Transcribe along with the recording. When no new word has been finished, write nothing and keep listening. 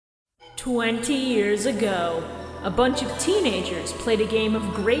20 years ago, a bunch of teenagers played a game of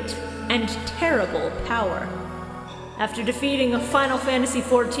great and terrible power. After defeating a Final Fantasy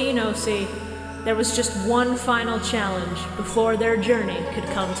XIV OC, there was just one final challenge before their journey could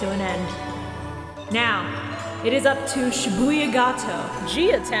come to an end. Now, it is up to Shibuya Gato.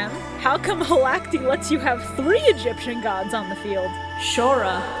 Giatem, how come Halakti lets you have 3 Egyptian gods on the field?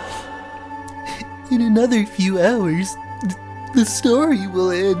 Shora. In another few hours, the story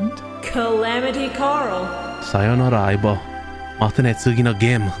will end. Calamity Carl. Sayonara, Aibo. Mata ne tsugi no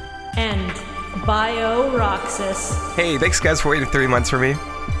game. And Bio Roxas. Hey, thanks guys for waiting 3 months for me.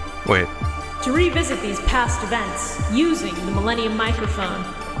 Wait. To revisit these past events using the Millennium microphone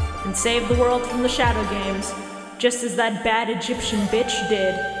and save the world from the Shadow Games, just as that bad Egyptian bitch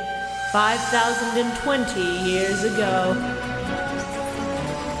did 5,020 years ago.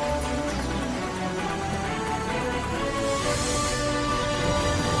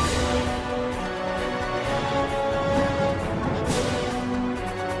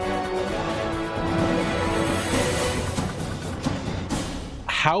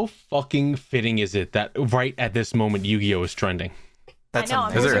 How fucking fitting is it that right at this moment Yu-Gi-Oh is trending? I know,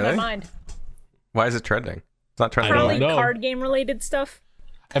 I'm losing my mind. Why is it trending? It's not trending. Probably card game related stuff.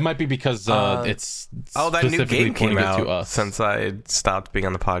 It might be because it's that new game came to out us. Since I stopped being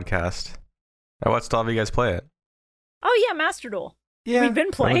on the podcast. I watched all of you guys play it. Oh yeah, Master Duel. Yeah, we've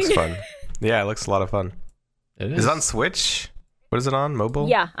been playing. It looks fun. Yeah, it looks a lot of fun. It is it on Switch? What is it on? Mobile?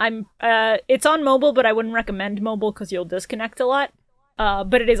 Yeah, it's on mobile, but I wouldn't recommend mobile because you'll disconnect a lot.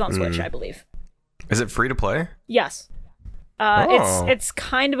 But it is on Switch, I believe. Is it free to play? Yes. It's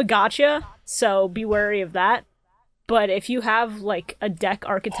kind of a gotcha, so be wary of that. But if you have like a deck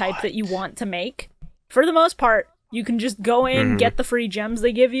archetype that you want to make, for the most part, you can just go in, get the free gems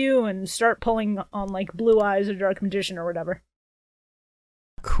they give you, and start pulling on like Blue Eyes or Dark Magician or whatever.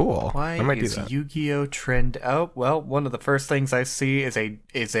 Cool. Why I might do is that. Yu-Gi-Oh trend out? Well, one of the first things I see is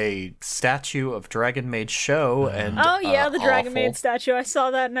a statue of Dragon Maid Show, and Oh yeah, the Dragon awful. Maid statue. I saw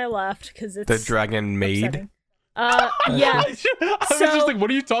that and I laughed because it's The Dragon Maid? upsetting. Yeah. I was just like, what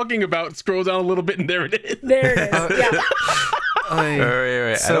are you talking about? Scroll down a little bit and there it is. There it is. Yeah.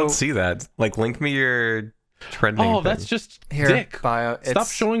 Wait. I So- don't see that. Like, link me your trending Oh, thing. that's just Here, dick. Bio. Stop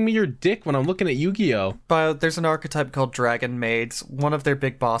showing me your dick when I'm looking at Yu-Gi-Oh. Bio. There's an archetype called Dragon Maids. One of their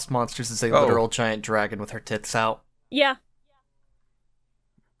big boss monsters is a literal giant dragon with her tits out. Yeah.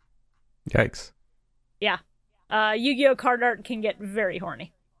 Yikes. Yeah. Yu-Gi-Oh card art can get very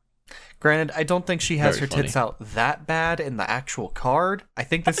horny. Granted, I don't think she has Very her tits funny. out that bad in the actual card. I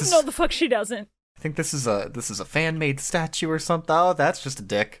think this is. No, the fuck she doesn't. I think this is a fan made statue or something. Oh, that's just a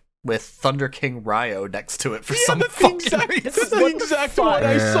dick with Thunder King Ryo next to it for some fucking reason. That's the exact one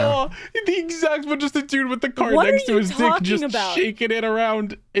I saw. The exact one, just a dude with the card What next are to you his dick, talking just about? shaking it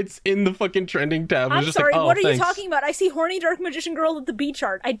around. It's in the fucking trending tab. I'm just sorry, like, oh, what are thanks. you talking about? I see horny Dark Magician girl at the beach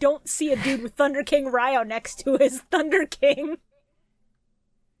art. I don't see a dude with Thunder King Ryo next to his Thunder King.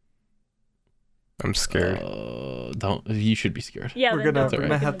 I'm scared. Don't. You should be scared. Yeah, We're then gonna don't.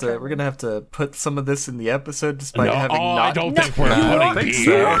 we're gonna have to put some of this in the episode, despite No, having not. I don't think we're No, I don't putting think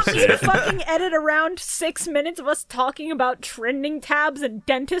You so. want me to fucking edit around 6 minutes of us talking about trending tabs and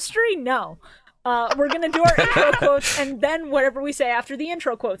dentistry? No. We're gonna do our intro quotes, and then whatever we say after the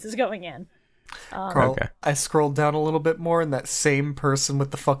intro quotes is going in. Carl, Okay. I scrolled down a little bit more, and that same person with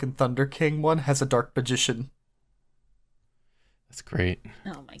the fucking Thunder King one has a Dark Magician. That's great.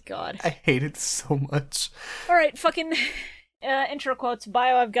 Oh my god. I hate it so much. Alright, fucking intro quotes.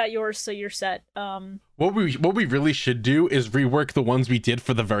 Bio, I've got yours, so you're set. What we really should do is rework the ones we did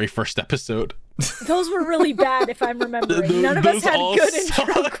for the very first episode. Those were really bad, if I'm remembering. None of us Those had all good intro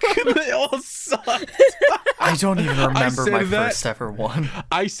suck. quotes. They all suck. I don't even remember said my that. first ever one.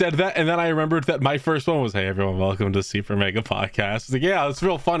 I said that, and then I remembered that my first one was, "Hey everyone, welcome to Super Mega Podcast." It's like, yeah, it's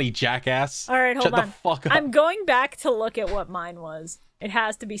real funny, jackass. All right, hold Shut on. the fuck up. I'm going back to look at what mine was. It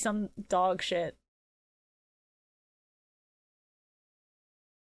has to be some dog shit.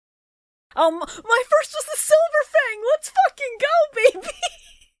 My first was the Silver Fang. Let's fucking go, baby.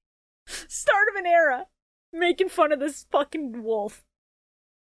 Start of an era. Making fun of this fucking wolf.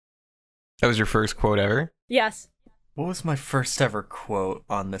 That was your first quote ever? Yes. What was my first ever quote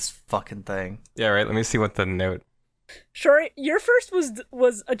on this fucking thing? Yeah, right. Let me see what the note. Sure, your first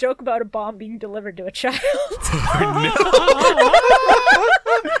was a joke about a bomb being delivered to a child.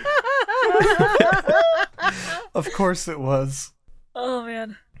 Of course it was. Oh,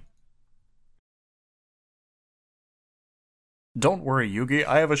 man. Don't worry, Yugi,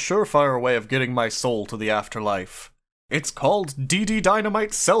 I have a surefire way of getting my soul to the afterlife. It's called DD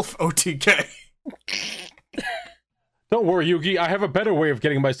Dynamite Self OTK. Don't worry, Yugi. I have a better way of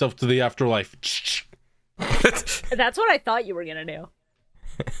getting myself to the afterlife. That's what I thought you were gonna do.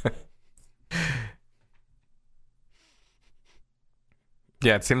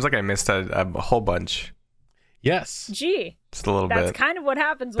 Yeah, it seems like I missed a whole bunch. Yes. Gee, Just a little that's bit. kind of what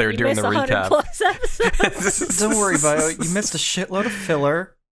happens They when were you doing miss the 100 recap. plus episodes. Don't worry, Bio. You missed a shitload of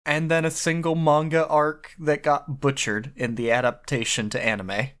filler, and then a single manga arc that got butchered in the adaptation to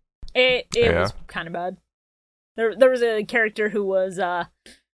anime. It Yeah. was kind of bad. There was a character who was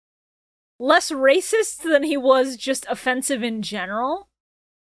less racist than he was just offensive in general,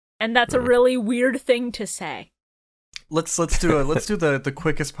 and that's a really weird thing to say. Let's do the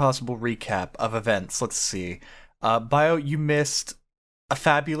quickest possible recap of events. Let's see. Bio, you missed a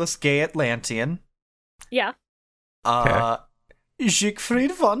fabulous gay Atlantean. Yeah.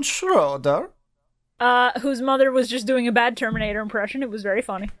 Siegfried von Schroeder. Whose mother was just doing a bad Terminator impression. It was very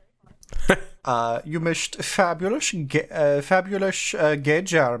funny. You missed fabulous gay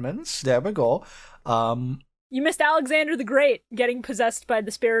Germans. There we go. You missed Alexander the Great getting possessed by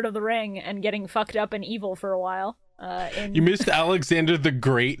the spirit of the ring and getting fucked up and evil for a while. You missed Alexander the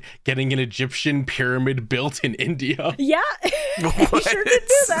Great getting an Egyptian pyramid built in India. Yeah, he sure did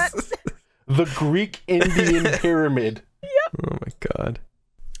do that. The Greek Indian pyramid. Oh my god.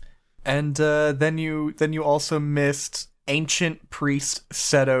 And then you also missed ancient priest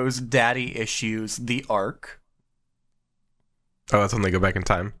Seto's daddy issues, the Ark. Oh, that's when they go back in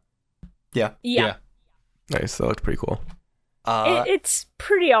time. Yeah. Nice. That looked pretty cool. It's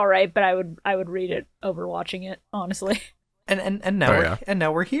pretty alright, but I would read it over watching it, honestly. And now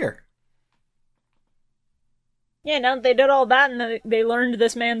now we're here. Yeah, no, they did all that and they learned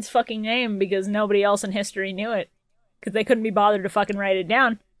this man's fucking name because nobody else in history knew it. Because they couldn't be bothered to fucking write it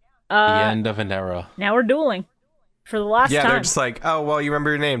down. The end of an era. Now we're dueling. For the last time. They're just like, oh, well, you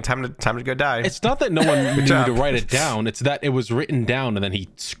remember your name. Time to go die. It's not that no one knew job. to write it down. It's that it was written down and then he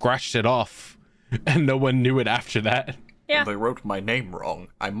scratched it off, and no one knew it after that. Yeah. They wrote my name wrong.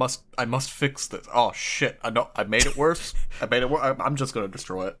 I must fix this. Oh shit! I made it worse. I'm just gonna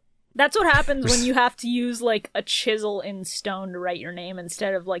destroy it. That's what happens when you have to use, like, a chisel in stone to write your name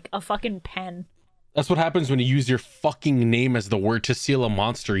instead of, like, a fucking pen. That's what happens when you use your fucking name as the word to seal a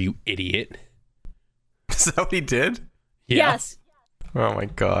monster, you idiot. Is that what he did? Yeah. Yes. Oh my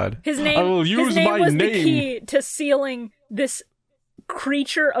god. His name, I will use his name my was the name. key to sealing this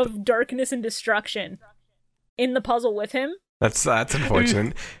creature of darkness and destruction in the puzzle with him. That's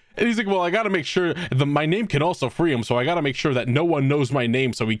unfortunate. And he's like, well, I gotta make sure my name can also free him, so I gotta make sure that no one knows my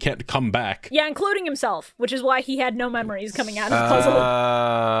name so he can't come back. Yeah, including himself, which is why he had no memories coming out of the puzzle.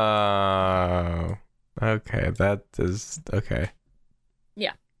 Okay, that is okay.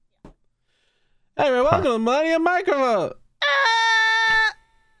 Yeah. Anyway, welcome to Millennium Microphone.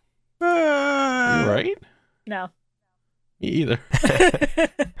 You right? No. Me either.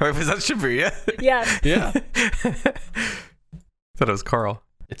 Wait, was that Shibuya? Yeah. Yeah. Thought it was Carl.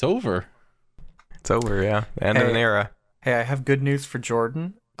 It's over. It's over, yeah. The end of an era. Hey, I have good news for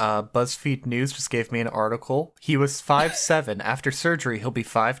Jordan. BuzzFeed News just gave me an article. He was 5'7". After surgery, he'll be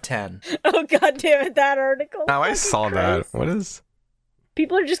 5'10". Oh, god damn it, that article. Oh, I Fucking saw Christ. that. What is?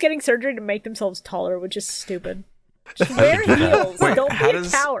 People are just getting surgery to make themselves taller, which is stupid. Just wear heels. Wait, Don't how be a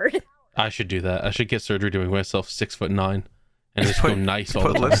does- coward. I should do that. I should get surgery to make myself 6'9" and just go nice all the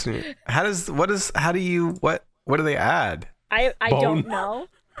Put time. lips in your- what do they add? I Bone. don't know.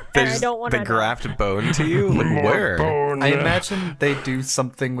 They And I don't want to graft bone to you? Like where? I imagine they do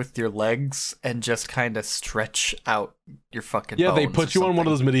something with your legs and just kind of stretch out your fucking Yeah, they bones put or you on one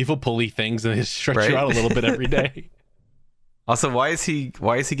of something. those medieval pulley things and they stretch Right? you out a little bit every day. Also, why is he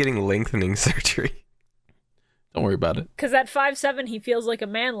getting lengthening surgery? Don't worry about it. Because at 5'7", he feels like a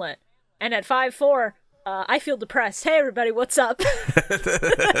manlet. And at 5'4", I feel depressed. Hey, everybody, what's up?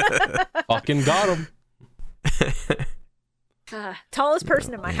 Fucking got him. Tallest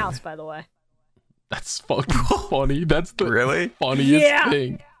person in my house, by the way. That's fucking funny. That's the Really? funniest Yeah.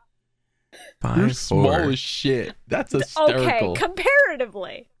 thing. You're 5'4". small as shit. That's hysterical. Okay,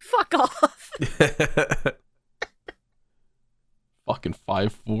 comparatively. Fuck off. Fucking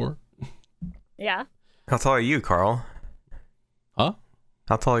 5'4". Yeah. How tall are you, Carl? Huh?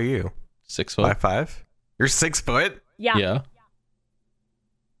 How tall are you? 6 foot. 5'5"? You're 6 foot? Yeah. Yeah.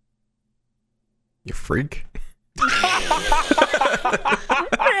 You freak. Man,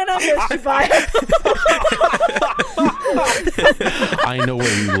 I missed you, bye. I know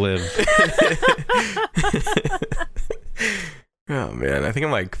where you live. Oh man, I think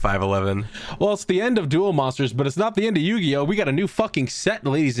I'm like 5'11". Well, it's the end of Duel Monsters, but it's not the end of Yu-Gi-Oh! We got a new fucking set,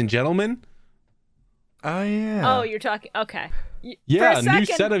 ladies and gentlemen. Oh yeah. Oh, you're talking. Okay. Yeah, For a new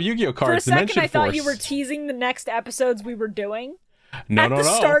second- set of Yu-Gi-Oh For a cards. second, Dimension I thought Force. you were teasing the next episodes we were doing no, at no, the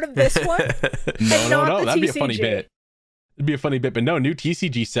no. start of this one. No. the That'd be a funny TCG. bit. It'd be a funny bit, but no, new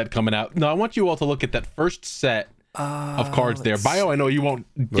TCG set coming out. No, I want you all to look at that first set of cards there. Bio, I know you won't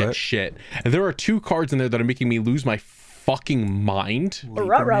get What? shit. There are 2 cards in there that are making me lose my fucking mind.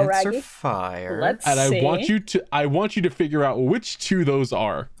 Ruh-roh, Libromancer Raggy. Fire. Let's And see. I want you to figure out which 2 those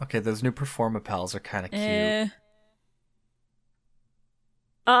are. Okay, those new Performa pals are kind of cute.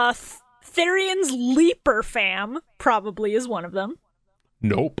 Therion's Leaper Fam probably is one of them.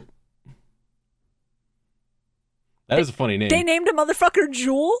 Nope. That is a funny name. They named a motherfucker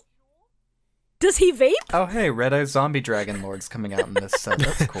Jewel? Does he vape? Oh hey, Red Eye Zombie Dragon Lord's coming out in this set.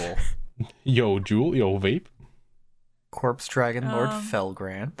 That's cool. Yo, Jewel, yo, vape. Corpse Dragon Lord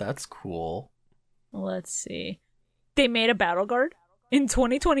Felgrand. That's cool. Let's see. They made a Battle Guard in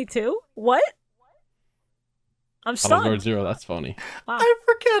 2022? What? I'm Battle Guard stunned. Zero, that's funny. Wow. I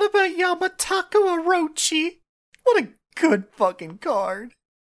forgot about Yamatako Orochi. What a good fucking card.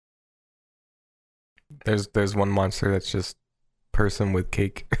 There's one monster that's just person with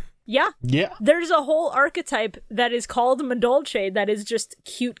cake. Yeah. Yeah. There's a whole archetype that is called Madolce that is just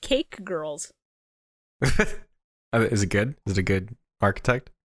cute cake girls. Is it good? Is it a good architect?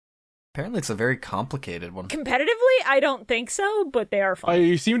 Apparently it's a very complicated one. Competitively, I don't think so, but they are fun.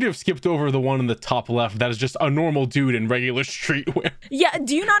 You seem to have skipped over the one in the top left. That is just a normal dude in regular streetwear. Yeah,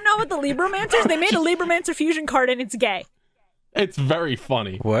 do you not know what the Libromancers? They made a Libromancer fusion card and it's gay. It's very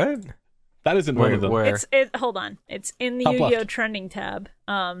funny. What? That isn't one Wait, of them. where? Hold on. It's in the Top Yu-Gi-Oh! left. Trending tab.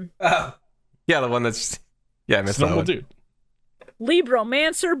 Yeah, the one that's... Yeah, I It's missed a that normal one. dude.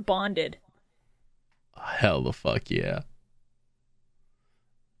 Libromancer Bonded. Hell the fuck yeah.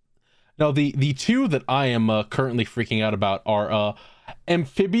 Now, the 2 that I am currently freaking out about are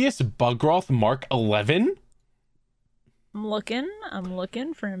Amphibious Bugroth Mark 11. I'm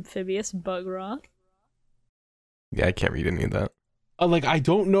looking for Amphibious Bugroth. Yeah, I can't read any of that. I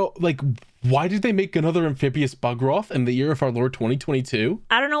don't know, why did they make another Amphibious Bugroth in the year of our Lord 2022?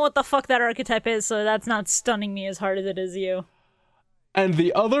 I don't know what the fuck that archetype is, so that's not stunning me as hard as it is you. And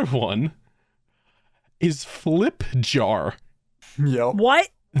the other one is Flip Jar. Yep. What?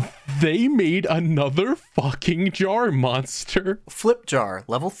 They made another fucking jar monster. Flip Jar,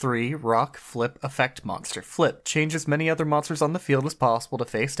 level 3, rock flip effect monster. Flip changes many other monsters on the field as possible to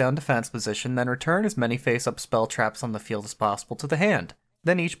face down defense position, then return as many face up spell traps on the field as possible to the hand.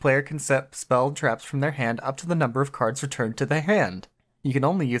 Then each player can set spell traps from their hand up to the number of cards returned to their hand. You can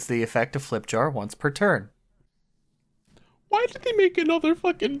only use the effect of Flip Jar once per turn. Why did they make another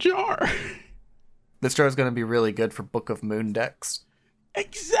fucking jar? This jar is going to be really good for Book of Moon decks.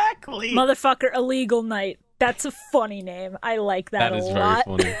 Exactly. Motherfucker Illegal Knight. That's a funny name. I like that, That is a very lot.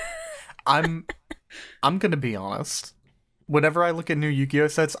 funny. I'm gonna be honest. Whenever I look at new Yu-Gi-Oh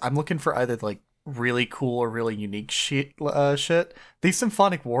sets, I'm looking for either really cool or really unique shit. These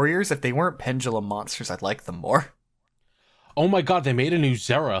Symphonic Warriors, if they weren't pendulum monsters, I'd like them more. Oh my god, they made a new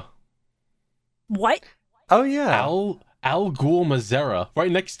Zera. What? Oh yeah. Al Ghul Mazera,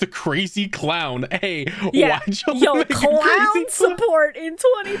 right next to Crazy Clown. Hey, Yeah. why'd you Yo, make a clown Crazy Clown? support in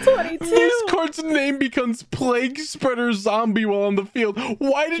 2022. This card's name becomes Plague Spreader Zombie while on the field.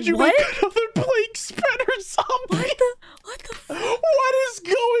 Why did you What? make another Plague Spreader Zombie? What the What is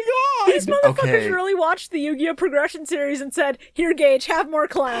going on? These motherfuckers Okay. really watched the Yu-Gi-Oh! Progression series and said, "Here, Gage, have more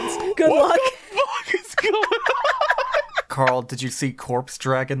clowns. Good What luck." the fuck is going on? Carl, did you see Corpse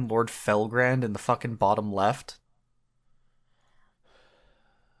Dragon Lord Felgrand in the fucking bottom left?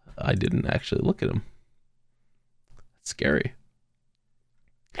 I didn't actually look at him. That's scary.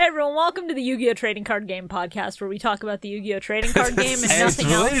 Hey everyone, welcome to the Yu-Gi-Oh! Trading Card Game podcast, where we talk about the Yu-Gi-Oh! Trading Card game and And it's nothing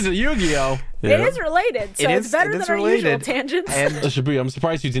related else. to Yu-Gi-Oh! It is related, so It it's is- better it than is our usual related. tangents. And That should be. I'm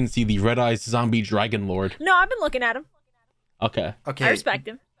surprised you didn't see the Red Eyes Zombie Dragon Lord. No, I've been looking at him. Okay. okay, I respect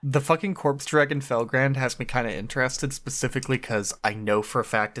him. the fucking Corpse Dragon Felgrand has me kind of interested, specifically because I know for a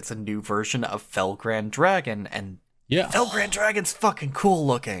fact it's a new version of Felgrand Dragon, and Yeah. Felgrand Dragon's fucking cool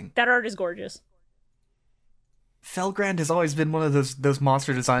looking. That art is gorgeous. Felgrand has always been one of those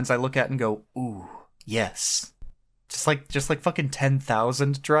monster designs I look at and go, ooh, yes. Just like fucking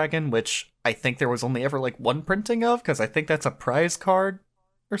 10,000 Dragon, which I think there was only ever one printing of, because I think that's a prize card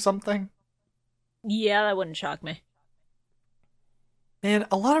or something. Yeah, that wouldn't shock me. Man,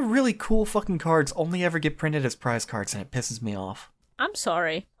 a lot of really cool fucking cards only ever get printed as prize cards, and it pisses me off. I'm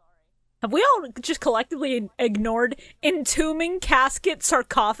sorry. Have we all just collectively ignored Entombing Casket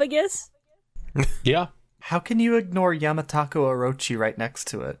Sarcophagus? Yeah. How can you ignore Yamatako Orochi right next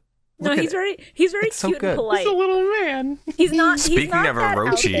to it? No, Look at he's it. very It's so cute good. and polite. He's a little man. He's not. Speaking he's not of that out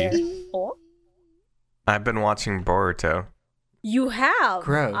Orochi. there. Oh. I've been watching Boruto. You have.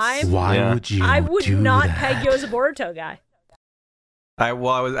 Gross. Why would you? I would do not that? peg you as a Boruto guy.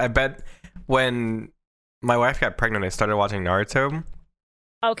 I bet when my wife got pregnant, I started watching Naruto.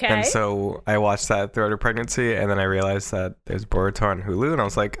 Okay. And so I watched that throughout her pregnancy, and then I realized that there's Boruto on Hulu, and I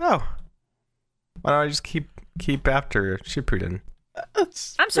was like, oh, why don't I just keep after Shippuden?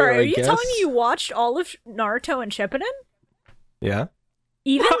 I'm sorry, are you telling me you watched all of Naruto and Shippuden? Yeah.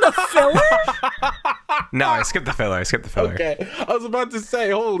 Even the filler? No, I skipped the filler. Okay, I was about to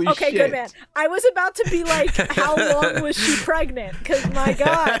say, holy shit. Okay, good man. I was about to be like, how long was she pregnant? Because my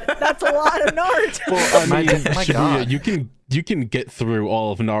god, that's a lot of Naruto. Well, I mean, My God. Shibuya, you can get through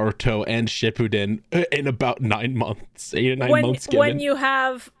all of Naruto and Shippuden in about 9 months, 8 or 9 months. When you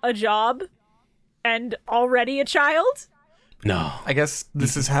have a job and already a child? No. I guess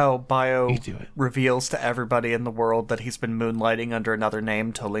this is how Bio You do it. reveals to everybody in the world that he's been moonlighting under another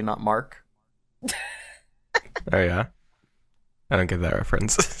name, totally not Mark. Oh, yeah? I don't get that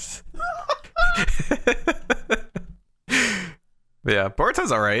reference. But yeah,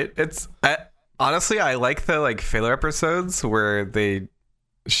 Boruto's alright. Honestly, I like the like filler episodes where they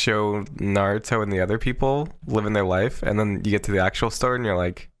show Naruto and the other people living their life, and then you get to the actual story and you're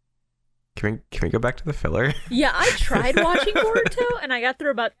like, can we go back to the filler? Yeah, I tried watching Boruto and I got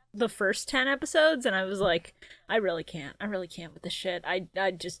through about the first 10 episodes and I was like, I really can't with this shit. I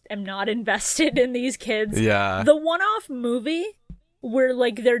just am not invested in these kids. Yeah. The one-off movie where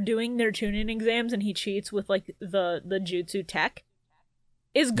like they're doing their tuning exams and he cheats with like the jutsu tech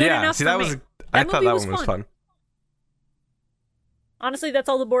is good enough for me. I thought that was one was fun. Honestly, that's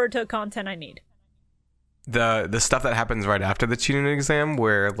all the Boruto content I need. The stuff that happens right after the tuning exam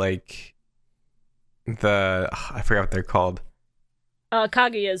where like I forgot what they're called.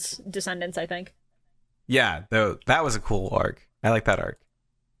 Kaguya's descendants, I think. Yeah, that was a cool arc. I like that arc.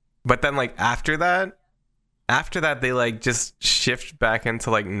 But then like after that they like just shift back into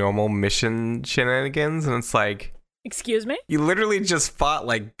like normal mission shenanigans, and it's like, Excuse me? you literally just fought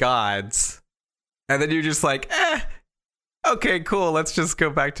like gods, and then you're just like, okay, cool, let's just go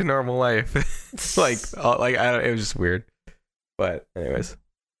back to normal life. It was just weird. But anyways,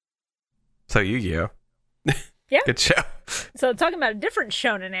 so Yu-Gi-Oh. Yeah. Good show. So talking about a different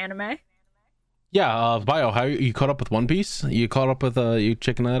shonen anime. Yeah, Bio, how you caught up with One Piece? You caught up with you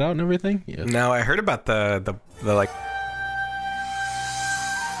checking that out and everything? Yeah. No, I heard about the like.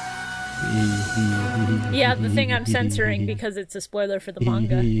 Yeah, the thing I'm censoring because it's a spoiler for the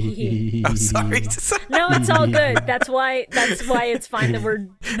manga. I'm sorry. No, it's all good. That's why it's fine that we're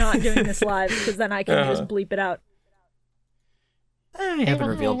not doing this live, because then I can just bleep it out. I haven't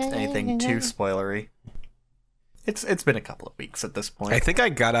revealed anything too spoilery. It's been a couple of weeks at this point. I think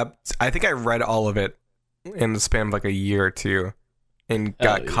I read all of it in the span of like a year or two, and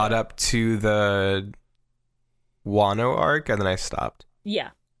got caught up to the Wano arc, and then I stopped. Yeah.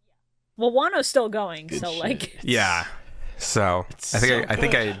 Well, Wano's still going, Good so shit. like. Yeah. So I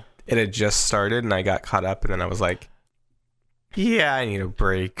think it had just started, and I got caught up, and then I was like, yeah, I need a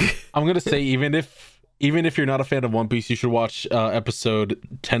break. I'm gonna say even if you're not a fan of One Piece, you should watch episode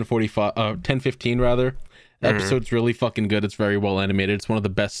 1015 rather. The episode's really fucking good. It's very well animated. It's one of the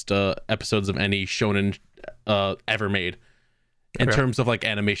best episodes of any shonen ever made in terms of like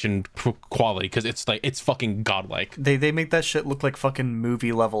animation quality, because it's fucking godlike. They make that shit look like fucking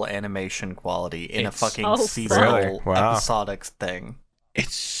movie level animation quality in a fucking Oh, seasonal Really? Wow. episodic thing.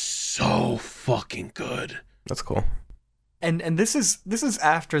 It's so fucking good. That's cool. And this is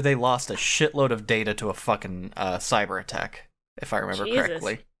after they lost a shitload of data to a fucking cyber attack, if I remember Jesus.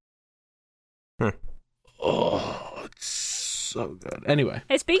 correctly. Oh, it's so good. Anyway,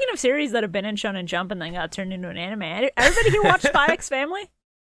 Hey, speaking of series that have been in Shonen Jump and then got turned into an anime, everybody here watch Spy X Family?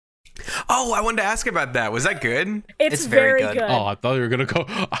 Oh, I wanted to ask about that. Was that good? It's very very good. good. oh, I thought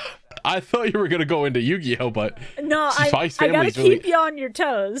you were gonna go into Yu-Gi-Oh, but No, Spy I Family gotta is really- keep you on your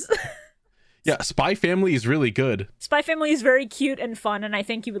toes. yeah, Spy Family is really good. Spy Family is very cute and fun, and I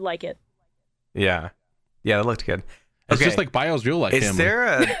think you would like it. Yeah, that looked good. It's Okay. just like Bio's real life Is family. there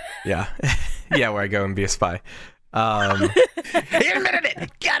a yeah where I go and be a spy? He admitted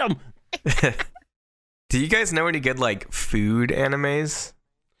it. Get him. Do you guys know any good like food animes?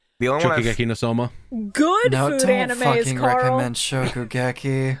 The only one Shokugeki no Soma. Good No, food don't animes, fucking Carl. recommend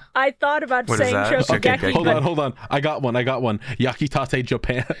Shokugeki. I thought about What is saying that? Shokugeki, Shokugeki. Hold on. I got one. Yakitate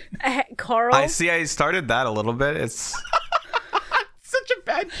Japan. but Carl. I started that a little bit. It's Such a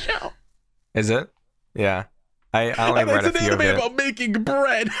bad show. is it? Yeah, I only read It's a an few of anime it. about making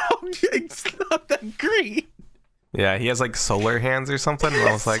bread. It's not that great. Yeah, he has like solar hands or something. And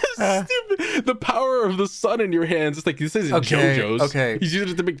I was like, Stupid. The power of the sun in your hands. It's like this isn't Okay, JoJo's. okay. He's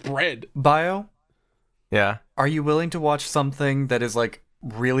using it to make bread. Bio, Yeah. Are you willing to watch something that is like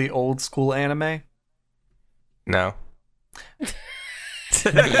really old school anime? No.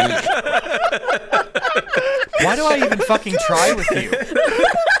 Why do I even fucking try with you?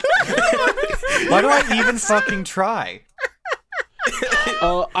 Why do I even fucking try?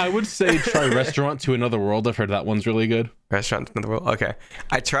 I would say try Restaurant to Another World. I've heard that one's really good. Restaurant in the world. Okay.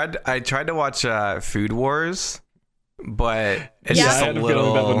 I tried to watch Food Wars, but it's Yeah, just I a had a little.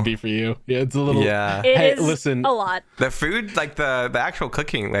 feeling that wouldn't be for you. Yeah, it's a little. Yeah. It is listen. a lot. The food, like the actual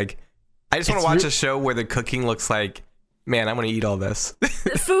cooking, like I just want to watch a show where the cooking looks like, man, I'm gonna eat all this.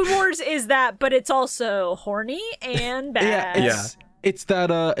 Food Wars is that, but it's also horny and bad. Yeah, it's that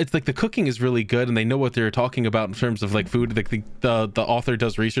it's like the cooking is really good and they know what they're talking about in terms of like food. Like the author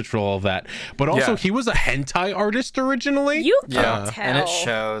does research for all of that, but also he was a hentai artist originally. You can tell. And it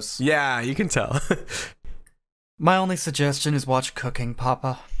shows. Yeah, you can tell. My only suggestion is watch Cooking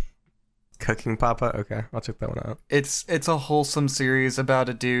Papa. Cooking Papa. Okay, I'll check that one out. It's a wholesome series about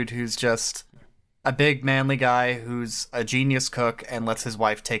a dude who's just a big manly guy who's a genius cook and lets his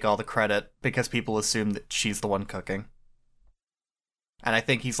wife take all the credit because people assume that she's the one cooking. And I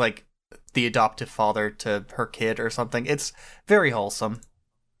think he's like the adoptive father to her kid or something. It's very wholesome.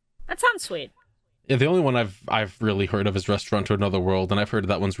 That sounds sweet. Yeah, the only one I've really heard of is Restaurant to Another World, and I've heard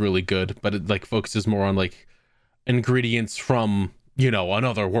that one's really good, but it like focuses more on like ingredients from,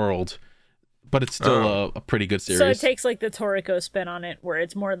 another world. But it's still a pretty good series. So it takes like the Toriko spin on it, where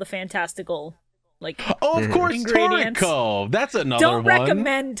it's more of the fantastical, like. Oh, of course, ingredients. Toriko. That's another Don't one.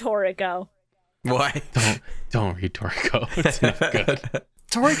 recommend Toriko. Why? Don't read Toriko. It's not good.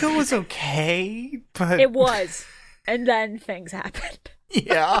 Toriko was okay, but It was, and then things happened.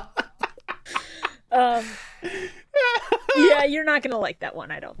 yeah. Yeah, you're not gonna like that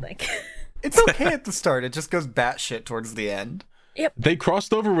one, I don't think. It's okay at the start. It just goes batshit towards the end. They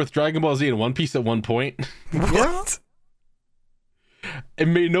crossed over with Dragon Ball Z and One Piece at one point. What? It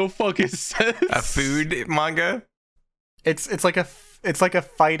made no fucking sense. A food manga? It's like a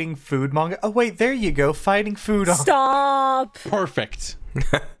fighting food manga. Oh wait, there you go, fighting food. Stop! Perfect.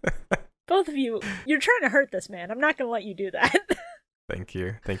 Both of you, you're trying to hurt this man. I'm not gonna let you do that. Thank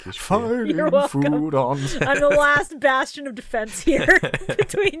you, Shpee. Fighting You're welcome. food on. I'm the last bastion of defense here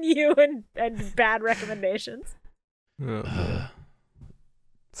between you and bad recommendations.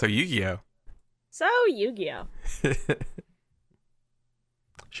 So Yu-Gi-Oh. So Yu-Gi-Oh.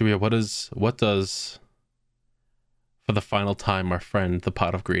 Shubia, what does for the final time our friend the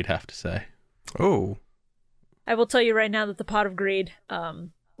Pot of Greed have to say? Oh. I will tell you right now that the Pot of Greed,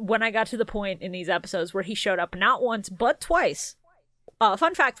 when I got to the point in these episodes where he showed up not once but twice.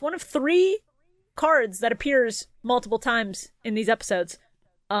 Fun fact, one of 3 cards that appears multiple times in these episodes,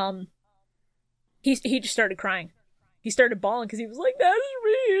 he just started crying. He started bawling because he was like, "That's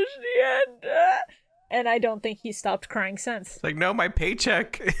me, it's the end." And I don't think he stopped crying since. It's like, no, my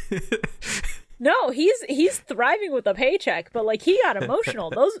paycheck. No, he's thriving with a paycheck, but like he got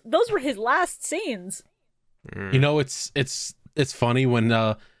emotional. Those were his last scenes. It's funny when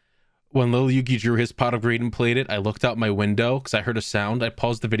Lil Yugi drew his Pot of Greed and played it. I looked out my window because I heard a sound. I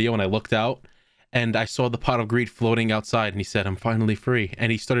paused the video and I looked out and I saw the Pot of Greed floating outside and he said, "I'm finally free." And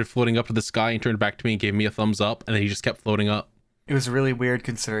he started floating up to the sky and turned back to me and gave me a thumbs up and then he just kept floating up. It was really weird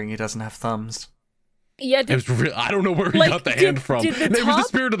considering he doesn't have thumbs. Yeah, It was I don't know where he like, got the hand from. did the It was the top-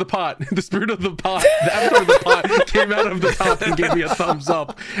 spirit of the pot. The spirit of the pot. The avatar of the pot came out of the top and gave me a thumbs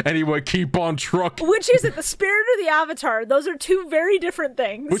up. And he went, "Keep on trucking." Which is it, the spirit or the avatar? Those are 2 very different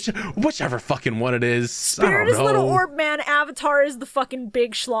things. Whichever fucking one it is. Spirit I is don't little know. orb man, avatar is the fucking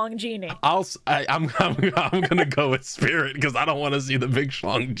big schlong genie. I'm gonna go with spirit because I don't want to see the big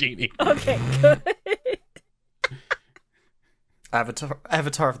schlong genie. Okay, good.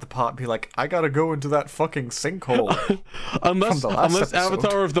 Avatar of the pot be like, "I gotta go into that fucking sinkhole." Unless the last episode.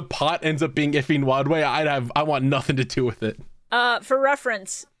 Avatar of the pot ends up being Ify Nwadwe, I want nothing to do with it. For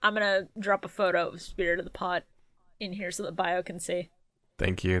reference, I'm gonna drop a photo of Spirit of the Pot in here so that Bio can see.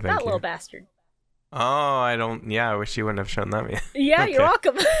 Thank you. That little bastard. Oh, I wish you wouldn't have shown that me. Yeah, Okay. you're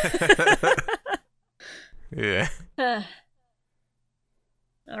welcome. Yeah. All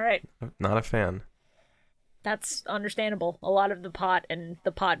right. Not a fan. That's understandable. A lot of the pot and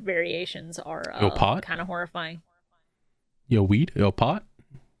the pot variations are Yo, pot? kind of horrifying. Yo, weed? Yo, pot?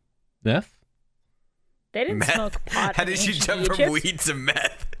 Meth? They didn't Meth? smoke pot. How in did you ancient jump from Egypt. weed to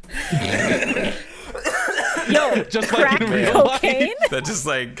meth? Yo, Just like crack in real cocaine? life. That just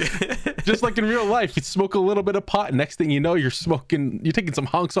like Just like in real life, you smoke a little bit of pot, and next thing you know, you're taking some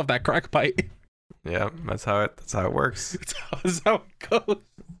hunks off that crack pipe. Yeah, that's how it works. That's how it goes.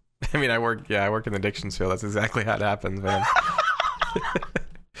 I mean, I work in the addiction field. That's exactly how it happens, man.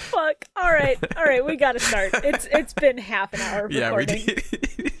 Fuck. All right. all right, we gotta start. It's been half an hour of Yeah, we recording.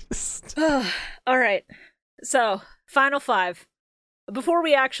 did. All right, so final five. Before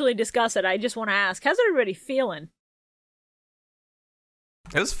we actually discuss it, I just want to ask, how's everybody feeling?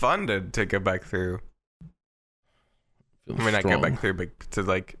 It was fun to go back through. I mean, not go back through, but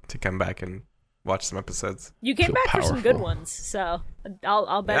to come back and watch some episodes. You came Feel back for some good powerful. ones, so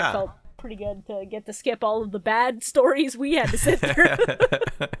I'll bet Yeah. it felt pretty good to get to skip all of the bad stories we had to sit through.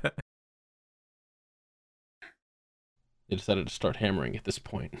 They decided to start hammering at this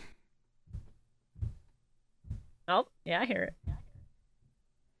point. Oh, yeah, I hear it.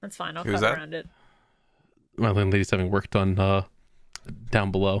 That's fine. I'll Who's cut that? around it. My landlady's having work done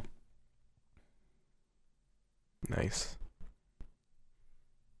down below. Nice.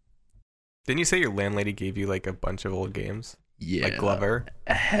 Didn't you say your landlady gave you like a bunch of old games? Yeah. Like Glover?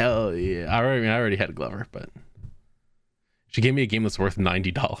 Hell yeah. I already had a Glover, but she gave me a game that's worth $90.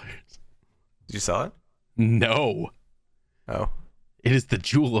 Did you sell it? No. Oh. It is the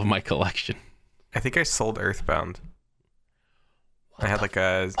jewel of my collection. I think I sold Earthbound. I had like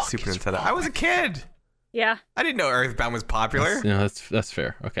a Super Nintendo. I was a kid. Yeah. I didn't know Earthbound was popular. That's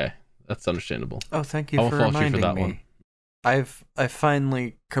fair. Okay. That's understandable. Oh, thank you I won't for fault you for reminding that me. one. I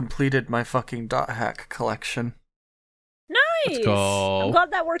finally completed my fucking dot hack collection. Nice. Let's go. I'm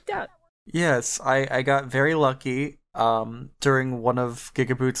glad that worked out. Yes, I got very lucky. During one of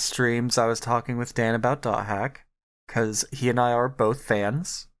Gigaboot's streams, I was talking with Dan about dot hack because he and I are both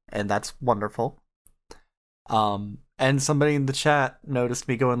fans, and that's wonderful. And somebody in the chat noticed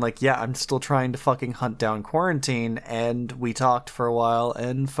me going like, yeah, I'm still trying to fucking hunt down Quarantine, and we talked for a while,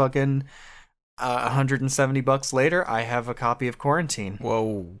 and fucking $170 later, I have a copy of Quarantine.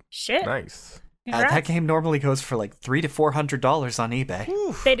 Whoa. Shit. Nice. Congrats. That game normally goes for like $300 to $400 on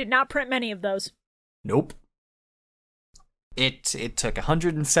eBay. They did not print many of those. Nope. It took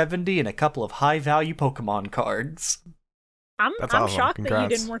 170 and a couple of high value Pokemon cards. I'm That's awesome. shocked that you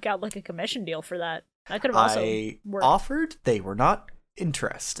Congrats. didn't work out like a commission deal for that. That could have also I worked. offered, they were not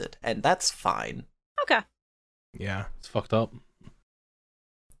interested, and that's fine. Okay. Yeah. It's fucked up.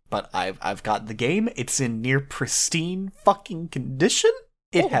 But I've got the game. It's in near pristine fucking condition.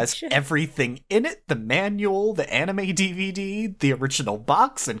 It Holy has shit. everything in it: the manual, the anime DVD, the original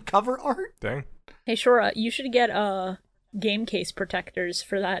box and cover art. Dang. Hey, Shora, you should get game case protectors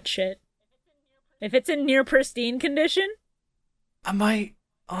for that shit. If it's in near pristine condition, I might,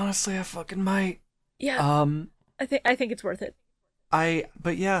 honestly, I fucking might. yeah, I think it's worth it.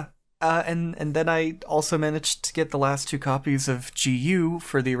 But yeah, and then I also managed to get the last two copies of GU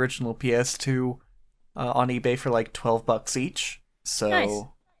for the original PS2 on eBay for like $12 each. So, Nice.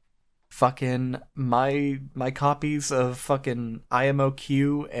 fucking my copies of fucking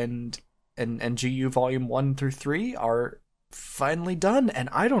IMOQ and GU Volume 1 through 3 are finally done, and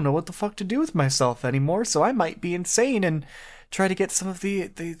I don't know what the fuck to do with myself anymore. So I might be insane and try to get some of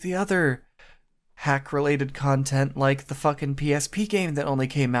the other hack-related content, like the fucking PSP game that only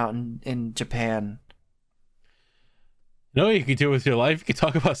came out in Japan. You know what you can do with your life? You can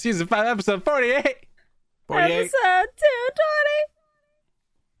talk about season 5, episode 48. 48. Episode 220.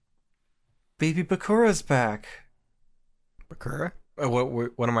 Baby Bakura's back. Bakura?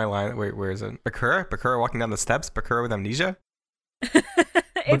 What am I lying? Wait, where is it? Bakura? Bakura walking down the steps? Bakura with amnesia? It's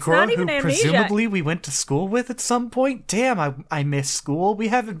Bakura, not even who amnesia. presumably we went to school with at some point? Damn, I miss school. We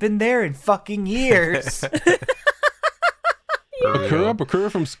haven't been there in fucking years.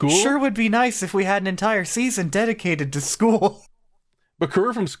 Bakura from school? Sure would be nice if we had an entire season dedicated to school.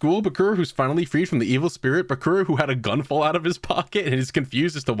 Bakura from school? Bakura who's finally freed from the evil spirit? Bakura who had a gun fall out of his pocket and is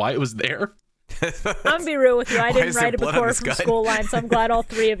confused as to why it was there? I'm gonna be real with you. I Why didn't is there write a blood on Bakura his from gun? school line, so I'm glad all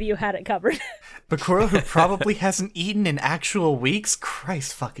three of you had it covered. Bakura, who probably hasn't eaten in actual weeks?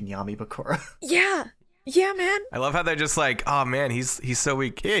 Christ fucking Yami Bakura. Yeah, man. I love how they're just like, oh man, he's so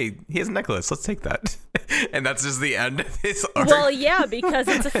weak. Hey, he has a necklace. Let's take that. And that's just the end of his arc. Well, yeah, because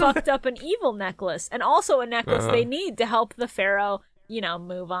it's a fucked up and evil necklace, and also a necklace they need to help the pharaoh,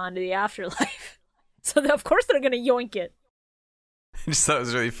 move on to the afterlife. So of course they're gonna yoink it. I just thought it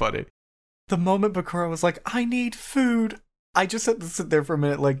was really funny. The moment Bakura was like, I need food, I just had to sit there for a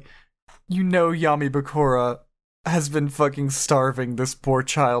minute like, Yami Bakura has been fucking starving this poor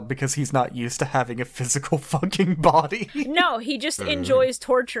child because he's not used to having a physical fucking body. No, he just enjoys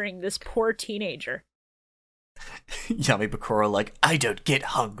torturing this poor teenager. Yami Bakura like, I don't get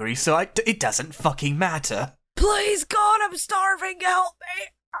hungry, so it doesn't fucking matter. Please, God, I'm starving. Help me.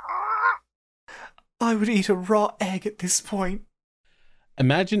 I would eat a raw egg at this point.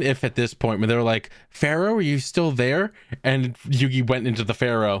 Imagine if at this point when they were like, Pharaoh, are you still there? And Yugi went into the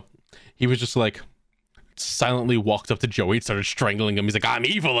Pharaoh. He was just like, silently walked up to Joey and started strangling him. He's like, I'm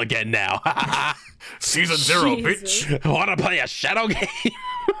evil again now. Season 0, Jesus. bitch. Want to play a shadow game?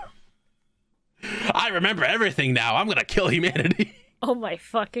 I remember everything now. I'm going to kill humanity. Oh my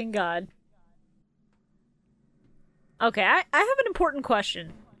fucking god. Okay, I have an important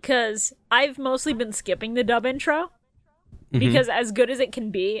question, because I've mostly been skipping the dub intro, because as good as it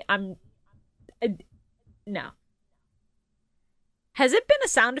can be, no. Has it been a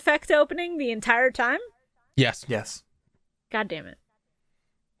sound effect opening the entire time? Yes. Yes. God damn it.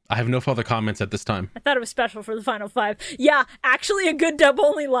 I have no further comments at this time. I thought it was special for the final 5. Yeah, actually a good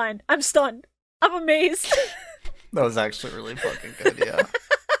dub-only line. I'm stunned. I'm amazed. That was actually really fucking good, yeah.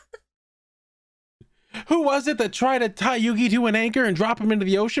 Who was it that tried to tie Yugi to an anchor and drop him into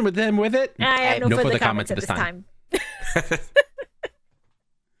the ocean with him with it? I have no further comments at this time.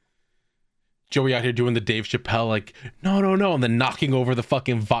 Joey out here doing the Dave Chappelle, like, no, and then knocking over the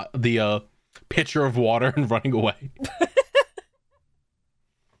fucking pitcher of water and running away.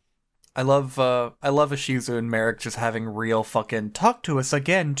 I love Ishizu and Merrick just having real fucking talk to us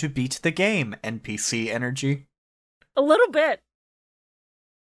again to beat the game NPC energy. A little bit.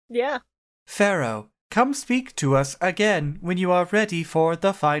 Yeah. Pharaoh, come speak to us again when you are ready for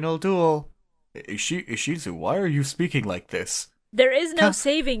the final duel. Ishizu, why are you speaking like this? There is no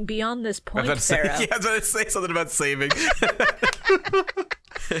saving beyond this point, Pharaoh. I was going to say something about saving.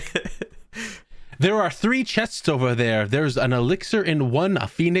 There are 3 chests over there. There's an elixir in one, a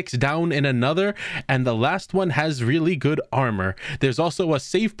phoenix down in another, and the last one has really good armor. There's also a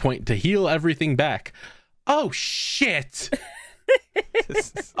save point to heal everything back. Oh, shit.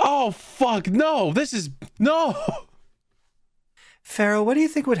 Oh, fuck. No, no. Pharaoh, what do you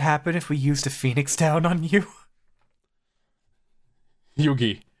think would happen if we used a phoenix down on you?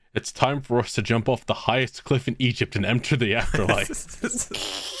 Yugi, it's time for us to jump off the highest cliff in Egypt and enter the afterlife.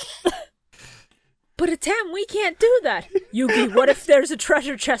 But Atem, we can't do that. Yugi, what if there's a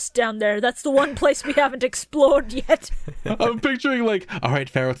treasure chest down there? That's the one place we haven't explored yet. I'm picturing like, all right,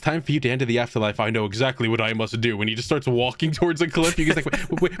 Pharaoh, it's time for you to enter the afterlife. I know exactly what I must do. When he just starts walking towards a cliff, Yugi's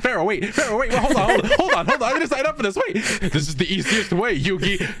like, wait, Pharaoh, wait, hold on. I'm gonna sign up for this. Wait, this is the easiest way,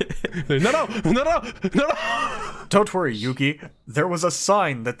 Yugi. No. Don't worry, Yugi. There was a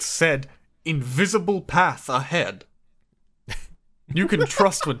sign that said, invisible path ahead. You can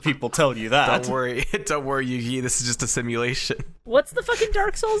trust when people tell you that. Don't worry, Yugi. This is just a simulation. What's the fucking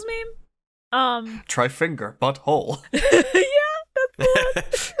Dark Souls meme? Tri-finger, butthole. Yeah, that's the one.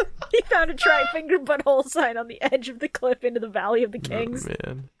 He found a tri-finger butthole sign on the edge of the cliff into the Valley of the Kings. Oh,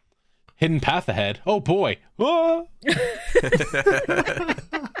 man. Hidden path ahead. Oh boy. Ah.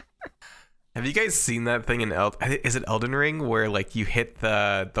 Have you guys seen that thing in is it Elden Ring where like you hit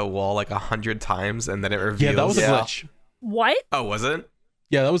the wall like 100 times and then it reveals? Yeah, that was a glitch. What? Oh, was it?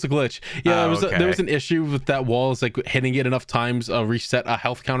 Yeah, that was a glitch. Yeah, okay. There was an issue with that wall. It's like hitting it enough times reset a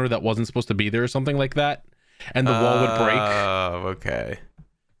health counter that wasn't supposed to be there or something like that. And the wall would break. Oh, okay.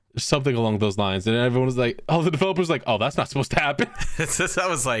 Something along those lines. And everyone was like, the developers like, oh, that's not supposed to happen. I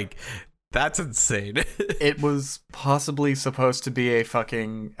was like, that's insane. It was possibly supposed to be a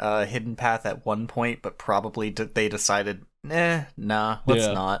fucking hidden path at one point, but probably they decided, let's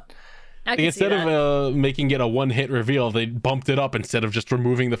not. Instead of making it a one-hit reveal, they bumped it up instead of just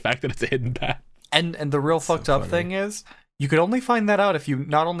removing the fact that it's a hidden path. And the real fucked up thing is, you could only find that out if you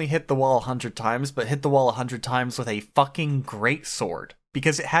not only hit the wall 100 times, but hit the wall 100 times with a fucking greatsword.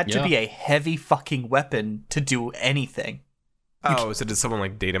 Because it had to be a heavy fucking weapon to do anything. So did someone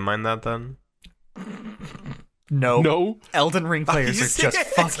like data mine that then? No. Elden Ring players are just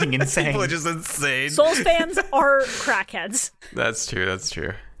fucking insane. People are just insane. Souls fans are crackheads. That's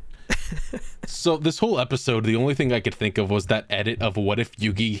true. So this whole episode, the only thing I could think of was that edit of what if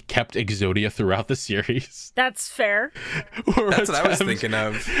Yugi kept Exodia throughout the series. That's fair. That's what I was thinking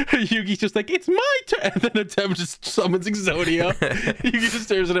of. Yugi's just like, it's my turn, and then Atem just summons Exodia. Yugi just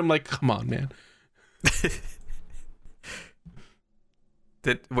stares at him like, come on, man.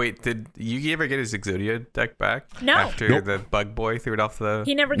 Did Yugi ever get his Exodia deck back? No. After the bug boy threw it off the...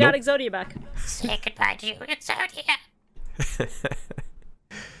 He never got Exodia back. Say goodbye to you, Exodia.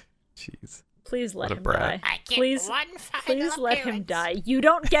 Jeez. Please let What a him brat. die. I get Please one final let him appearance. die. You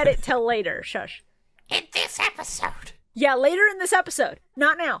don't get it till later. Shush. In this episode. Yeah, later in this episode.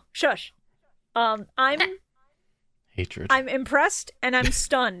 Not now. Shush. I'm Hatred. I'm impressed and I'm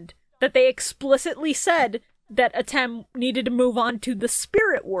stunned that they explicitly said that Atem needed to move on to the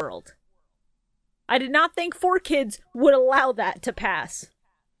spirit world. I did not think 4Kids would allow that to pass.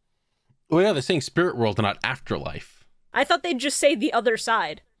 Well, yeah, they're saying spirit world and not afterlife. I thought they'd just say the other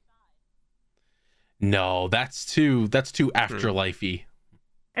side. No, that's too afterlife-y.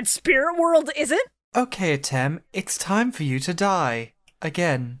 And spirit world isn't? Okay, Tem, it's time for you to die.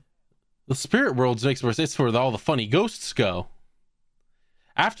 Again. The spirit world makes more sense where all the funny ghosts go.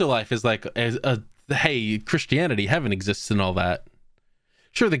 Afterlife is like, hey, Christianity, heaven exists and all that.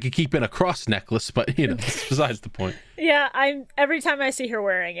 Sure, they could keep in a cross necklace, but, that's besides the point. Yeah, every time I see her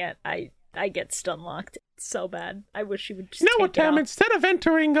wearing it, I get stun locked. It's so bad. I wish she would just take it off. Instead of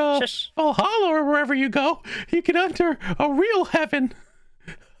entering Valhalla or wherever you go, you can enter a real heaven.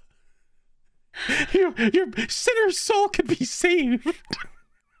 Your sinner's soul can be saved.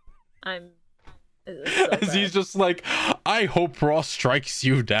 So as he's just like, I hope Ross strikes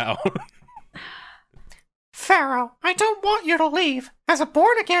you down. Pharaoh, I don't want you to leave. As a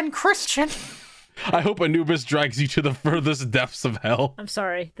born-again Christian. I hope Anubis drags you to the furthest depths of hell. I'm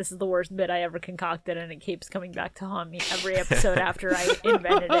sorry. This is the worst bit I ever concocted, and it keeps coming back to haunt me every episode after I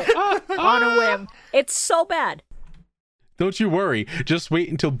invented it. On a whim. It's so bad. Don't you worry. Just wait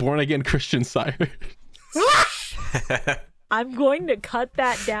until born-again Christian Sire. I'm going to cut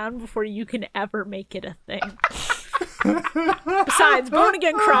that down before you can ever make it a thing. Besides,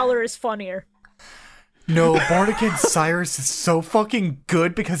 born-again Crawler is funnier. No, born-again Cyrus is so fucking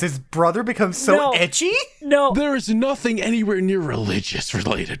good because his brother becomes so edgy? No. There is nothing anywhere near religious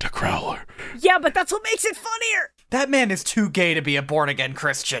related to Crowler. Yeah, but that's what makes it funnier. That man is too gay to be a born-again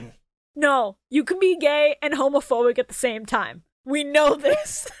Christian. No, you can be gay and homophobic at the same time. We know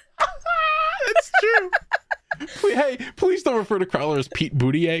this. It's true. Hey, please don't refer to Crowler as Pete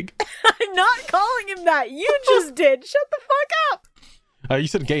Booty Egg. I'm not calling him that. You just did. Shut the fuck up. You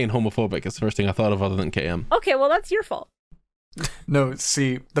said gay and homophobic. That's the first thing I thought of other than KM. Okay, well, that's your fault. No,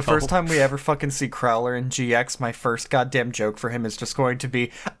 see, the first time we ever fucking see Crowler in GX, my first goddamn joke for him is just going to be,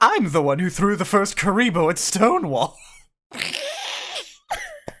 I'm the one who threw the first Karibo at Stonewall.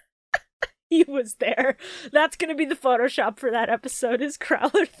 He was there. That's going to be the Photoshop for that episode, is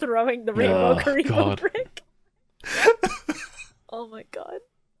Crowler throwing the rainbow Karibo brick. Oh my god.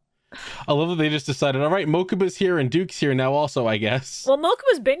 I love that they just decided, all right, Mokuba's here and Duke's here now also, I guess. Well,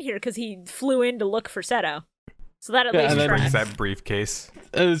 Mokuba's been here because he flew in to look for Seto. So that at least brings that briefcase.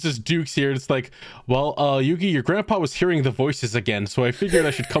 It's just Duke's here. It's like, well, Yugi, your grandpa was hearing the voices again, so I figured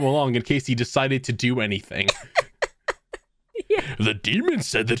I should come along in case he decided to do anything. Yeah. The demon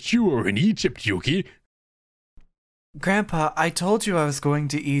said that you were in Egypt, Yugi. Grandpa, I told you I was going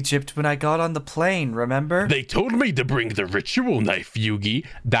to Egypt when I got on the plane, remember? They told me to bring the ritual knife, Yugi.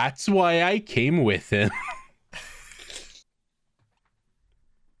 That's why I came with him.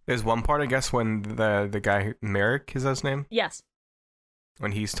 There's one part, I guess, when the guy, Merrick, is that his name? Yes.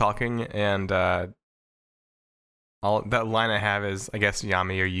 When he's talking, and all that line I have is, I guess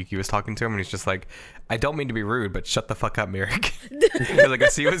Yami or Yuki was talking to him, and he's just like, I don't mean to be rude, but shut the fuck up, Merrick. Because like, I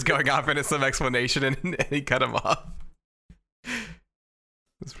see he was going off into some explanation, and he cut him off.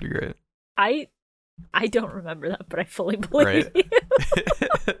 That's pretty great. I don't remember that, but I fully believe you.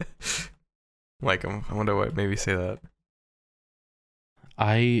 Like, I wonder what made me say that.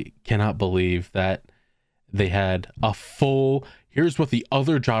 I cannot believe that they had a full, here's what the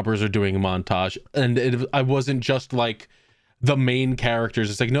other jobbers are doing montage. And I wasn't just like the main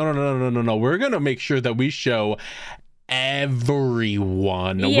characters. It's like, no. We're going to make sure that we show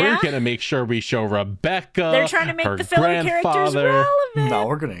everyone. Yeah? We're going to make sure we show Rebecca. They're trying to make the filler characters relevant. No,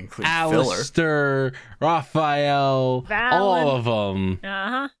 we're going to include Alistair, Raphael, Valen. all of them.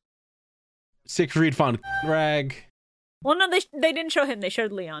 Uh-huh. Siegfried von Rag. Well, no, they didn't show him. They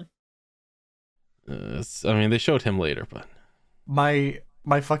showed Leon. I mean, they showed him later, but my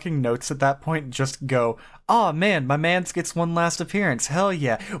fucking notes at that point just go, oh man, my mans gets one last appearance. Hell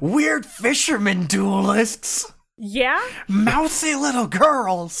yeah. Weird fisherman duelists. Yeah? Mousy little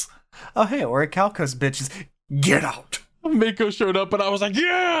girls. Oh hey, Orichalcos bitches. Get out. Mako showed up and I was like,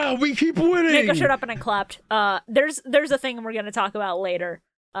 yeah, we keep winning. Mako showed up and I clapped. There's a thing we're going to talk about later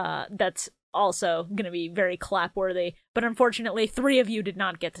that's also going to be very clap-worthy, but unfortunately 3 of you did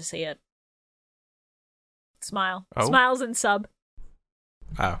not get to see it. Smile. Oh. Smiles and sub.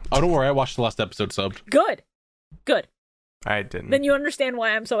 Oh, don't worry, I watched the last episode subbed. Good. I didn't. Then you understand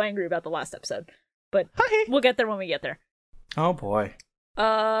why I'm so angry about the last episode. But we'll get there when we get there. Oh boy.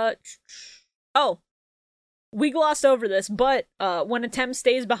 We glossed over this, but when Atem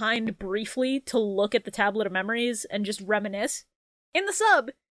stays behind briefly to look at the tablet of memories and just reminisce, in the sub,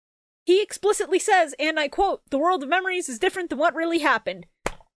 he explicitly says, and I quote, "The world of memories is different than what really happened."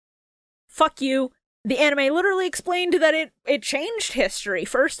 Fuck you. The anime literally explained that it changed history,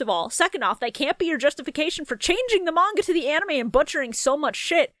 first of all. Second off, that can't be your justification for changing the manga to the anime and butchering so much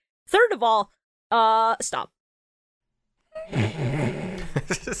shit. Third of all, stop.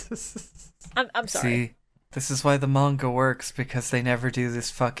 I'm sorry. See, This is why the manga works, because they never do this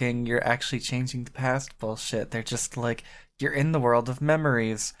fucking you're actually changing the past bullshit. They're just like, you're in the world of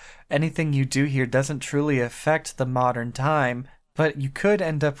memories. Anything you do here doesn't truly affect the modern time, but you could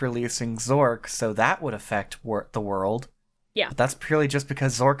end up releasing Zork, so that would affect the world. Yeah. But that's purely just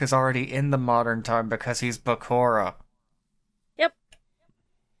because Zork is already in the modern time because he's Bakura. Yep.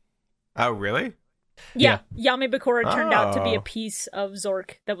 Oh, really? Yeah. Yami Bakura turned out to be a piece of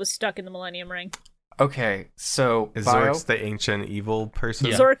Zork that was stuck in the Millennium Ring. Okay, so Is Zork's the ancient evil person?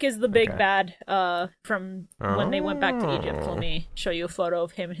 Yeah. Zork is the big bad from when they went back to Egypt. Let me show you a photo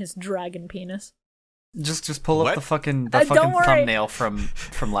of him and his dragon penis. Just pull up the fucking thumbnail from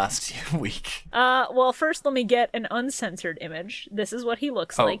last week. Well, first let me get an uncensored image. This is what he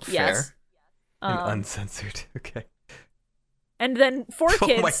looks like. Fair. Yes. An uncensored. Okay. And then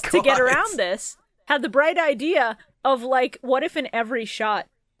 4Kids, to get around this, had the bright idea of, like, what if in every shot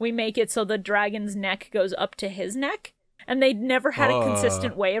we make it so the dragon's neck goes up to his neck? And they never had a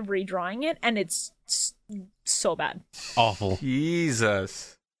consistent way of redrawing it, and it's so bad. Awful.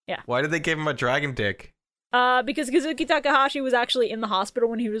 Jesus. Yeah. Why did they give him a dragon dick? Because Kazuki Takahashi was actually in the hospital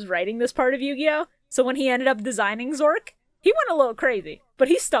when he was writing this part of Yu-Gi-Oh! So when he ended up designing Zork, he went a little crazy, but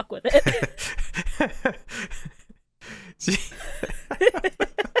he stuck with it.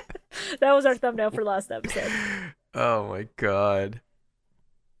 That was our thumbnail for last episode. Oh my god.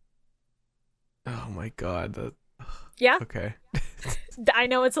 Oh my god. Yeah? Okay. I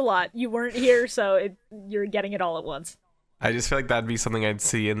know it's a lot. You weren't here, so you're getting it all at once. I just feel like that'd be something I'd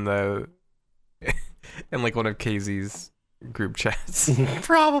see in the in like one of KZ's group chats.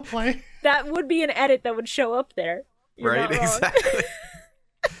 Probably. That would be an edit that would show up there. You're right? not wrong. Exactly.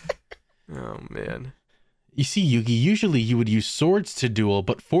 Oh man. You see, Yugi, usually you would use swords to duel,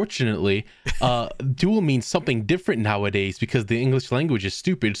 but fortunately, duel means something different nowadays because the English language is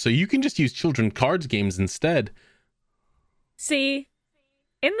stupid, so you can just use children cards games instead. See,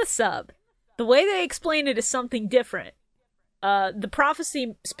 in the sub, the way they explain it is something different. The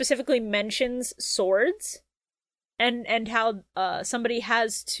prophecy specifically mentions swords and how somebody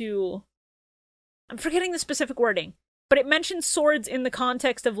has to... I'm forgetting the specific wording, but it mentions swords in the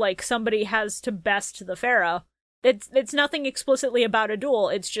context of, like, somebody has to best the pharaoh. It's nothing explicitly about a duel,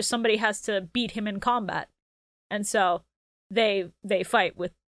 it's just somebody has to beat him in combat. And so they fight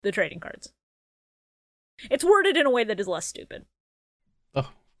with the trading cards. It's worded in a way that is less stupid.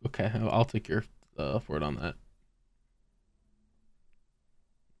 Oh, okay. I'll take your word on that.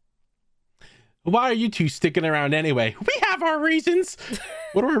 Why are you two sticking around anyway? We have our reasons.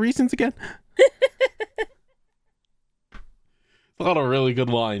 What are our reasons again? A lot of really good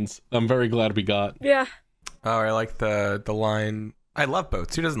lines. I'm very glad we got. Yeah. Oh, I like the line. I love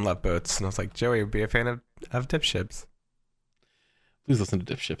boats. Who doesn't love boats? And I was like, Joey would be a fan of dip ships. Please listen to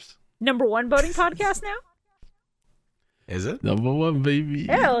Dip Ships. Number 1 boating podcast now? Is it? Number 1, baby.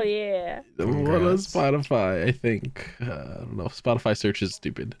 Hell yeah. Number 1 on Spotify, I think. I don't know. Spotify search is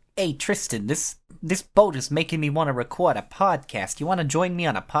stupid. Hey, Tristan, this boat is making me want to record a podcast. You want to join me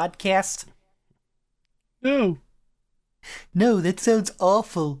on a podcast? No. No, that sounds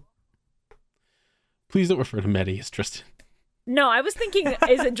awful. Please don't refer to Maddie as Tristan. No, I was thinking,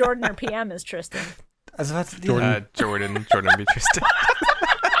 is it Jordan or PM as Tristan? I was about to Jordan be Tristan.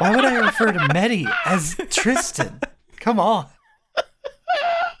 Why would I refer to Medi as Tristan? Come on.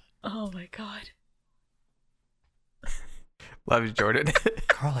 Oh my god. Love you, Jordan.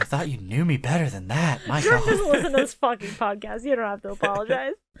 Carl, I thought you knew me better than that. My Jordan god. doesn't listen to this fucking podcast. You don't have to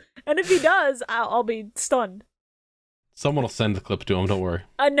apologize. And if he does, I'll be stunned. Someone will send the clip to him, don't worry.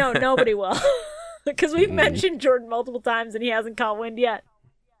 No, nobody will. Because we've mentioned Jordan multiple times and he hasn't caught wind yet.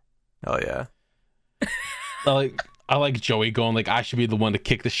 Hell yeah. I like Joey going like, I should be the one to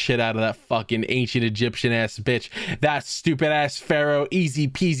kick the shit out of that fucking ancient Egyptian ass bitch. That stupid ass pharaoh, easy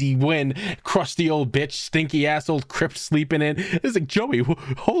peasy win. Crusty old bitch, stinky ass old crypt sleeping in. It's like, Joey,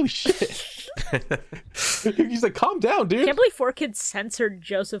 holy shit. He's like, calm down, dude. I can't believe 4Kids censored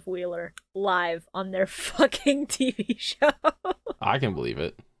Joseph Wheeler live on their fucking TV show. I can believe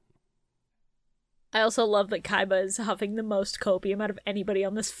it. I also love that Kaiba is huffing the most copium out of anybody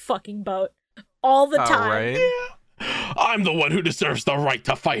on this fucking boat all the time. Right? Yeah. I'm the one who deserves the right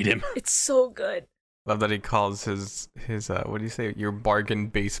to fight him. It's so good. Love that he calls his what do you say, your bargain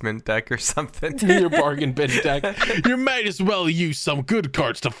basement deck or something. Your bargain bin deck. You might as well use some good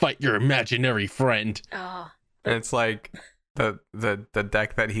cards to fight your imaginary friend. Oh. And it's like the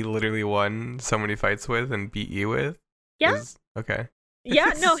deck that he literally won so many fights with and beat you with. Yeah. Okay.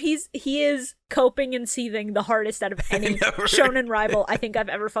 Yeah, no, he is coping and seething the hardest out of any shonen rival I think I've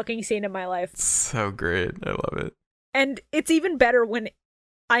ever fucking seen in my life. So great. I love it. And it's even better when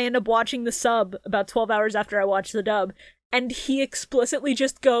I end up watching the sub about 12 hours after I watch the dub, and he explicitly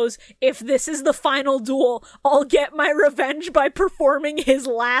just goes, if this is the final duel, I'll get my revenge by performing his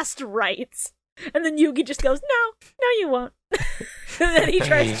last rites. And then Yugi just goes, no, you won't. And then he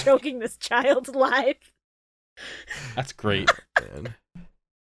tries choking this child live. That's great. Man.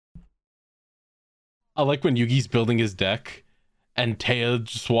 I like when Yugi's building his deck and Taya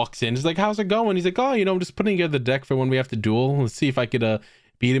just walks in. He's like, how's it going? He's like, oh, I'm just putting together the deck for when we have to duel. Let's see if I could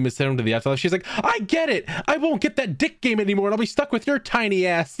beat him and send him to the afterlife. She's like, I get it. I won't get that dick game anymore and I'll be stuck with your tiny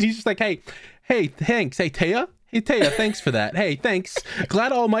ass. And he's just like, hey, thanks. Hey, Taya. Hey, Taya, thanks for that. Hey, thanks.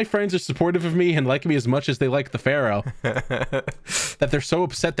 Glad all my friends are supportive of me and like me as much as they like the Pharaoh. That they're so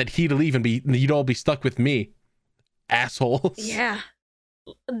upset that he'd leave and you'd all be stuck with me. Assholes. Yeah.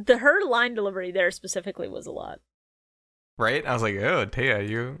 Her line delivery there specifically was a lot. Right? I was like, oh, Taya,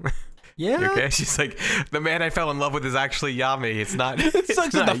 you... Yeah. You okay? She's like, the man I fell in love with is actually Yami. It's not... It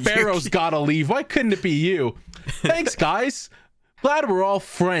sucks that the Pharaoh's gotta leave. Why couldn't it be you? Thanks, guys. Glad we're all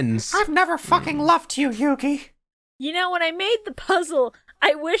friends. I've never fucking loved you, Yugi. You know, when I made the puzzle,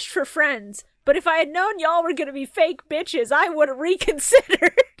 I wished for friends. But if I had known y'all were gonna be fake bitches, I would have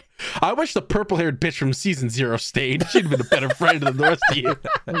reconsidered. I wish the purple-haired bitch from Season 0 stayed. She'd have been a better friend than the rest of you.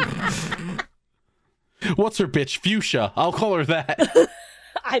 What's her bitch? Fuchsia. I'll call her that.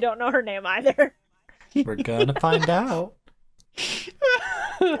 I don't know her name either. We're gonna find out.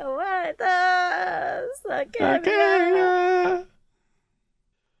 What does the Okay.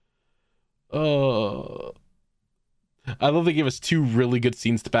 I love they gave us two really good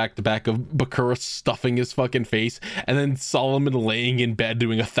scenes back to back of Bakura stuffing his fucking face and then Solomon laying in bed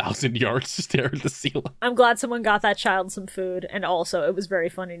doing 1,000 yards to stare at the ceiling. I'm glad someone got that child some food, and also it was very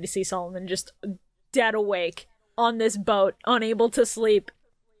funny to see Solomon just dead awake on this boat, unable to sleep.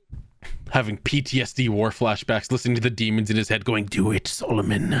 Having PTSD war flashbacks, listening to the demons in his head going, do it,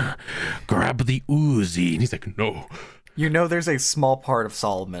 Solomon. Grab the Uzi. And he's like, no. You know there's a small part of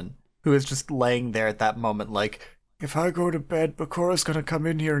Solomon who is just laying there at that moment like, if I go to bed, Bakura's gonna come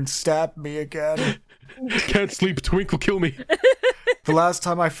in here and stab me again. Can't sleep, Twink will kill me. The last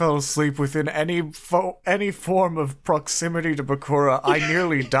time I fell asleep within any form of proximity to Bakura, I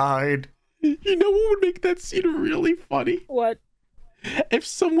nearly died. You know what would make that scene really funny? What? If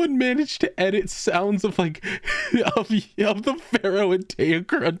someone managed to edit sounds of like of the Pharaoh and Taya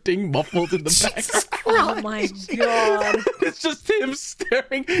grunting muffled in the background. Oh my god. It's just him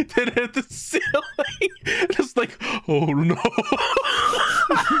staring at the ceiling. Just like, oh no.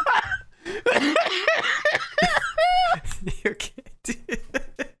 You can't do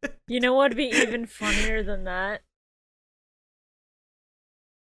it. You know what'd be even funnier than that?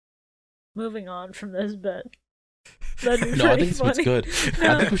 Moving on from this bit. That'd be No, I think funny. it's good.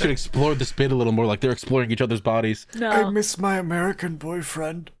 No. I think we should explore this bit a little more, like they're exploring each other's bodies. No. I miss my American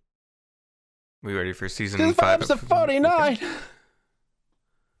boyfriend. We ready for season 5? Episode 49.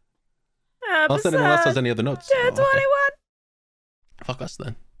 Unless anyone else has any other notes. 21. Fuck us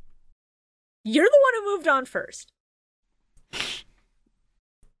then. You're the one who moved on first.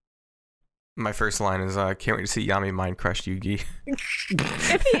 My first line is, can't wait to see Yami mind crush Yugi.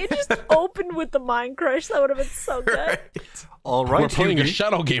 If he had just opened with the mind crush, that would have been so good. Right. All right, we're playing Yugi. a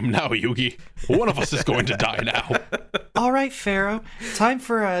shadow game now, Yugi. One of us is going to die now. All right, Pharaoh. Time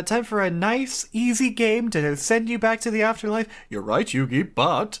for a nice, easy game to send you back to the afterlife. You're right, Yugi,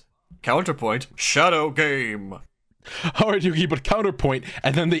 but counterpoint: shadow game. All right, Yugi, but counterpoint,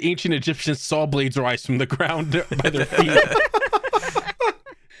 and then the ancient Egyptians saw blades rise from the ground by their feet.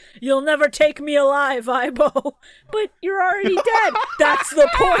 You'll never take me alive, Aibo. But you're already dead. That's the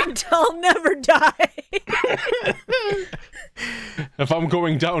point. I'll never die. If I'm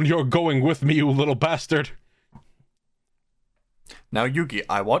going down, you're going with me, you little bastard. Now, Yugi,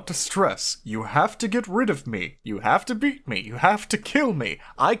 I want to stress, you have to get rid of me. You have to beat me. You have to kill me.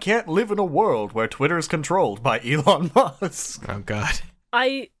 I can't live in a world where Twitter is controlled by Elon Musk. Oh, God.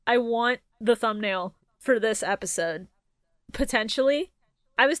 I want the thumbnail for this episode. Potentially.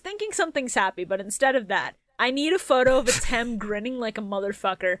 I was thinking something sappy, but instead of that, I need a photo of Atem grinning like a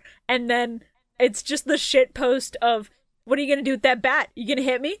motherfucker, and then it's just the shit post of, what are you gonna do with that bat? You gonna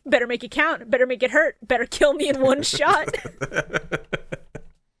hit me? Better make it count. Better make it hurt. Better kill me in one shot.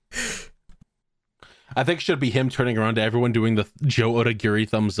 I think it should be him turning around to everyone doing the Joe Odagiri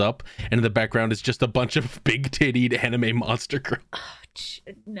thumbs up, and in the background is just a bunch of big-tittied anime monster girls.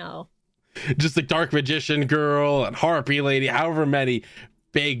 Oh, no. Just like Dark Magician Girl and Harpy Lady, however many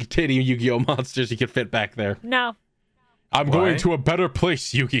big titty Yu-Gi-Oh monsters you can fit back there. No. I'm going to a better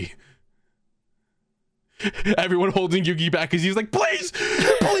place, Yugi. Everyone holding Yugi back because he's like, please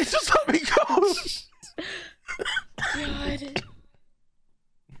just let me go. God.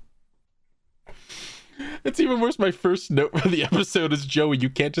 It's even worse. My first note for the episode is, Joey, you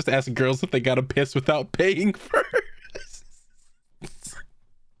can't just ask girls if they gotta piss without paying first.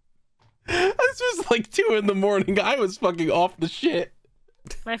 This was like 2 a.m. I was fucking off the shit.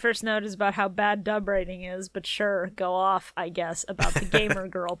 My first note is about how bad dub rating is, but sure, go off, I guess, about the gamer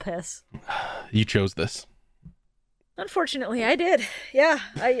girl piss. You chose this. Unfortunately, I did. Yeah,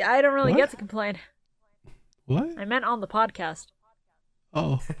 I don't really get to complain. What? I meant on the podcast.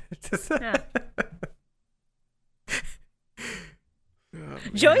 Oh. Yeah.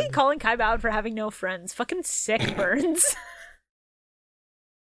 Joey calling Kaiba out for having no friends. Fucking sick burns.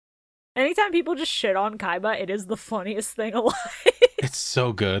 Anytime people just shit on Kaiba, it is the funniest thing alive. It's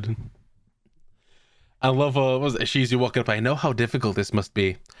so good. I love she's walking up. I know how difficult this must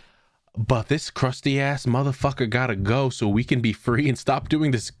be, but this crusty ass motherfucker gotta go so we can be free and stop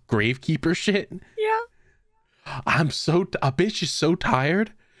doing this gravekeeper shit. Yeah. A bitch is so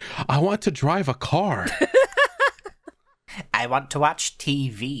tired. I want to drive a car. I want to watch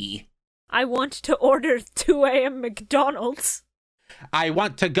TV. I want to order 2 a.m. McDonald's. I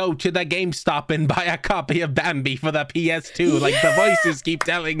want to go to the GameStop and buy a copy of Bambi for the PS2 like the voices keep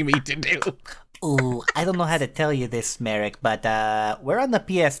telling me to do. Ooh, I don't know how to tell you this, Merrick, but we're on the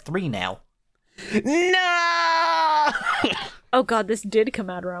PS3 now. No! Oh god, this did come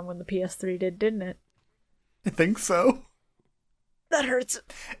out around when the PS3 did, didn't it? I think so. That hurts.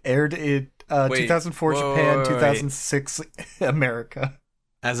 Aired in 2004 Japan, 2006 America.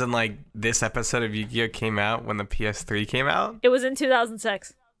 As in, like, this episode of Yu-Gi-Oh! Came out when the PS3 came out? It was in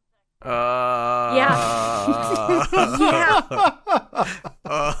 2006. Yeah. Yeah.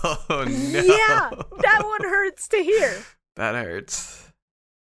 Oh, no. Yeah, that one hurts to hear. That hurts.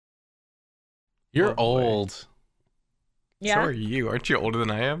 You're old. Yeah. So are you. Aren't you older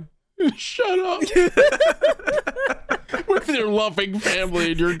than I am? Shut up. With your loving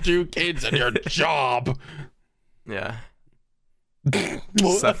family and your 2 kids and your job. Yeah.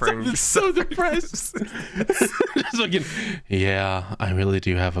 Suffering. I'm so depressed. Just looking, yeah, I really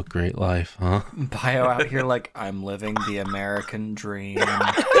do have a great life, huh? Bio out here like, I'm living the American dream.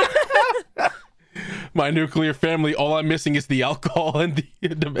 My nuclear family, all I'm missing is the alcohol and the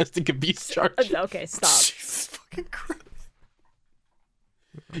domestic abuse charge. Okay, stop. Jesus fucking Christ.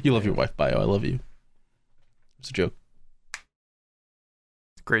 You love your wife, Bio. I love you. It's a joke.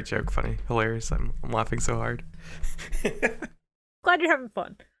 Great joke, funny, hilarious. I'm laughing so hard. Glad you're having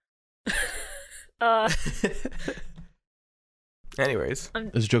fun. Anyways,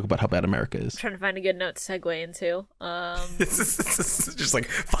 There's a joke about how bad America is. Trying to find a good note to segue into. it's just like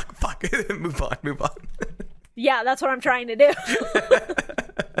fuck. move on. Yeah, that's what I'm trying to do.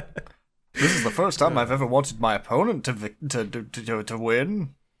 This is the first time I've ever wanted my opponent to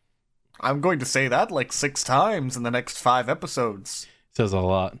win. I'm going to say that like 6 times in the next 5 episodes. Says a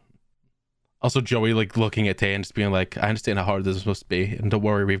lot. Also, Joey, like, looking at Tay and just being like, I understand how hard this is supposed to be, and don't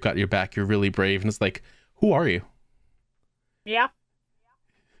worry, we've got your back, you're really brave. And it's like, who are you? Yeah.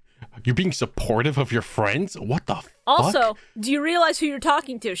 You're being supportive of your friends? What the fuck? Also, do you realize who you're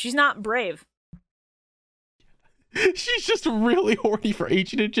talking to? She's not brave. She's just really horny for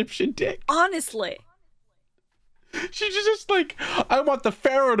ancient Egyptian dick. Honestly. She's just like, I want the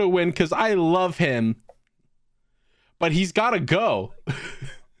pharaoh to win because I love him. But he's gotta go.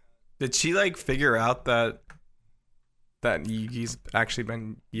 Did she like figure out that Yugi's actually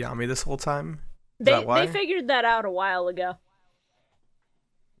been Yami this whole time? They figured that out a while ago.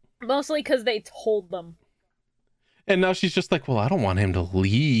 Mostly because they told them. And now she's just like, well, I don't want him to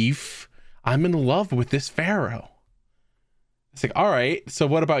leave. I'm in love with this pharaoh. It's like, all right, so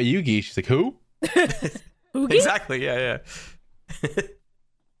what about Yugi? She's like, who? Oogie? Exactly, yeah.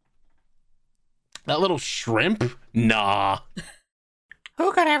 That little shrimp? Nah.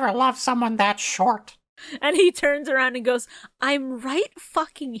 Who could ever love someone that short? And he turns around and goes, I'm right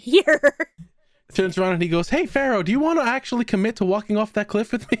fucking here. Turns around and he goes, hey, Pharaoh, do you want to actually commit to walking off that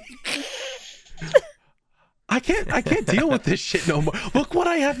cliff with me? I can't deal with this shit no more. Look what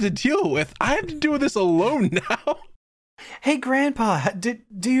I have to deal with. I have to do this alone now. Hey, Grandpa, do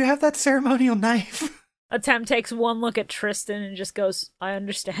you have that ceremonial knife? Atem takes one look at Tristan and just goes, I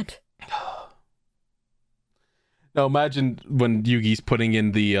understand. Now imagine when Yugi's putting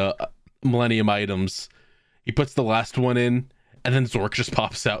in the Millennium items. He puts the last one in, and then Zork just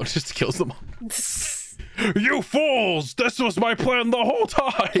pops out and just kills them all. You fools! This was my plan the whole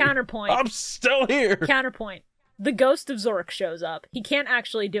time! Counterpoint. I'm still here! Counterpoint. The ghost of Zork shows up. He can't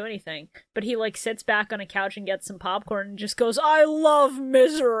actually do anything, but he like sits back on a couch and gets some popcorn and just goes, I love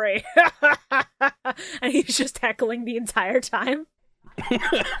misery! And he's just heckling the entire time.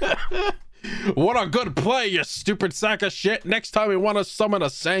 What a good play, you stupid sack of shit! Next time we want to summon a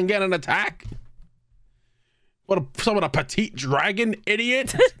Sangan and attack! Someone a petite dragon,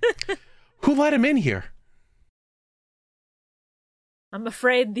 idiot? Who let him in here? I'm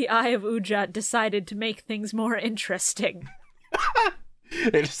afraid the Eye of Ujat decided to make things more interesting.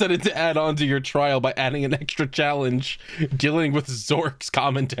 They decided to add on to your trial by adding an extra challenge dealing with Zork's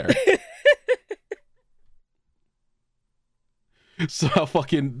commentary. So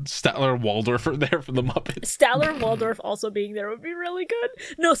fucking Statler and Waldorf are there for the Muppets. Statler and Waldorf also being there would be really good.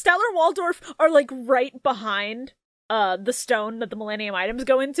 No, Statler and Waldorf are like right behind the stone that the Millennium items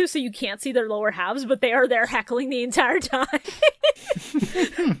go into, so you can't see their lower halves, but they are there heckling the entire time.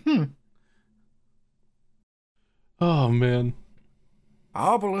 Oh, man.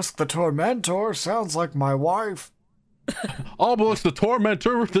 Obelisk the Tormentor sounds like my wife. Obelisk the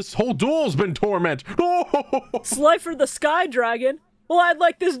Tormentor, this whole duel's been torment. Oh! Slifer the Sky Dragon. Well, I'd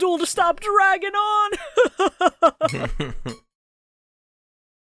like this duel to stop dragging on.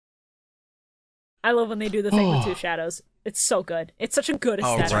 I love when they do the thing with two shadows. It's so good. It's such a good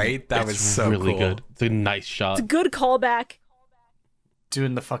aesthetic. Oh, right? That was so really cool. good. It's a nice shot. It's a good callback.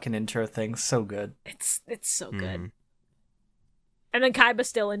 Doing the fucking intro thing, so good. It's so good. And then Kaiba's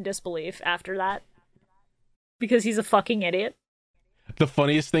still in disbelief after that. Because he's a fucking idiot. The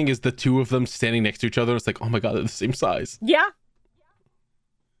funniest thing is the two of them standing next to each other. It's like, oh my god, they're the same size. Yeah.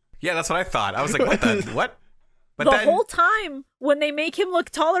 Yeah, that's what I thought. I was like, what the... What? But the whole time, when they make him look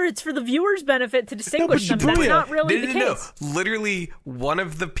taller, it's for the viewer's benefit to distinguish them. That's not really the case. No. Literally, one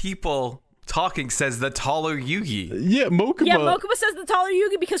of the people talking says the taller Yugi. Yeah, Mokuba. Yeah, Mokuba says the taller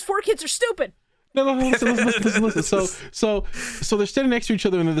Yugi because 4 kids are stupid. No, listen. So they're standing next to each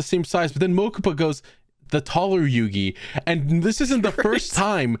other and they're the same size, but then Mokuba goes, the taller Yugi. And this isn't the first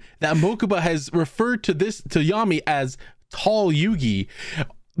time that Mokuba has referred to Yami as tall Yugi,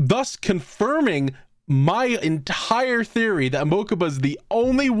 thus confirming my entire theory that Mokuba is the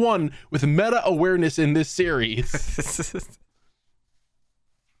only one with meta awareness in this series.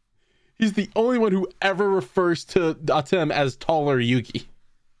 He's the only one who ever refers to Atem as taller Yugi.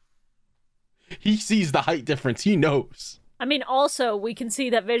 He sees the height difference. He knows. I mean, also, we can see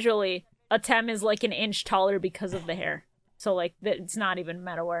that visually, Atem is like an inch taller because of the hair. So, like, it's not even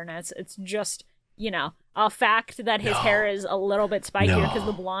meta awareness. It's just, a fact that his hair is a little bit spikier because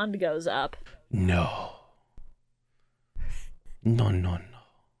the blonde goes up. No.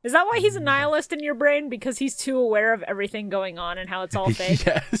 Is that why he's a nihilist in your brain? Because he's too aware of everything going on and how it's all fake?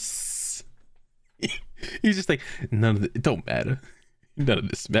 Yes. He's just like, it don't matter. None of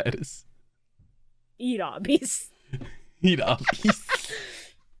this matters. Eat obbies. Eat obbies.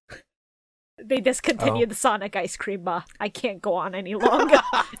 They discontinued the Sonic ice cream bar. I can't go on any longer.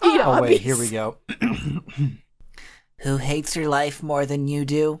 Eat obbies. Oh, wait, here we go. Who hates your life more than you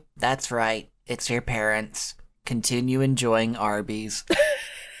do? That's right. It's your parents. Continue enjoying Arby's.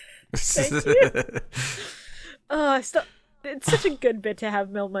 Thank you. It's such a good bit to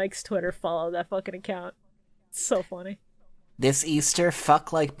have Mil Mike's Twitter follow that fucking account. It's so funny. This Easter,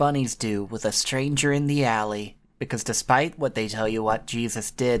 fuck like bunnies do with a stranger in the alley. Because despite what they tell you what Jesus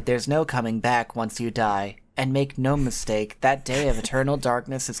did, there's no coming back once you die. And make no mistake, that day of eternal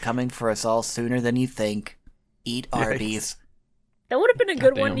darkness is coming for us all sooner than you think. Eat Arby's. That would have been a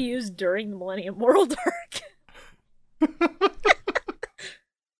good one to use during the Millennium World arc.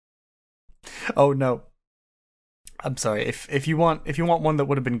 Oh no. I'm sorry. If you want one that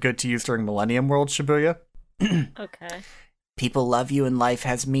would have been good to use during Millennium World, Shibuya. Okay. People love you and life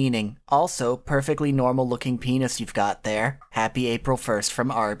has meaning. Also, perfectly normal looking penis you've got there. Happy April 1st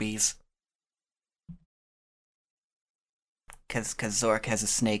from Arby's. Cause Zork has a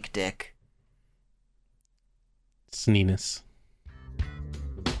snake dick. Sneeness.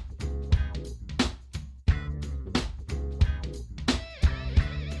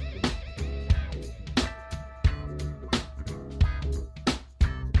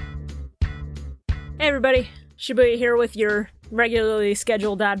 Hey everybody, Shibuya here with your regularly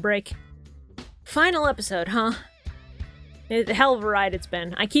scheduled ad break. Final episode, huh? A hell of a ride it's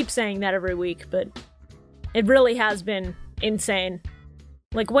been. I keep saying that every week, but it really has been insane.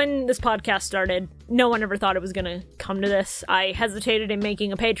 Like, when this podcast started, no one ever thought it was gonna come to this. I hesitated in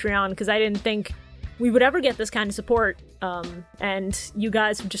making a Patreon because I didn't think we would ever get this kind of support. And you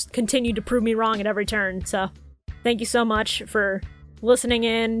guys have just continued to prove me wrong at every turn, so thank you so much for listening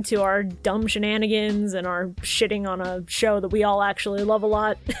in to our dumb shenanigans and our shitting on a show that we all actually love a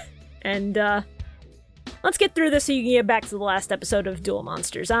lot. And, let's get through this so you can get back to the last episode of Duel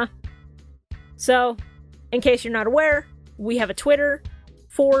Monsters, huh? So, in case you're not aware, we have a Twitter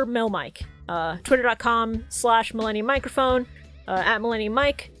for MilMike. Twitter.com/Millennium Microphone, at Millennium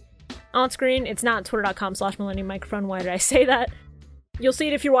Mike. On screen, it's not twitter.com/Millennium Microphone. Why did I say that? You'll see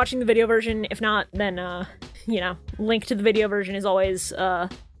it if you're watching the video version. If not, then, link to the video version is always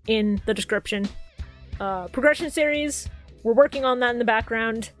in the description. Progression series, we're working on that in the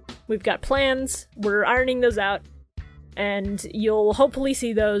background. We've got plans, we're ironing those out, and you'll hopefully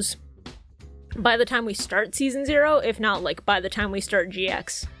see those by the time we start Season 0, if not, by the time we start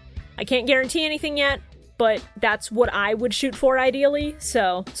GX. I can't guarantee anything yet, but that's what I would shoot for ideally,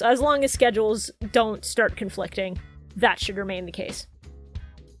 so as long as schedules don't start conflicting, that should remain the case.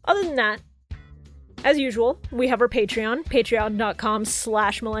 Other than that, as usual, we have our Patreon,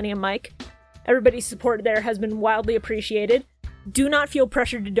 patreon.com/MillenniumMike. Everybody's support there has been wildly appreciated. Do not feel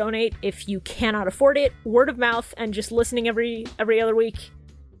pressured to donate if you cannot afford it. Word of mouth and just listening every other week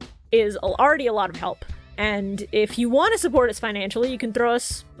is already a lot of help. And if you want to support us financially, you can throw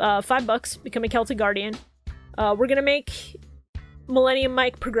us $5, become a Celtic Guardian. We're going to make Millennium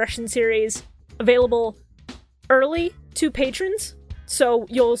Mike Progression Series available early to patrons, so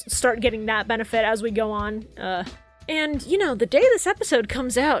you'll start getting that benefit as we go on. And, the day this episode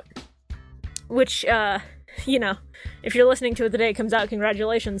comes out, which, if you're listening to it the day it comes out,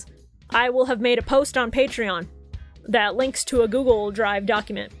 congratulations, I will have made a post on Patreon that links to a Google Drive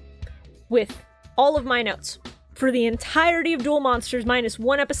document with all of my notes for the entirety of Duel Monsters minus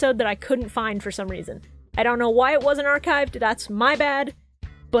one episode that I couldn't find for some reason. I don't know why it wasn't archived, that's my bad,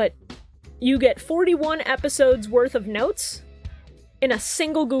 but you get 41 episodes worth of notes in a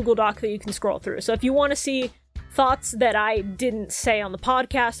single Google Doc that you can scroll through. So if you want to see thoughts that I didn't say on the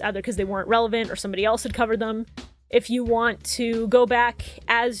podcast, either because they weren't relevant or somebody else had covered them, if you want to go back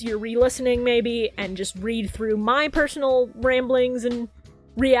as you're re-listening maybe and just read through my personal ramblings and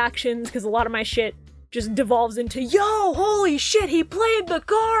reactions, because a lot of my shit just devolves into, yo, holy shit, he played the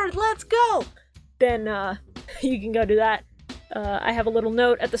card, let's go! Then you can go do that. I have a little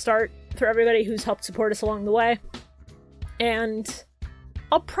note at the start for everybody who's helped support us along the way. And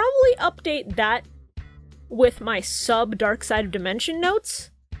I'll probably update that with my sub Dark Side of Dimension notes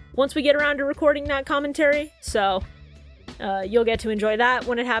once we get around to recording that commentary. So you'll get to enjoy that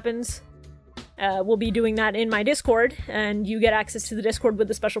when it happens. We'll be doing that in my Discord, and you get access to the Discord with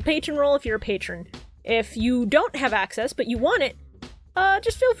the special patron role if you're a patron. If you don't have access, but you want it,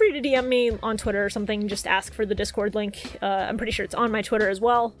 just feel free to DM me on Twitter or something. Just ask for the Discord link. I'm pretty sure it's on my Twitter as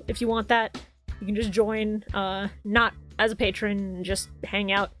well. If you want that, you can just join, not as a patron, just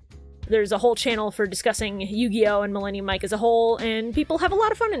hang out. There's a whole channel for discussing Yu-Gi-Oh! And Millennium Mike as a whole, and people have a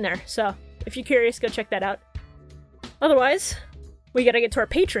lot of fun in there. So if you're curious, go check that out. Otherwise, we gotta get to our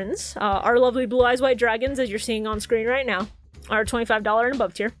patrons. Our lovely Blue Eyes White Dragons, as you're seeing on screen right now, are $25 and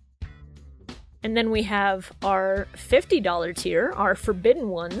above tier. And then we have our $50 tier, our Forbidden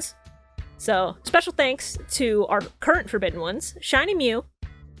Ones. So, special thanks to our current Forbidden Ones, Shiny Mew,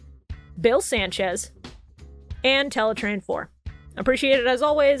 Bill Sanchez, and Teletran 4. Appreciate it as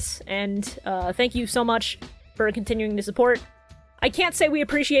always, and thank you so much for continuing to support. I can't say we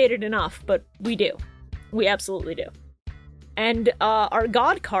appreciate it enough, but we do. We absolutely do. And our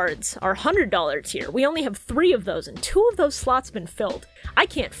God cards, our $100 tier, we only have 3 of those, and 2 of those slots have been filled. I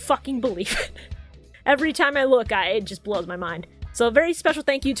can't fucking believe it. Every time I look, it just blows my mind. So a very special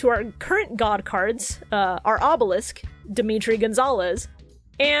thank you to our current God cards, our Obelisk, Dimitri Gonzalez,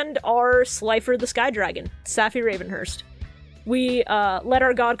 and our Slifer the Sky Dragon, Safi Ravenhurst. We let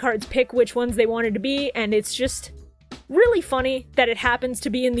our God cards pick which ones they wanted to be, and it's just really funny that it happens to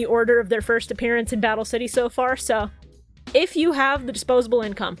be in the order of their first appearance in Battle City so far, so if you have the disposable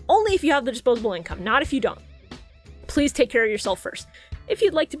income, only if you have the disposable income, not if you don't, please take care of yourself first. If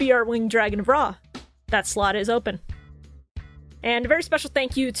you'd like to be our Winged Dragon of Ra, that slot is open. And a very special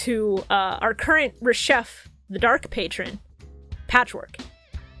thank you to our current Reshef, the Dark Patron, Patchwork.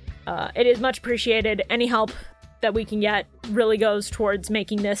 It is much appreciated. Any help that we can get really goes towards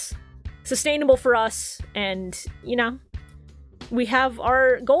making this sustainable for us, and, we have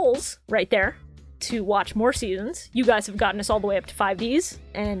our goals right there to watch more seasons. You guys have gotten us all the way up to 5Ds,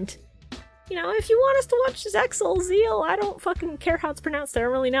 and, if you want us to watch Zexel, Zeal, I don't fucking care how it's pronounced, I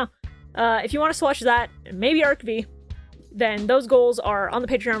don't really know. If you want us to watch that, and maybe Arc V, then those goals are on the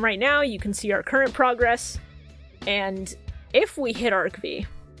Patreon right now. You can see our current progress, and if we hit Arc V,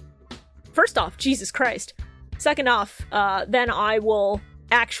 first off, Jesus Christ. Second off, then I will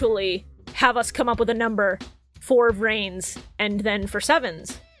actually have us come up with a number for Reigns and then for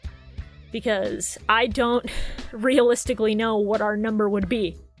Sevens, because I don't realistically know what our number would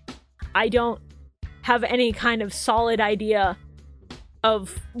be. I don't have any kind of solid idea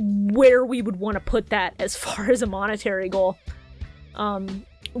of where we would want to put that as far as a monetary goal.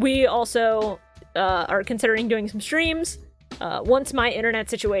 We also are considering doing some streams. Once my internet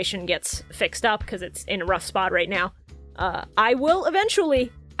situation gets fixed up, because it's in a rough spot right now, I will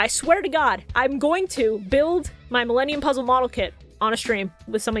eventually, I swear to God, I'm going to build my Millennium Puzzle model kit on a stream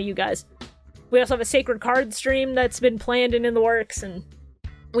with some of you guys. We also have a Sacred Card stream that's been planned and in the works, and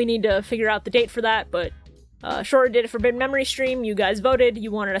we need to figure out the date for that, but Shore did a Forbidden Memory stream. You guys voted.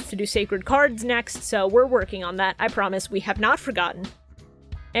 You wanted us to do Sacred Cards next, so we're working on that. I promise we have not forgotten.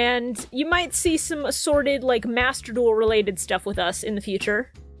 And you might see some assorted, like, Master Duel related stuff with us in the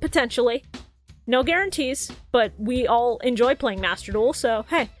future. Potentially. No guarantees, but we all enjoy playing Master Duel, so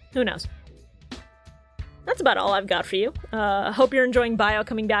hey, who knows? That's about all I've got for you. Hope you're enjoying Bio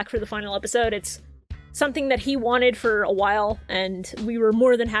coming back for the final episode. It's something that he wanted for a while, and we were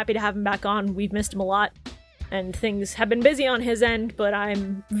more than happy to have him back on. We've missed him a lot, and things have been busy on his end, but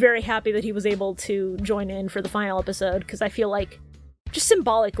I'm very happy that he was able to join in for the final episode, because I feel like, just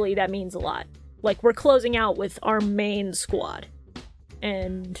symbolically, that means a lot. Like, we're closing out with our main squad,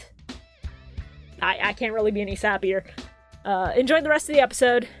 and I can't really be any sappier. Enjoy the rest of the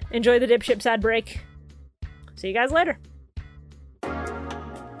episode. Enjoy the dipship sad break. See you guys later.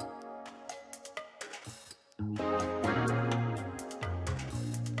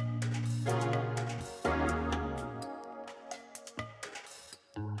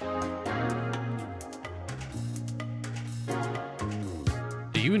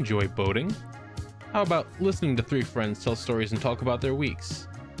 Do you enjoy boating? How about listening to three friends tell stories and talk about their weeks?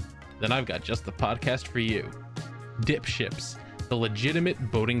 Then I've got just the podcast for you. Dip Ships, the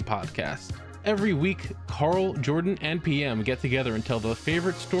legitimate boating podcast. Every week, Carl, Jordan, and PM get together and tell their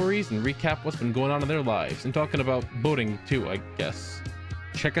favorite stories and recap what's been going on in their lives, and talking about boating too, I guess.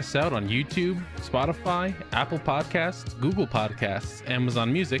 Check us out on YouTube, Spotify, Apple Podcasts, Google Podcasts,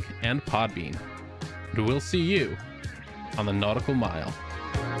 Amazon Music, and Podbean. And we'll see you on the Nautical Mile.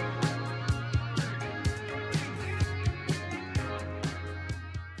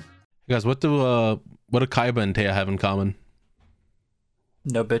 Guys, what do Kaiba and Taya have in common?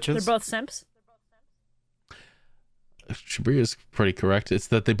 No bitches. They're both simps. Shabir is pretty correct. It's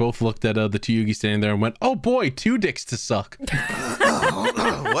that they both looked at the two Yugi standing there and went, "Oh boy, two dicks to suck."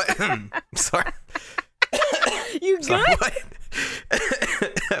 What? Sorry. You good? Sorry, what?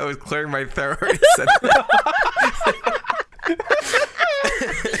 I was clearing my throat. Said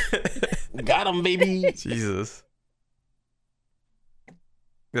Got him, baby. Jesus.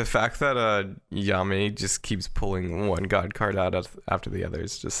 The fact that Yami just keeps pulling one god card out after the other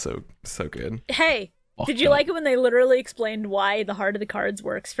is just so good. Hey, did you like it when they literally explained why the heart of the cards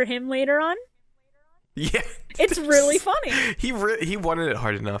works for him later on? Yeah. It's really funny. He wanted it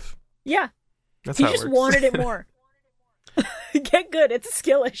hard enough. Yeah. That's he how it just works. wanted it more. Get good. It's a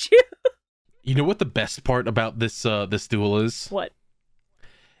skill issue. You know what the best part about this duel is? What?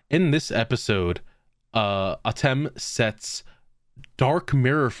 In this episode, Atem sets Dark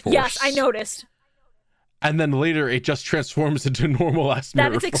Mirror Force. Yes, I noticed. And then later it just transforms into normal ass Mirror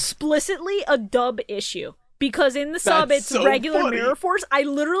That is Force. explicitly a dub issue. Because in the sub, That's it's so regular funny. Mirror Force. I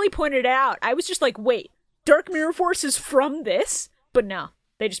literally pointed it out. I was just like, wait, Dark Mirror Force is from this? But no,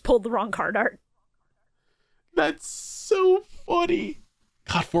 they just pulled the wrong card art. That's so funny.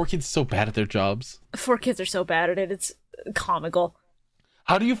 God, 4Kids is so bad at their jobs. 4Kids are so bad at it. It's comical.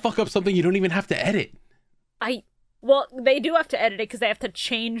 How do you fuck up something you don't even have to edit? Well, they do have to edit it because they have to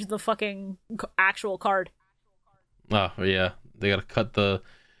change the fucking actual card. Oh, yeah. They gotta cut the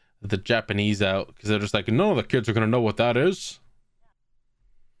Japanese out because they're just like, no, the kids are gonna know what that is.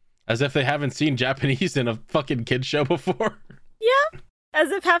 As if they haven't seen Japanese in a fucking kid show before. Yeah. As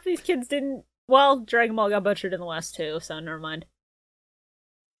if half these kids didn't. Well, Dragon Ball got butchered in the last two, so never mind.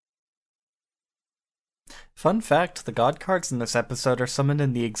 Fun fact, the god cards in this episode are summoned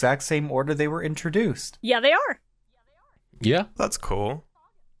in the exact same order they were introduced. Yeah, they are. Yeah. That's cool.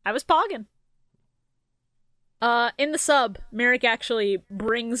 I was pogging. In the sub, Merrick actually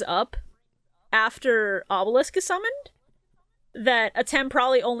brings up, after Obelisk is summoned, that Atem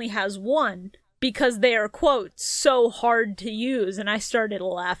probably only has one, because they are, quote, so hard to use, and I started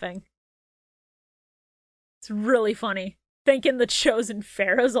laughing. It's really funny. Thinking the chosen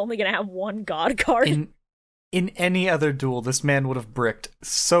Pharaoh's only gonna have one god card. In any other duel, this man would have bricked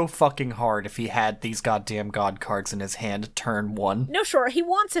so fucking hard if he had these goddamn god cards in his hand turn one. No, sure, he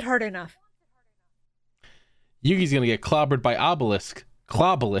wants it hard enough. Yugi's gonna get clobbered by Obelisk.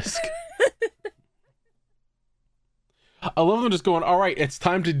 Clobelisk. I love them just going, all right, it's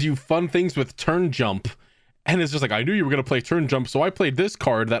time to do fun things with turn jump. And it's just like, I knew you were going to play turn jump, so I played this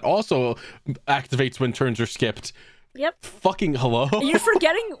card that also activates when turns are skipped. Yep. Fucking hello? You're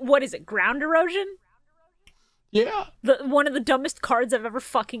forgetting, what is it, ground erosion? Yeah. One of the dumbest cards I've ever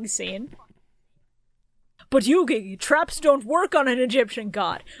fucking seen. But Yugi, traps don't work on an Egyptian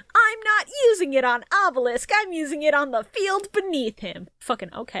god. I'm not using it on Obelisk, I'm using it on the field beneath him.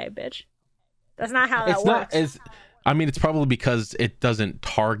 Fucking okay, bitch. That's not how that It's works. not as... I mean, it's probably because it doesn't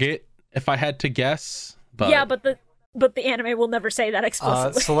target, if I had to guess. But... Yeah, but the anime will never say that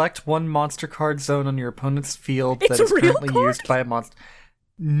explicitly. Select one monster card zone on your opponent's field It's that is a real currently card? used by a monster.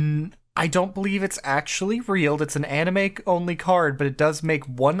 I don't believe it's actually real. It's an anime-only card, but it does make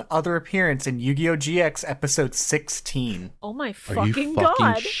one other appearance in Yu-Gi-Oh! GX episode 16. Oh my Are fucking you fucking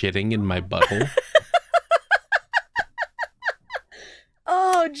god. shitting in my butthole?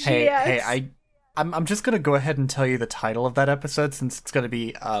 Oh, GX. Hey, I'm just gonna go ahead and tell you the title of that episode since it's gonna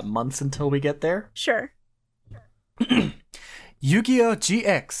be months until we get there. Sure. Yu-Gi-Oh!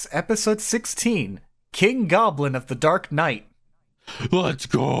 GX episode 16, King Goblin of the Dark Knight. Let's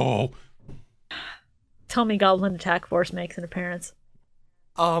go. Tell me Goblin Attack Force makes an appearance.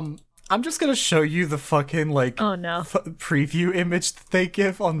 I'm just gonna show you the fucking Oh no. preview image that they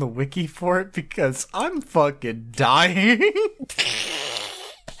give on the wiki for it because I'm fucking dying.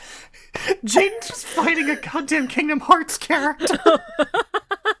 Jaden's just fighting a goddamn Kingdom Hearts character.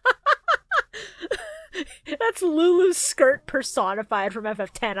 That's Lulu's skirt personified from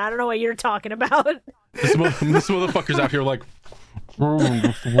FF10. I don't know what you're talking about. This motherfucker's out here like...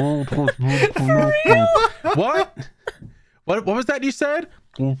 What was that you said?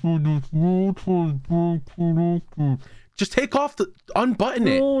 Just take off unbutton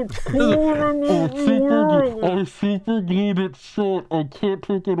it. I super glued it shut. I can't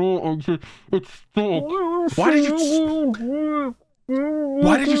take it off. It's stuck.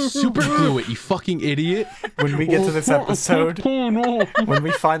 Why did you super glue it, you fucking idiot? When we get to this episode, when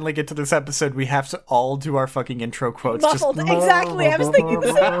we finally get to this episode, we have to all do our fucking intro quotes. Muffled. Exactly. I was thinking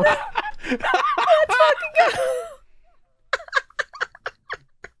the same thing. Let's fucking go.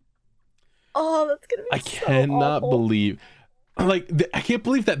 Oh, that's gonna be I so cannot awful. believe... I can't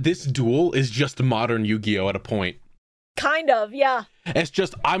believe that this duel is just modern Yu-Gi-Oh! At a point. Kind of, yeah. It's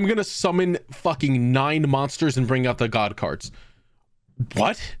just, I'm gonna summon fucking 9 monsters and bring out the god cards.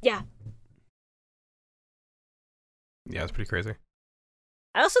 What? Yeah. Yeah, it's pretty crazy.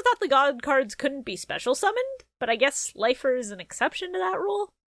 I also thought the god cards couldn't be special summoned, but I guess Lifer is an exception to that rule.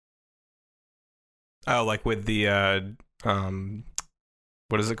 Oh, like with the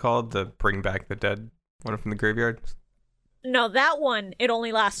what is it called? The bring back the dead one from the graveyard? No, that one, it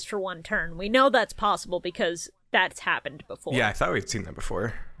only lasts for one turn. We know that's possible because that's happened before. Yeah, I thought we'd seen that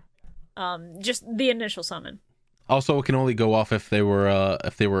before. Just the initial summon. Also, it can only go off if they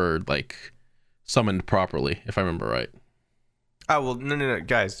were like summoned properly, if I remember right. Oh, well, no,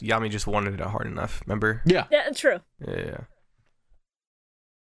 guys. Yami just wanted it hard enough, remember? Yeah. Yeah, true. Yeah.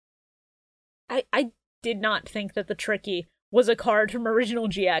 I did not think that the Tricky was a card from original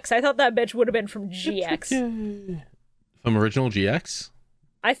GX. I thought that bitch would have been from GX. From original GX?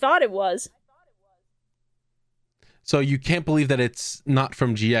 I thought it was. So you can't believe that it's not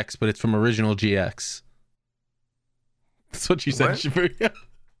from GX, but it's from original GX. That's what you said, Shibuya.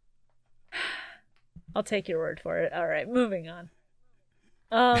 I'll take your word for it. All right, moving on.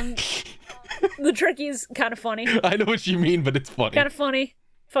 The Tricky's kind of funny. I know what you mean, but it's funny. Kind of funny.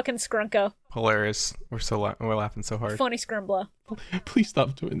 Fucking Scrunko. Hilarious. We're laughing so hard. Funny Scrumbla. Please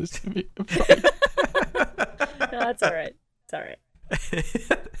stop doing this to me. I'm sorry. No, that's all right. It's all right.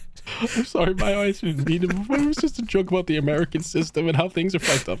 I'm sorry, my eyes didn't mean it before. It was just a joke about the American system and how things are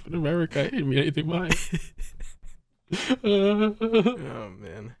fucked up in America. I didn't mean anything by it. Oh,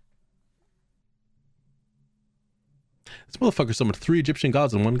 man. This motherfucker summoned 3 Egyptian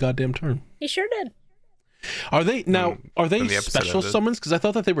gods in one goddamn turn. He sure did. Are they when the episode special ended. summons? Because I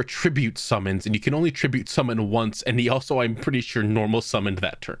thought that they were tribute summons, and you can only tribute summon once. And he also, I'm pretty sure, normal summoned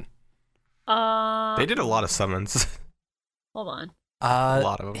that turn. They did a lot of summons. Hold on. A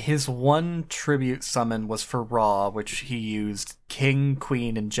lot of them. His one tribute summon was for Raw, which he used King,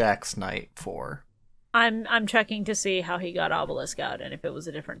 Queen, and Jack's Knight for. I'm checking to see how he got Obelisk out and if it was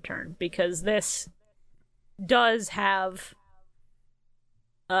a different turn, because this does have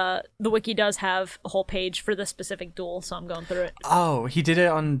the wiki does have a whole page for the specific duel, so I'm going through it. Oh, he did it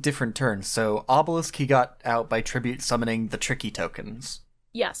on different turns. So Obelisk he got out by tribute summoning the Tricky tokens.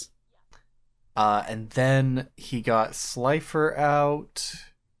 Yes. And then he got Slifer out.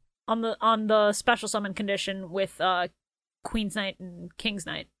 On the special summon condition with Queen's Knight and King's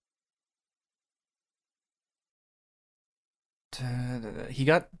Knight. He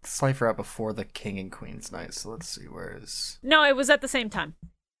got Slifer out before the King and Queen's Knight, so let's see, where is... No, it was at the same time.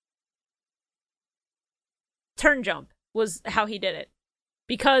 Turn jump was how he did it.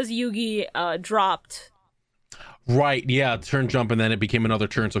 Because Yugi dropped... Right, yeah, turn jump, and then it became another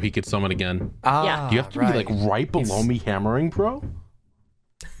turn so he could summon again. Yeah. Do you have to be like right below me hammering, bro?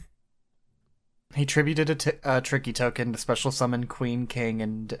 He tributed a tricky token to special summon Queen, King,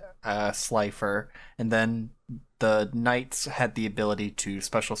 and Slifer, and then the Knights had the ability to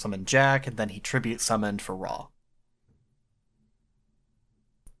special summon Jack, and then he tribute summoned for Raw.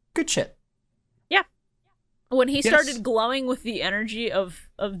 Good shit. Yeah. When he started glowing with the energy of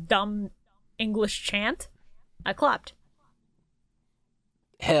dumb English chant, I clapped.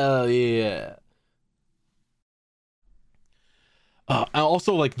 Hell yeah. I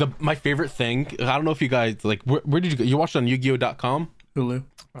also like my favorite thing. I don't know if you guys like where did you go? You watched it on Yu-Gi-Oh.com? Hulu.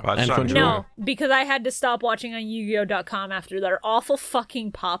 No, because I had to stop watching on Yu-Gi-Oh.com after their awful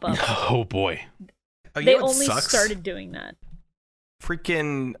fucking pop-up. Oh boy. They only started doing that.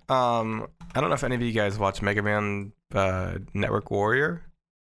 Freaking I don't know if any of you guys watch Mega Man Network Warrior.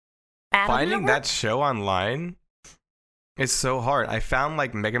 Finding that show online is so hard. I found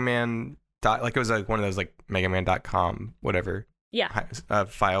like Mega Man like it was like one of those like megaman.com whatever. Yeah.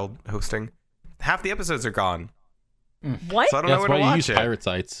 File hosting. Half the episodes are gone. What? So I don't know where to That's why you watch use it. pirate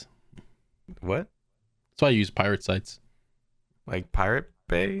sites. What? That's why I use pirate sites. Like Pirate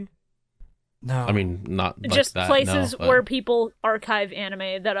Bay? No. I mean, not like just that, places no, but... where people archive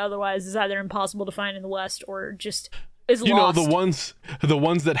anime that otherwise is either impossible to find in the West or just is you lost. know, the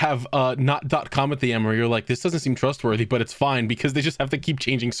ones that have not .com at the end where you're like, this doesn't seem trustworthy, but it's fine because they just have to keep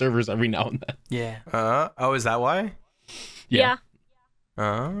changing servers every now and then. Yeah. Oh, is that why? Yeah.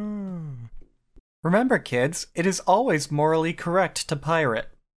 Oh. Remember, kids, it is always morally correct to pirate.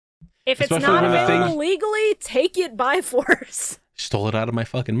 If it's Especially not when the available thing- legally, take it by force. Stole it out of my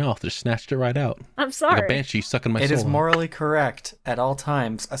fucking mouth. Just snatched it right out. I'm sorry. Like a banshee sucking my It soul. is morally correct at all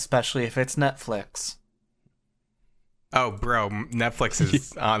times, especially if it's Netflix. Oh, bro, Netflix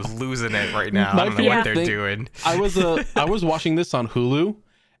is losing it right now. My I don't know what favorite they're thing- doing. I was watching this on Hulu,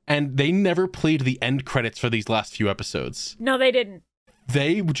 and they never played the end credits for these last few episodes. No, they didn't.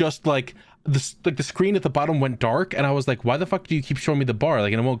 They just like the screen at the bottom went dark, and I was like, why the fuck do you keep showing me the bar,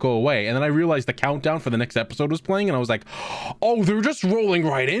 like, and it won't go away? And then I realized the countdown for the next episode was playing, and I was like, oh, they're just rolling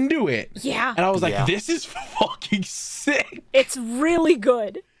right into it. Yeah. And I was like, Yeah. this is fucking sick. It's really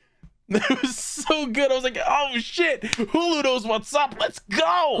good. It was so good. I was like, oh shit, Hulu knows what's up. Let's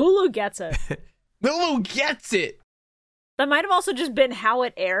go. Hulu gets it. Hulu gets it. That might have also just been how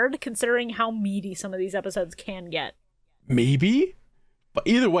it aired, considering how meaty some of these episodes can get. Maybe, but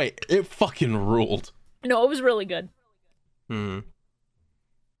either way, it fucking ruled. No, it was really good.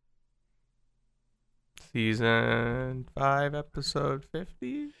 Season 5, episode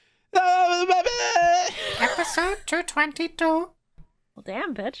 50. Episode 222. Well,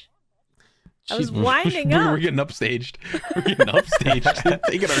 damn, bitch. I was Jeez, winding we're up. getting upstaged. We're getting upstaged.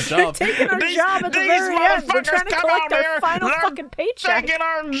 Taking our job. Taking our job at the very end. We're trying to collect our final fucking paycheck. Taking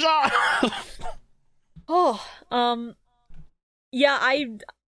our job. Yeah,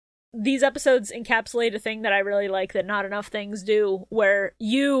 these episodes encapsulate a thing that I really like that not enough things do, where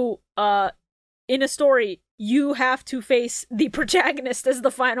you, in a story, you have to face the protagonist as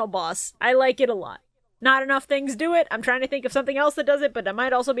the final boss. I like it a lot. Not enough things do it. I'm trying to think of something else that does it, but it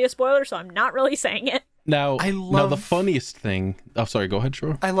might also be a spoiler, so I'm not really saying it. Now the funniest thing. Oh, sorry. Go ahead,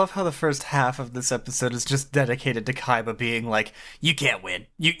 Shore. I love how the first half of this episode is just dedicated to Kaiba being like, "You can't win.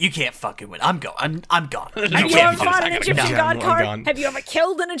 You can't fucking win. I'm gone. I'm gone. Have you ever fought an Egyptian Yeah, god I'm card? gone. Have you ever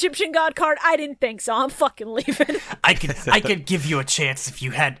killed an Egyptian god card? I didn't think so. I'm fucking leaving. I could give you a chance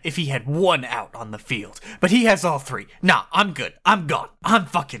if he had one out on the field, but he has all three. Nah, I'm good. I'm gone. I'm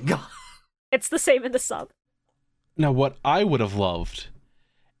fucking gone." It's the same in the sub. Now, what I would have loved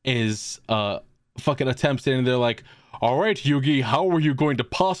is fucking attempts in, and they're like, all right, Yugi, how are you going to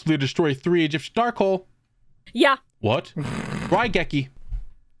possibly destroy 3 Egyptian Darkhold? Yeah. What? Raigeki.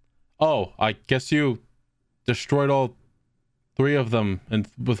 Oh, I guess you destroyed all 3 of them and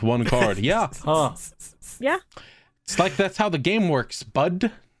with 1 card. Yeah. Huh. Yeah. It's like that's how the game works,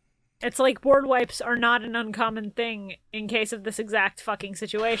 bud. It's like board wipes are not an uncommon thing in case of this exact fucking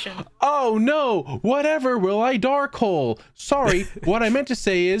situation. Oh no, whatever will I dark hole? Sorry, what I meant to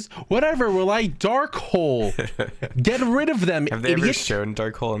say is, whatever will I dark hole? Get rid of them, Have they idiot. ever shown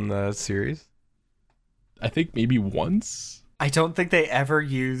Darkhold in the series? I think maybe once. I don't think they ever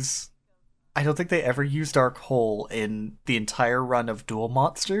use Dark Hole in the entire run of Duel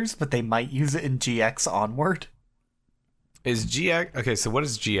Monsters, but they might use it in GX onward. Is GX... Okay, so what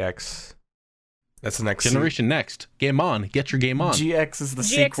is GX? That's the next... Generation Next. Game on. Get your game on. GX is the GX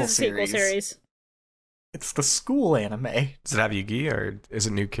sequel is a sequel series. series. It's the school anime. Does it have Yugi, or is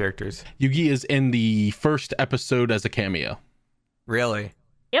it new characters? Yugi is in the first episode as a cameo. Really?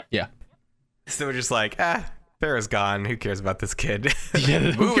 Yep. Yeah. So we're just like, Farrah's gone. Who cares about this kid? Yeah,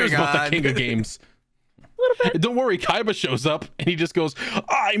 who cares about the king of games? Don't worry, Kaiba shows up and he just goes,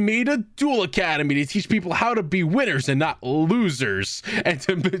 I made a duel academy to teach people how to be winners and not losers, and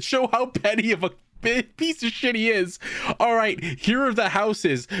to show how petty of a piece of shit he is. All right, here are the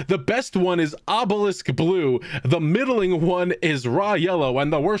houses. The best one is Obelisk Blue, the middling one is Raw Yellow,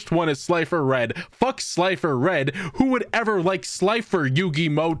 and the worst one is Slifer Red. Fuck Slifer Red. Who would ever like Slifer, Yugi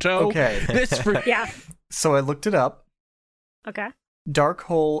Moto? Okay. Yeah. So I looked it up. Okay. Dark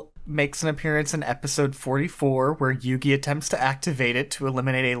Hole makes an appearance in episode 44, where Yugi attempts to activate it to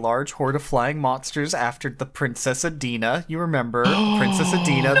eliminate a large horde of flying monsters after the Princess Adina. You remember Princess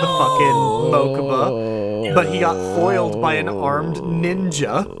Adina, the fucking Mokuba. But he got foiled by an armed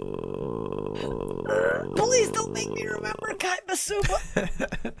ninja. Please don't make me remember Kaiba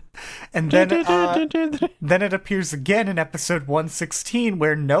Suba. And then it appears again in episode 116,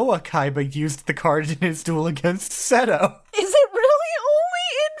 where Noah Kaiba used the card in his duel against Seto. Is it really only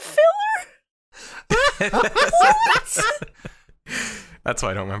in filler? What? That's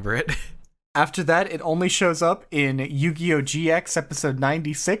why I don't remember it. After that, it only shows up in Yu-Gi-Oh! GX episode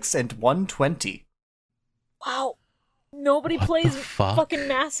 96 and 120. Wow. Nobody plays fucking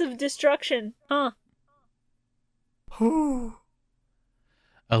Massive Destruction. Huh.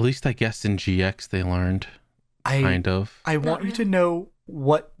 At least I guess in GX they learned. Kind of. I want you to know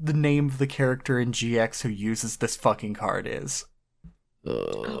what the name of the character in GX who uses this fucking card is.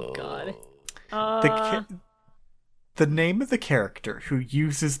 Oh, God. The name of the character who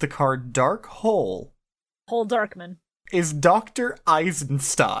uses the card Dark Hole Darkman is Dr.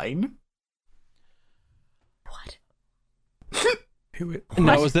 Eisenstein. What?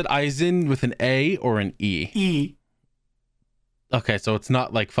 Now, is that Eisen with an A or an E? E. Okay, so it's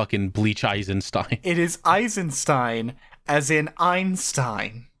not like fucking Bleach Eisenstein. It is Eisenstein, as in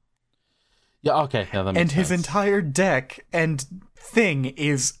Einstein. Yeah, okay. Yeah, that makes and sense. his entire deck and thing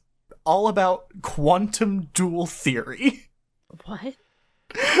is all about quantum dual theory. What?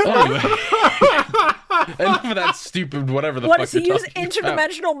 Anyway. Enough of that stupid whatever the what fuck does he you're use? talking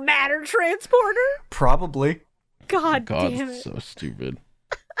Interdimensional matter transporter? Probably. God about. damn God, it. so stupid.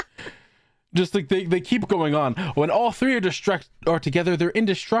 Just like they keep going on. When all three are together, they're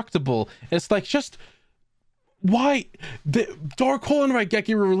indestructible. It's like, just why? The Dark Hole and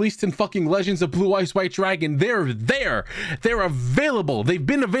Raigeki were released in fucking Legends of Blue Eyes White Dragon. They're there. They're available. They've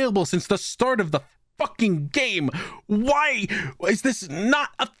been available since the start of the fucking game. Why is this not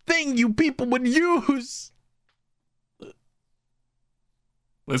a thing you people would use?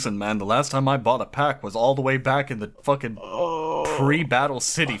 Listen, man, the last time I bought a pack was all the way back in the fucking pre-Battle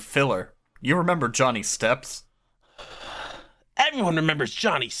City filler. You remember Johnny Steps? Everyone remembers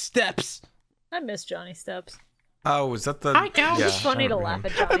Johnny Steps. I miss Johnny Steps. Oh, was that the... I know. Yeah, It's funny to laugh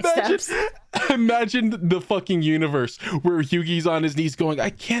at Johnny Imagine- Steps. Imagine the fucking universe where Yugi's on his knees going,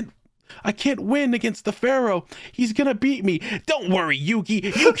 I can't win against the Pharaoh. He's gonna beat me. Don't worry,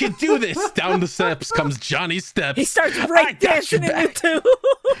 Yugi. You can do this. Down the steps comes Johnny Steps. He starts I breakdancing got your in the back. two.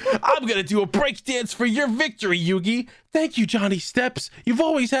 I'm gonna do a breakdance for your victory, Yugi. Thank you, Johnny Steps. You've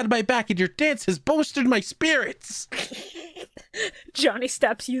always had my back, and your dance has boosted my spirits. Johnny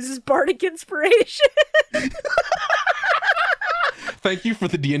Steps uses bardic inspiration. Thank you for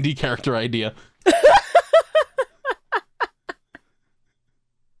the D&D character idea.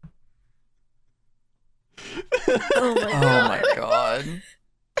 Oh my god.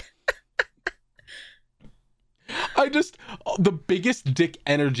 The biggest dick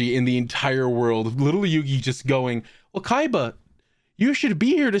energy in the entire world. Little Yugi just going, well, Kaiba, you should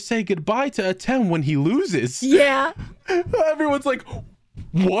be here to say goodbye to Atem when he loses. Yeah. Everyone's like,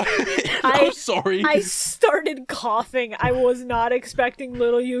 what? I'm sorry. I started coughing. I was not expecting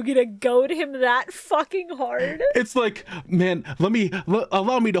little Yugi to goad him that fucking hard. It's like, man,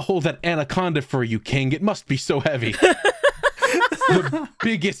 allow me to hold that anaconda for you, King. It must be so heavy. The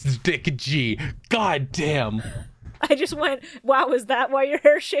biggest dick G. God damn. I just went, wow, is that why your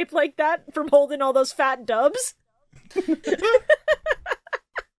hair's shaped like that? From holding all those fat dubs? Amazing.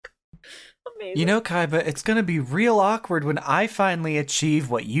 You know, Kaiba, it's gonna be real awkward when I finally achieve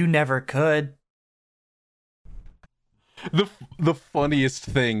what you never could. The funniest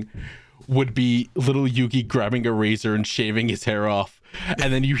thing would be little Yugi grabbing a razor and shaving his hair off.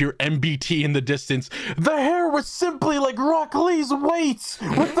 And then you hear MBT in the distance. The hair was simply like Rock Lee's weight.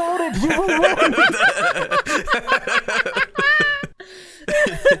 Without it, you will ruin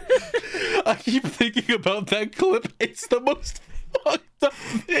it. I keep thinking about that clip. It's the most fucked up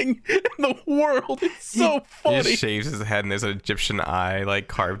thing in the world. It's so He funny. just shaves his head and there's an Egyptian eye like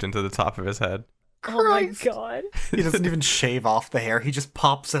carved into the top of his head. Christ. Oh my god. He doesn't even shave off the hair. He just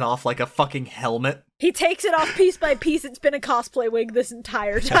pops it off like a fucking helmet. He takes it off piece by piece. It's been a cosplay wig this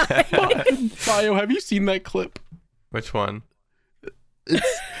entire time. Bio, have you seen that clip? Which one?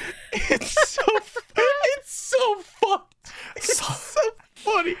 It's so fucked. It's so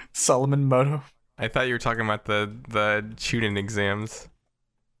funny. Solomon Moto. I thought you were talking about the shooting exams.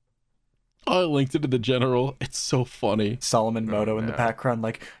 I linked it to the general. It's so funny. Solomon Moto in the no. background,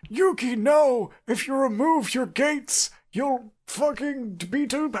 like, Yuki, no! If you remove your gates, you'll fucking be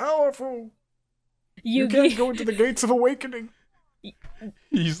too powerful. You can't go into the gates of awakening.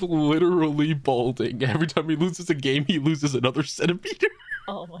 He's literally balding. Every time he loses a game, he loses another centimeter.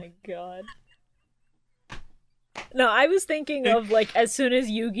 Oh my god. No, I was thinking of, like, as soon as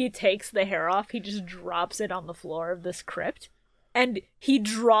Yugi takes the hair off, he just drops it on the floor of this crypt. And he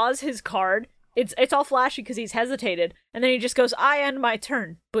draws his card. It's all flashy because he's hesitated. And then he just goes, I end my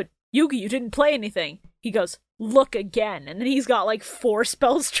turn. But Yugi, you didn't play anything. He goes, look again. And then he's got like 4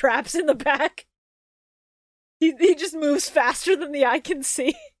 spell traps in the back. He just moves faster than the eye can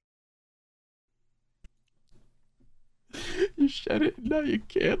see. You shut it. Now you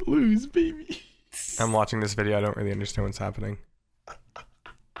can't lose, baby. I'm watching this video. I don't really understand what's happening.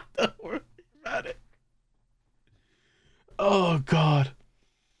 Don't worry about it. Oh, God.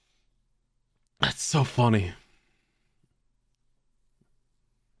 That's so funny.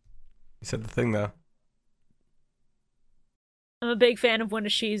 You said the thing, though. I'm a big fan of when a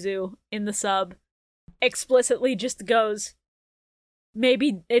Shizu in the sub explicitly just goes,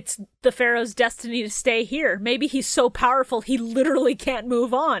 maybe it's the Pharaoh's destiny to stay here. Maybe he's so powerful he literally can't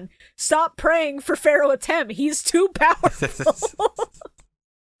move on. Stop praying for Pharaoh Atem. He's too powerful.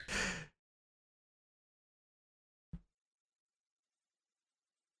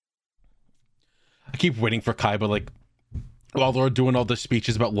 I keep waiting for Kaiba, like, while they're doing all the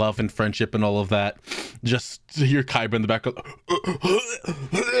speeches about love and friendship and all of that, just to hear Kaiba in the back go,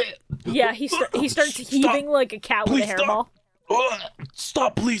 Yeah, he starts heaving like a cat with a hairball.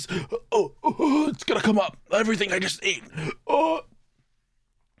 Stop, please. It's gonna come up. Everything I just ate.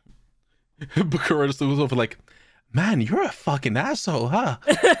 Bakura just looks over like, man, you're a fucking asshole, huh?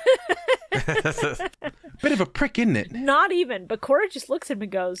 Bit of a prick, isn't it? Not even. Bakura just looks at him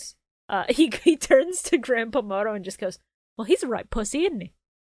and goes, he turns to Grandpa Moto and just goes, well, he's a right pussy, isn't he?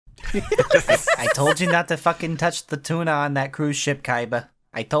 I told you not to fucking touch the tuna on that cruise ship, Kaiba.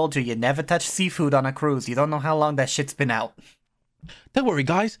 I told you never touch seafood on a cruise. You don't know how long that shit's been out. Don't worry,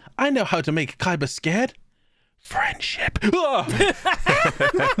 guys. I know how to make Kaiba scared. Friendship. No!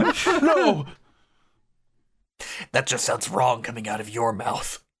 That just sounds wrong coming out of your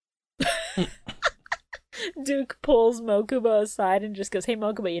mouth. Duke pulls Mokuba aside and just goes, hey,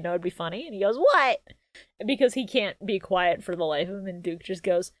 Mokuba, you know it'd be funny? And he goes, what? Because he can't be quiet for the life of him, and Duke just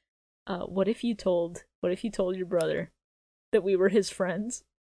goes, what if you told your brother that we were his friends?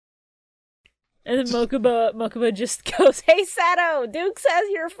 And then Mokuba just goes, hey, Sato, Duke says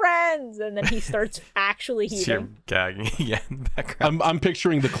you're friends! And then he starts actually Just hear heaving. gagging again in the background. I'm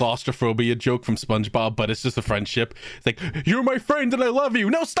picturing the claustrophobia joke from SpongeBob, but it's just a friendship. It's like, you're my friend and I love you.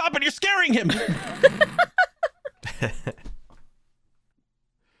 No, stop it. You're scaring him.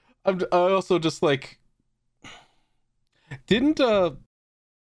 I also just like, didn't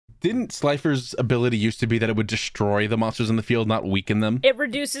Slifer's ability used to be that it would destroy the monsters in the field, not weaken them? It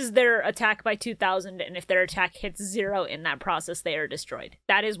reduces their attack by 2,000, and if their attack hits 0 in that process, they are destroyed.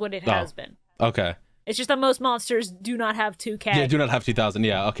 That is what it has been. Okay. It's just that most monsters do not have 2K. Yeah, do not have 2,000.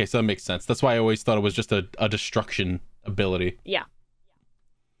 Yeah, okay, so that makes sense. That's why I always thought it was just a destruction ability. Yeah.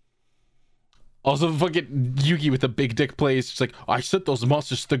 Also, fucking Yugi with the big dick plays. It's like, I sent those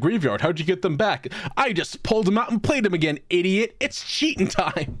monsters to the graveyard. How'd you get them back? I just pulled them out and played them again, idiot. It's cheating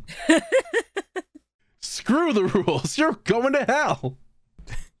time. Screw the rules. You're going to hell.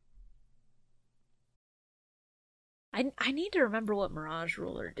 I need to remember what Mirage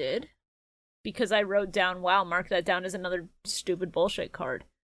Ruler did. Because I wrote down, wow, mark that down as another stupid bullshit card.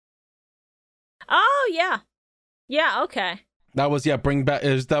 Oh, yeah. Yeah, okay. That was, bring back,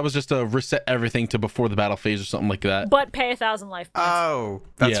 that was just a reset everything to before the battle phase or something like that. But pay 1,000 life points. Oh,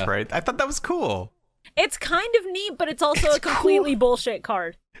 that's Yeah. right. I thought that was cool. It's kind of neat, but it's also a completely bullshit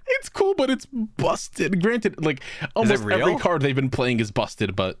card. It's cool, but it's busted. Granted, like, almost real? every card they've been playing is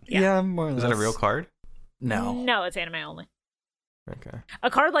busted, but... Yeah, more or less. Is that a real card? No. No, it's anime only. Okay.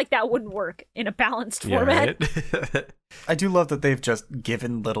 A card like that wouldn't work in a balanced format. Right? I do love that they've just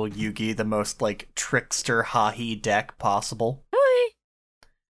given little Yugi the most, like, trickster ha-he deck possible. Hooey.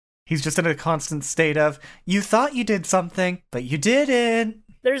 He's just in a constant state of, you thought you did something, but you didn't.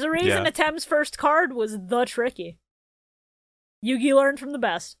 There's a reason Yeah. Atem's first card was the tricky. Yugi learned from the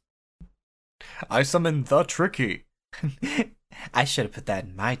best. I summon the Tricky. I should have put that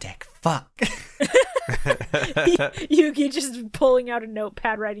in my deck. Fuck. Yugi just pulling out a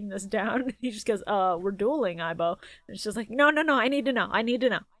notepad, writing this down. He just goes, we're dueling, Aibo. And it's just like, no, I need to know.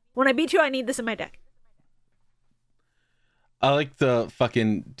 When I beat you, I need this in my deck. I like the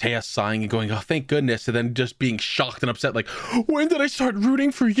fucking Taya sighing and going, oh, thank goodness, and then just being shocked and upset, like, when did I start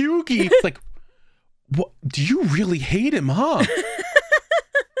rooting for Yugi? It's like, what? Do you really hate him, huh?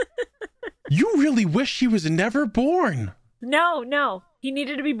 You really wish he was never born. No. He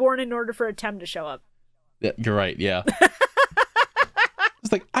needed to be born in order for a Tem to show up. Yeah, you're right, yeah.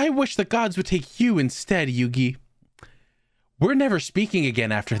 It's like, I wish the gods would take you instead, Yugi. We're never speaking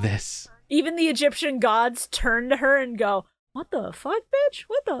again after this. Even the Egyptian gods turn to her and go, what the fuck, bitch?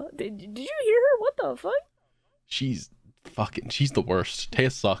 What the... Did you hear her? What the fuck? She's the worst. Taya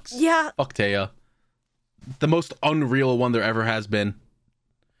sucks. Yeah. Fuck Taya. The most unreal one there ever has been.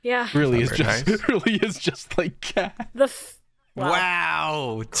 Yeah. Really is just like Cat.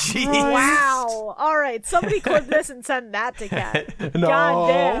 Wow. Jeez. Wow. All right. Somebody clip this and send that to Cat. No. God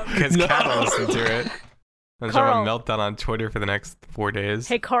damn. Because Cat listened to it. I'm just having a meltdown on Twitter for the next 4 days.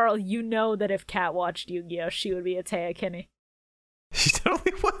 Hey, Carl, you know that if Cat watched Yu-Gi-Oh, she would be a Taya Kinney. She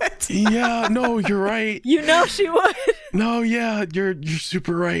totally would. Yeah, no, you're right. You know she would. No, yeah, you're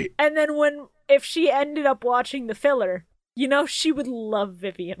super right. And then if she ended up watching the filler, you know she would love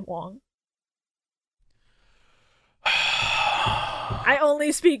Vivian Wong. I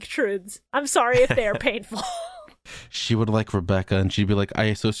only speak truths. I'm sorry if they are painful. She would like Rebecca, and she'd be like, I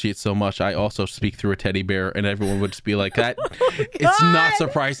associate so much. I also speak through a teddy bear, and everyone would just be like, that. It's not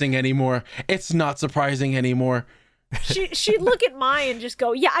surprising anymore. It's not surprising anymore. She'd look at Mai and just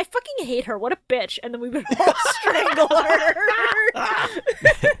go, yeah, I fucking hate her. What a bitch. And then we would all strangle her.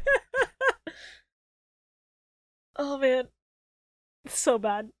 Oh, man. It's so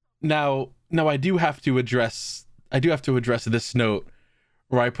bad. Now I do have to address this note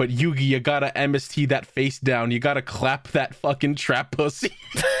where I put, Yugi, you gotta MST that face down. You gotta clap that fucking trap pussy.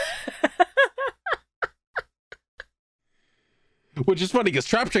 Which is funny because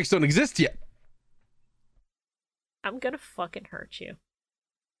trap tricks don't exist yet. I'm gonna fucking hurt you.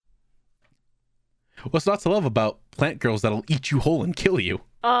 What's not to love about plant girls that'll eat you whole and kill you?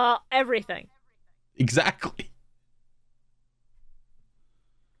 Everything. Exactly.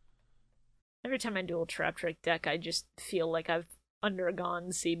 Every time I duel trap trick deck, I just feel like I've undergone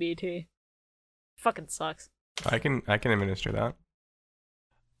CBT. Fucking sucks. I can administer that.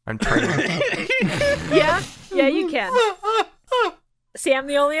 I'm trying to... Yeah, you can. See, I'm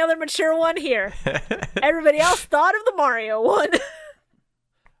the only other mature one here. Everybody else thought of the Mario one.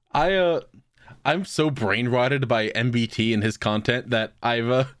 I'm so brain rotted by MBT and his content that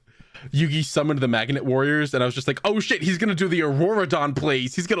I've Yugi summoned the Magnet Warriors, and I was just like, oh shit, he's gonna do the Auroradon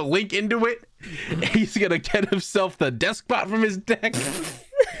plays. He's gonna link into it. He's gonna get himself the Deskbot from his deck.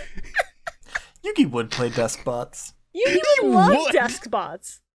 Yugi would play Deskbots. Yugi would love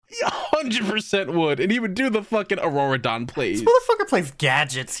Deskbots. He 100% would, and he would do the fucking Auroradon plays. This motherfucker plays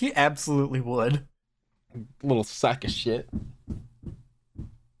gadgets. He absolutely would. Little sack of shit.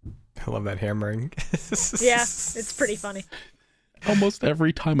 I love that hammering. Yeah, it's pretty funny. Almost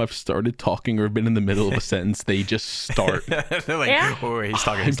every time I've started talking or been in the middle of a sentence, they just start. They're like, yeah? Oh, wait, he's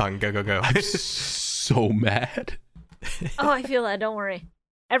talking, go. I'm so mad. Oh, I feel that, don't worry.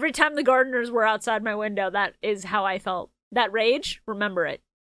 Every time the gardeners were outside my window, that is how I felt. That rage, remember it.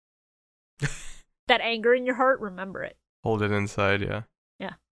 That anger in your heart, remember it. Hold it inside, yeah.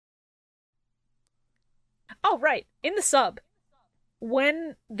 Yeah. Oh, right. In the sub,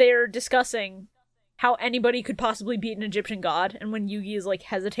 when they're discussing how anybody could possibly beat an Egyptian god, and when Yugi is like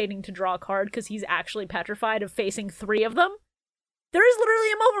hesitating to draw a card because he's actually petrified of facing 3 of them, there is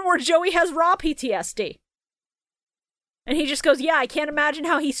literally a moment where Joey has raw PTSD. And he just goes, yeah, I can't imagine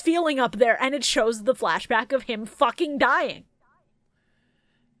how he's feeling up there, and it shows the flashback of him fucking dying.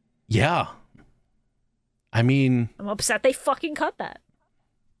 Yeah. I mean... I'm upset they fucking cut that.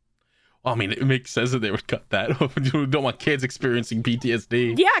 Well, I mean, it makes sense that they would cut that. You don't want kids experiencing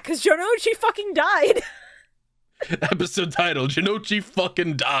PTSD. Yeah, because Jonouchi fucking died. Episode title, Jonouchi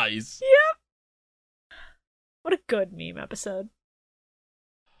fucking dies. Yep. What a good meme episode.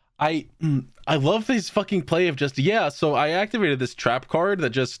 I love this fucking play of just, yeah, so I activated this trap card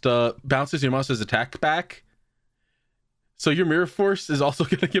that just bounces your monster's attack back. So your Mirror Force is also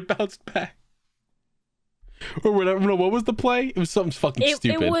going to get bounced back. Or whatever. No, what was the play? It was something fucking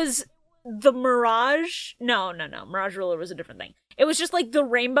stupid. It was the Mirage. No. Mirage Ruler was a different thing. It was just like the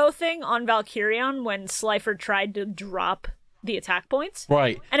rainbow thing on Valkyrion when Slifer tried to drop the attack points.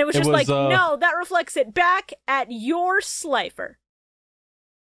 Right. And it was just no, that reflects it back at your Slifer.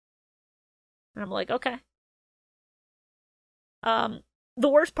 And I'm like, okay. The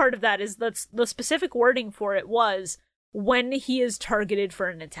worst part of that is that the specific wording for it was when he is targeted for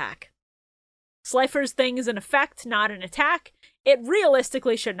an attack. Slifer's thing is an effect, not an attack. It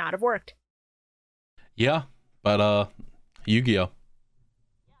realistically should not have worked. Yeah, but Yu-Gi-Oh.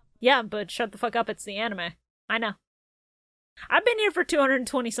 Yeah, but shut the fuck up, it's the anime. I know. I've been here for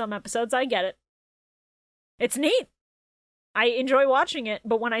 220 some episodes, I get it. It's neat. I enjoy watching it,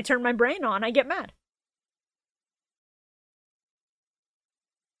 but when I turn my brain on, I get mad.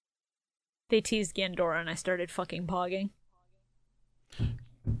 They teased Gandora and I started fucking pogging.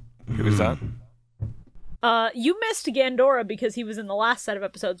 Who was that? You missed Gandora because he was in the last set of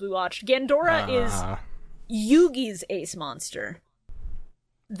episodes we watched. Gandora is Yugi's ace monster.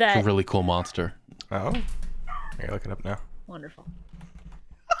 That It's a really cool monster. Oh? I gotta look it up now. Wonderful.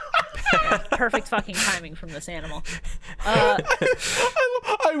 Yeah, perfect fucking timing from this animal.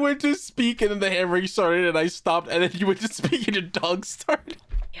 I went to speak and then the hammering started and I stopped and then you went to speak and your dog started.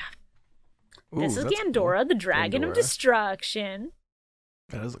 Ooh, This is that's Gandora, cool. the Dragon of Gandora. Destruction.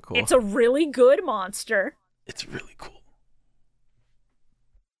 That is cool. It's a really good monster. It's really cool.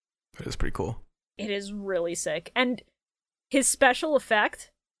 That is pretty cool. It is really sick. And his special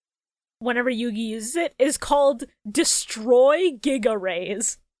effect, whenever Yugi uses it, is called Destroy Giga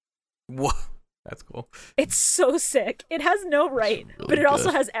Rays. What? That's cool. It's so sick. It has no right, really but it also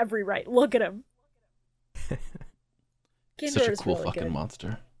good. has every right. Look at him. Such a Gandora's cool really fucking good.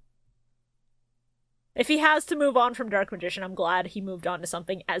 monster. If he has to move on from Dark Magician, I'm glad he moved on to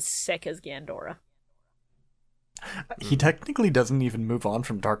something as sick as Gandora. He technically doesn't even move on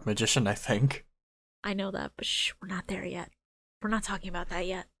from Dark Magician, I think. I know that, but shh, we're not there yet. We're not talking about that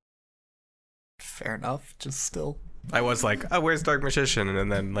yet. Fair enough, just still. I was like, oh, where's Dark Magician?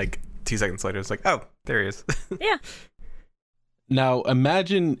 And then like 2 seconds later, it's like, oh, there he is. Yeah. Now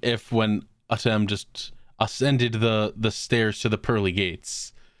imagine if when Atem just ascended the stairs to the pearly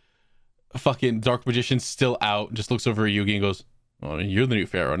gates, fucking Dark Magician's still out, just looks over at Yugi and goes, "Oh, you're the new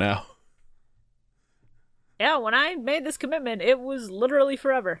pharaoh now." Yeah, when I made this commitment, it was literally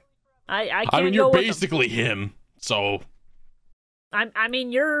forever. I can't I mean, go you're with him. basically him. So I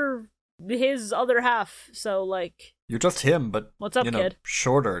mean, you're his other half, so like, You're just him, but what's up, kid?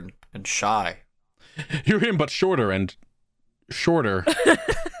 shorter and shy. you're him, but shorter and shorter.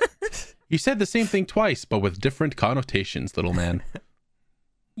 You said the same thing twice, but with different connotations, little man.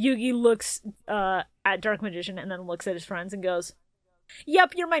 Yugi looks at Dark Magician and then looks at his friends and goes,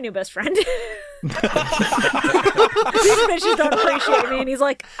 "Yep, you're my new best friend." These bitches don't appreciate me, and he's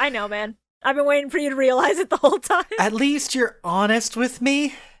like, "I know, man. I've been waiting for you to realize it the whole time." At least you're honest with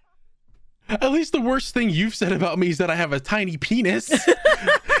me. At least the worst thing you've said about me is that I have a tiny penis.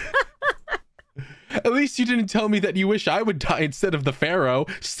 At least you didn't tell me that you wish I would die instead of the pharaoh.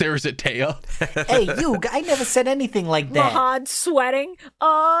 Stares at Taya. Hey, you! I never said anything like that. Mahad sweating. Yeah,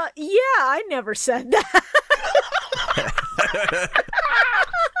 I never said that.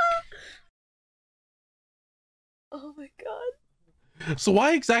 Oh my god. So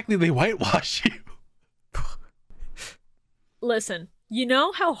why exactly they whitewash you? Listen, you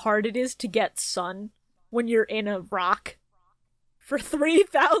know how hard it is to get sun when you're in a rock for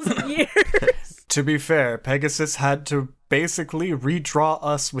 3,000 years? To be fair, Pegasus had to basically redraw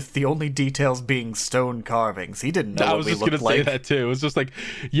us with the only details being stone carvings. He didn't know I what was we just gonna looked say like. that too. It was just like,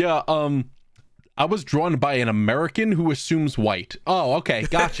 yeah, I was drawn by an American who assumes white. Oh, okay,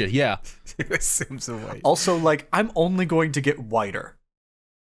 gotcha. Yeah. It assumes a white. Also, like, I'm only going to get whiter.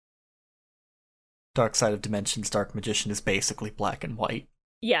 Dark Side of Dimensions Dark Magician is basically black and white.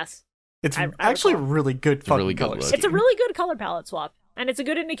 Yes. It's I actually a recall. really good a fucking really good color look. scheme. It's a really good color palette swap. And it's a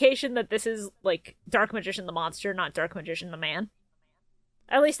good indication that this is, like, Dark Magician the monster, not Dark Magician the man.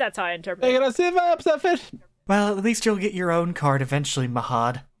 At least that's how I interpret it. Well, at least you'll get your own card eventually,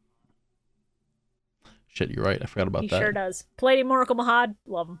 Mahad. Shit, you're right. I forgot about He that. sure does. Palladium Oracle Mahad,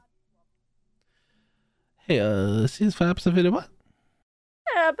 love him. Hey, season 5 episode video what?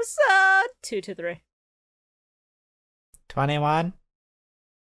 Episode 223. 21.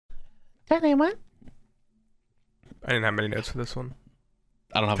 I didn't have many notes for this one.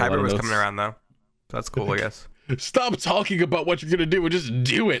 I don't have a lot Kyber of was notes. coming around though. So that's cool, I guess. Stop talking about what you're gonna do and just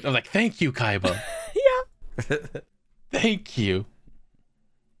do it. I was like, thank you, Kaiba. Yeah. Thank you.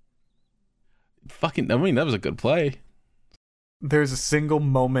 Fucking, I mean, that was a good play. There's a single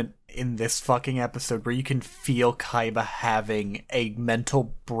moment in this fucking episode where you can feel Kaiba having a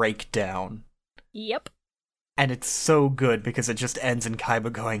mental breakdown. Yep. And it's so good because it just ends in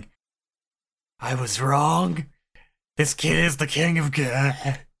Kaiba going, I was wrong. This kid is the king of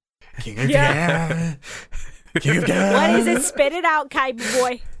God. King of God. King of God. What is it? Spit it out, Kaiba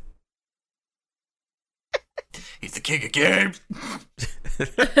boy. He's the king of games.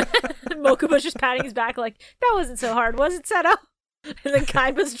 Mokuba's just patting his back like, that wasn't so hard, was it, Seto? And then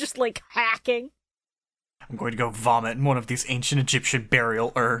Kaiba's just, like, hacking. I'm going to go vomit in one of these ancient Egyptian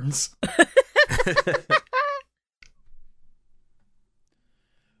burial urns.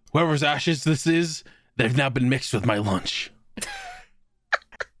 Whoever's ashes this is, they've now been mixed with my lunch.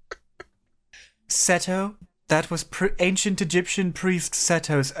 Seto, that was ancient Egyptian priest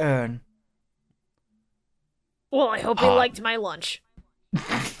Seto's urn. Well, I hope he liked my lunch.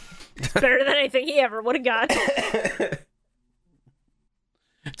 It's better than anything he ever would have got.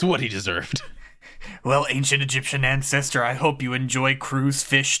 It's what he deserved. Well, ancient Egyptian ancestor, I hope you enjoy cruise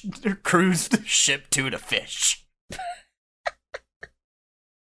ship tuna fish.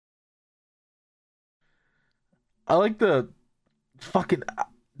 I like the fucking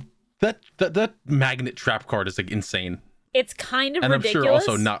that magnet trap card is like insane. It's kind of and ridiculous. I'm sure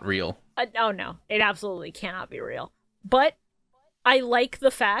also not real. Oh no, it absolutely cannot be real. But I like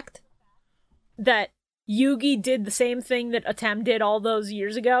the fact that Yugi did the same thing that Atem did all those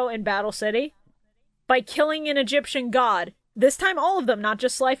years ago in Battle City by killing an Egyptian god. This time, all of them, not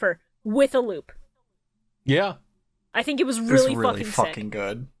just Slifer, with a loop. Yeah, I think it was really fucking sick.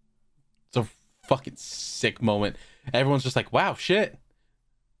 good. It's a fucking sick moment. Everyone's just like, "Wow, shit."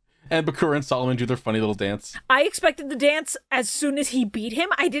 And Bakura and Solomon do their funny little dance. I expected the dance as soon as he beat him.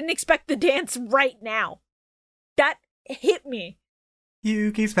 I didn't expect the dance right now. That hit me.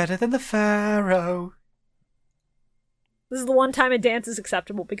 Yugi's better than the pharaoh. This is the one time a dance is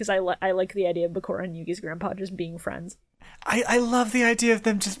acceptable because I like the idea of Bakura and Yugi's grandpa just being friends. I love the idea of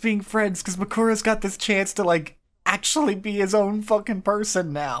them just being friends because Bakura's got this chance to, like, actually be his own fucking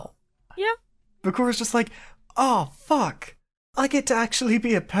person now. Yeah. Bakura's just like, oh, fuck. I get to actually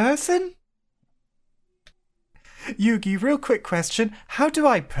be a person? Yugi, real quick question. How do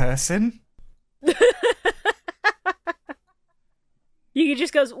I person? Yugi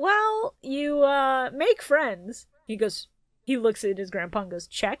just goes, well, you make friends. He looks at his grandpa and goes,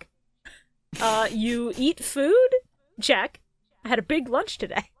 check. You eat food? Check. I had a big lunch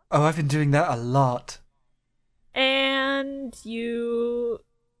today. Oh, I've been doing that a lot. And you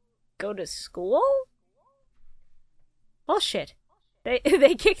go to school? Oh shit. They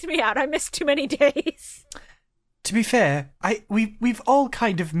kicked me out. I missed too many days. To be fair, we've all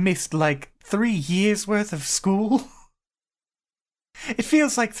kind of missed like 3 years worth of school. It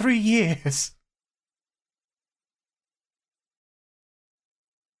feels like 3 years.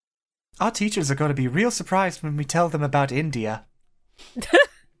 Our teachers are going to be real surprised when we tell them about India.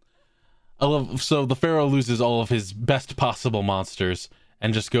 So the Pharaoh loses all of his best possible monsters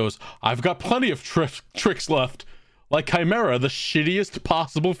and just goes, I've got plenty of tricks left. Like Chimera, the shittiest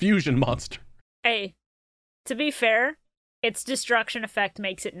possible fusion monster. Hey, to be fair, its destruction effect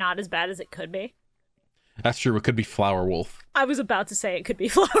makes it not as bad as it could be. That's true, it could be Flower Wolf. I was about to say it could be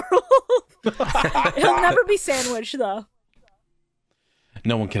Flower Wolf. He'll never be Sandwich, though.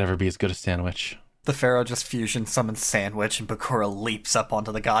 No one can ever be as good as Sandwich. The Pharaoh just fusion summons Sandwich and Bakura leaps up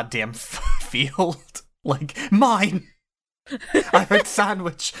onto the goddamn field. Like, mine! I heard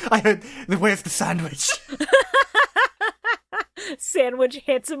Sandwich! Where's the sandwich? Sandwich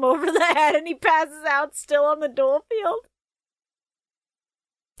hits him over the head and he passes out still on the duel field.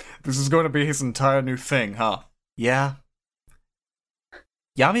 This is going to be his entire new thing, huh? Yeah.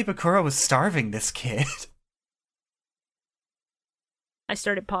 Yami Bakura was starving this kid. I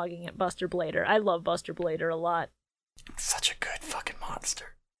started pogging at Buster Blader. I love Buster Blader a lot. Such a good fucking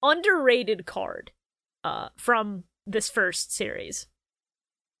monster. Underrated card from this first series.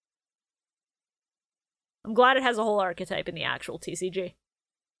 I'm glad it has a whole archetype in the actual TCG.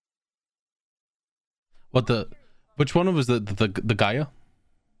 Which one was the Gaia?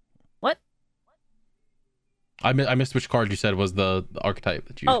 What? I missed which card you said was the archetype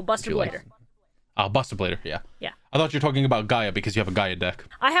that you. Oh, Buster Blader. Liked. Oh, Buster Blader, yeah. Yeah. I thought you were talking about Gaia because you have a Gaia deck.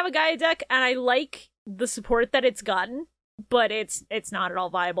 I have a Gaia deck and I like the support that it's gotten, but it's not at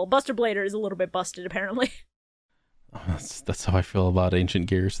all viable. Buster Blader is a little bit busted apparently. Oh, that's how I feel about Ancient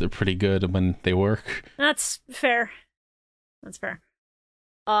Gears. They're pretty good when they work. That's fair. That's fair.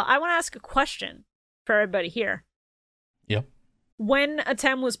 I want to ask a question for everybody here. Yep. When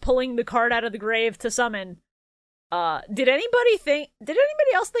Atem was pulling the card out of the grave to summon, did anybody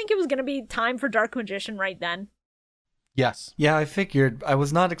else think it was going to be time for Dark Magician right then? Yes. Yeah, I figured. I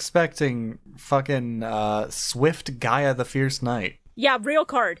was not expecting fucking Swift Gaia the Fierce Knight. Yeah, real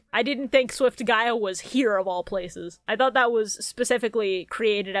card. I didn't think Swift Gaia was here of all places. I thought that was specifically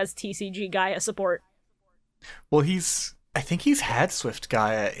created as TCG Gaia support. Well, he's I think he's had Swift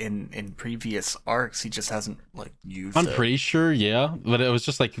Gaia in previous arcs. He just hasn't used it. I'm pretty sure, yeah. But it was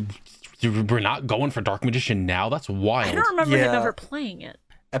just like, we're not going for Dark Magician now? That's wild. I don't remember him ever playing it.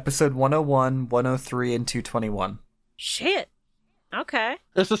 Episode 101, 103, and 221. Shit. Okay.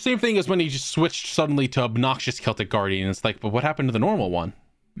 It's the same thing as when he just switched suddenly to Obnoxious Celtic Guardian. It's like, but what happened to the normal one?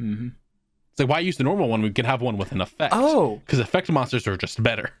 Mm-hmm. It's like, why use the normal one? We can have one with an effect. Oh. Because effect monsters are just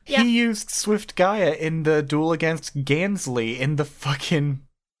better. Yeah. He used Swift Gaia in the duel against Gansley in the fucking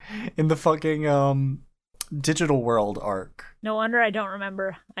Digital World arc. No wonder I don't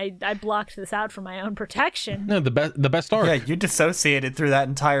remember. I blocked this out for my own protection. No, the best arc. Yeah, you dissociated through that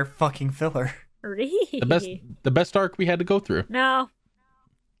entire fucking filler. Really? The best arc we had to go through. No.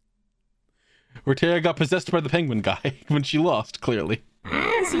 Where Tara got possessed by the penguin guy when she lost, clearly.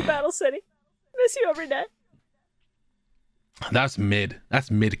 Miss you, Battle City. Miss you every day. That's mid.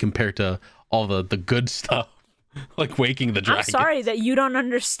 That's mid compared to all the good stuff. Like Waking the Dragon. I'm sorry that you don't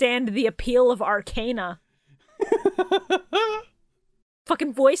understand the appeal of Arcana.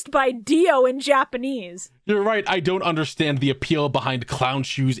 Fucking voiced by Dio in Japanese. You're right, I don't understand the appeal behind Clown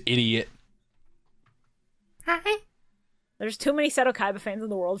Shoes, idiot. Hi. There's too many Seto Kaiba fans in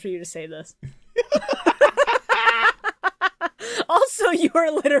the world for you to say this. Also, you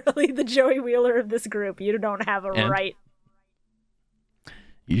are literally the Joey Wheeler of this group. You don't have a right.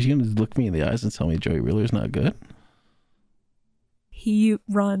 You just gonna look me in the eyes and tell me Joey Wheeler's not good? He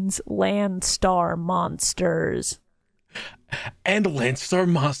runs Landstar Monsters. And Landstar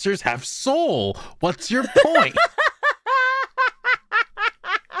Monsters have soul. What's your point?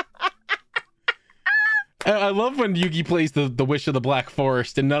 I love when Yugi plays the Wish of the Black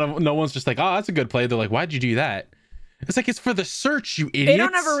Forest and no one's just like, oh, that's a good play. They're like, why'd you do that? It's like, it's for the search, you idiots. They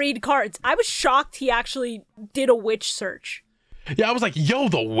don't ever read cards. I was shocked he actually did a witch search. Yeah, I was like, yo,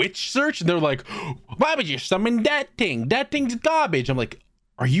 the witch search? And they're like, why would you summon that thing? That thing's garbage. I'm like,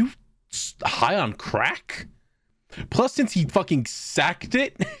 are you high on crack? Plus, since he fucking sacked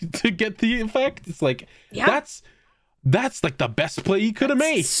it to get the effect, it's like, yeah. That's like the best play he could have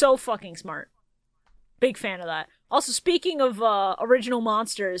made. So fucking smart. Big fan of that. Also, speaking of original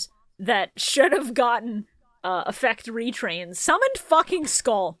monsters that should have gotten effect retrains, summoned fucking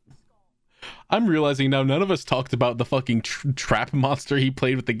Skull. I'm realizing now none of us talked about the fucking trap monster he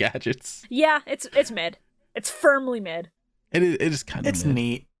played with the gadgets. Yeah, it's mid. It's firmly mid. It is kind of It's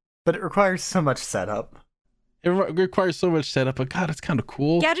neat, but it requires so much setup. It requires so much setup, but God, it's kind of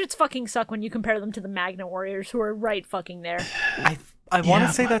cool. Gadgets fucking suck when you compare them to the Magna Warriors, who are right fucking there. I want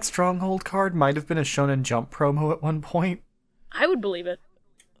to say that Stronghold card might have been a Shonen Jump promo at one point. I would believe it.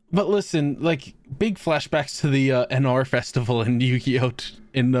 But listen, like, big flashbacks to the NR festival in Yu-Gi-Oh!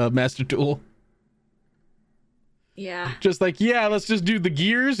 In Master Duel. Yeah. Just like, yeah, let's just do the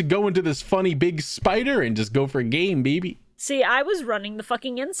gears, go into this funny big spider, and just go for a game, baby. See, I was running the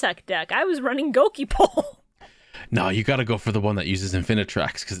fucking insect deck. I was running Goki Pole. No, you gotta go for the one that uses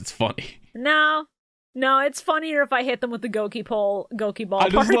Infinitrax, because it's funny. No, it's funnier if I hit them with the Goki Ball. I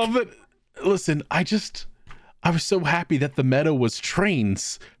just love it. Listen, I was so happy that the meta was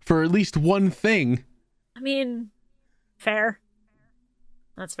trains for at least one thing. I mean, fair.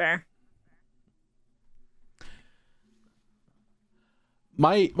 That's fair.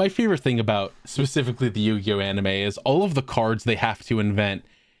 My favorite thing about specifically the Yu-Gi-Oh! Anime is all of the cards they have to invent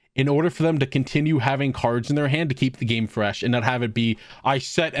in order for them to continue having cards in their hand to keep the game fresh and not have it be, I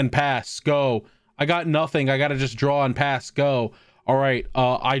set and pass, go. I got nothing, I gotta just draw and pass, go. All right,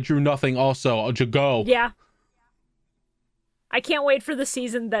 I drew nothing also, I'll just go. Yeah. I can't wait for the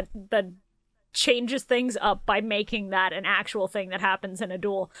season that changes things up by making that an actual thing that happens in a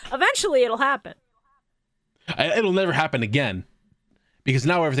duel. Eventually it'll happen. It'll never happen again. Because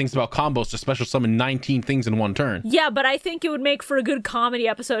now everything's about combos to special summon 19 things in one turn. Yeah, but I think it would make for a good comedy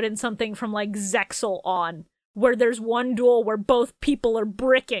episode in something from like Zexal on, where there's one duel where both people are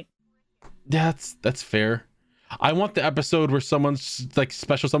bricking. Yeah, that's fair. I want the episode where someone's like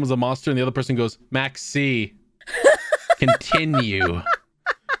special summons a monster and the other person goes, Max C. Continue.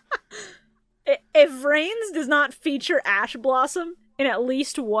 If Reigns does not feature Ash Blossom in at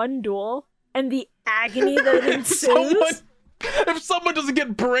least one duel, and the agony that ensues... If someone doesn't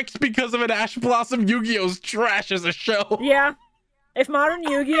get bricked because of an Ash Blossom, Yu-Gi-Oh's trash as a show. Yeah. If modern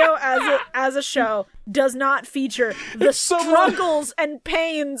Yu-Gi-Oh! as a show does not feature the struggles and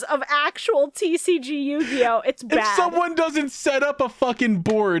pains of actual TCG Yu-Gi-Oh!, it's bad. If someone doesn't set up a fucking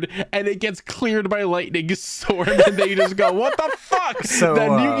board and it gets cleared by lightning storm and they just go, what the fuck? So,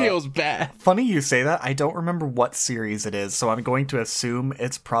 then Yu-Gi-Oh's bad. Funny you say that. I don't remember what series it is, so I'm going to assume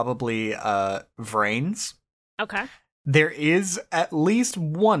it's probably Vrains. Okay. There is at least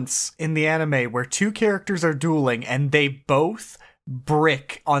once in the anime where two characters are dueling and they both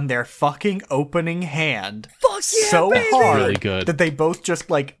brick on their fucking opening hand so hard really good. that they both just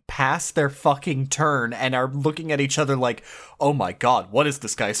like pass their fucking turn and are looking at each other like, oh my god, what is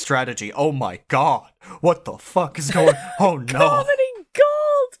this guy's strategy? Oh my god, what the fuck is going oh no. Comedy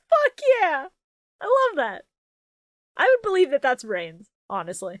gold! Fuck yeah! I love that. I would believe that that's Reigns,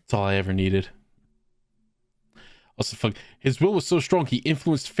 honestly. That's all I ever needed. Also, fuck, his will was so strong he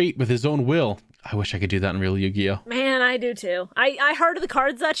influenced fate with his own will. I wish I could do that in real Yu-Gi-Oh! Man, I do too. I heart of the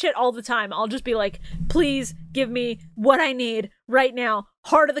cards that shit all the time. I'll just be like, please give me what I need right now.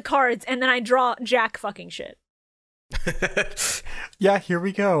 Heart of the cards, and then I draw jack fucking shit. Yeah, here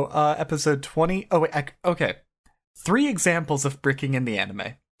we go. Episode 20. Oh, wait, okay. 3 examples of bricking in the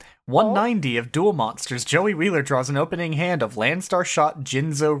anime. 190 of Duel Monsters. Joey Wheeler draws an opening hand of Landstar Shot,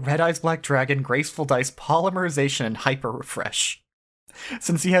 Jinzo, Red Eyes Black Dragon, Graceful Dice, Polymerization, and Hyper Refresh.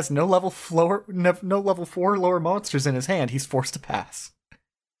 Since he has no level 4 lower monsters in his hand, he's forced to pass.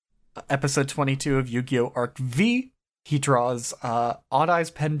 Episode 22 of Yu-Gi-Oh! Arc V. He draws Odd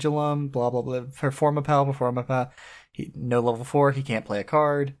Eyes Pendulum, blah blah blah, Performapal. No level 4, he can't play a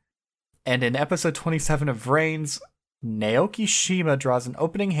card. And in episode 27 of Reigns, Naoki Shima draws an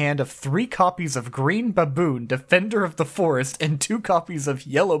opening hand of 3 copies of Green Baboon, Defender of the Forest, and 2 copies of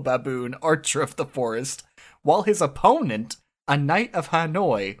Yellow Baboon, Archer of the Forest, while his opponent, a Knight of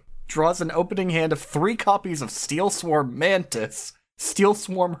Hanoi, draws an opening hand of 3 copies of Steel Swarm Mantis, Steel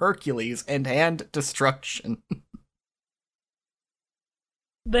Swarm Hercules, and Hand Destruction.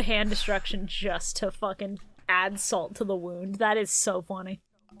 The hand destruction just to fucking add salt to the wound. That is so funny.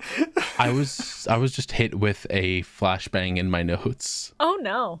 I was just hit with a flashbang in my notes. Oh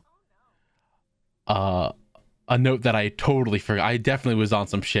no. A note that I totally forgot. I definitely was on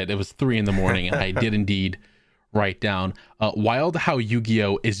some shit. It was 3 a.m. and I did indeed write down wild how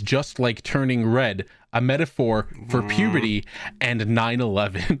Yu-Gi-Oh is just like turning red, a metaphor for puberty and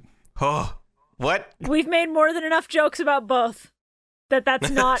 9/11. Oh, what? We've made more than enough jokes about both. That's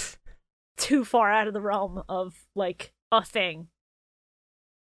not too far out of the realm of like a thing.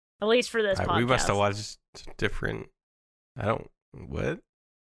 At least for this podcast. We must have watched different. What?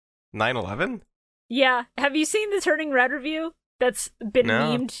 9/11? Yeah. Have you seen the Turning Red review? That's been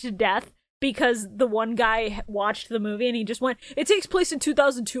memed to death because the one guy watched the movie and he just went, it takes place in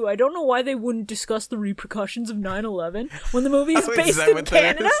 2002. I don't know why they wouldn't discuss the repercussions of 9/11 when the movie is based in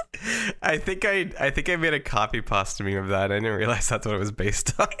Canada. I think I made a copy pasta meme of that. I didn't realize that's what it was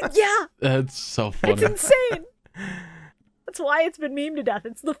based on. Yeah. That's so funny. It's insane. That's why it's been memed to death.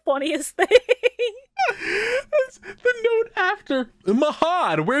 It's the funniest thing. That's the note after.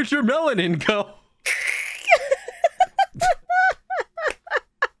 Mahad, where'd your melanin go?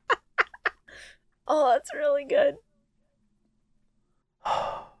 Oh, that's really good.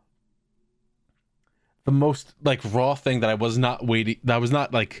 The most like raw thing that I was not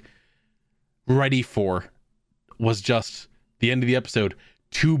like ready for was just the end of the episode.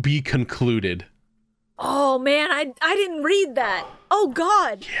 To be concluded. Oh man, I didn't read that. Oh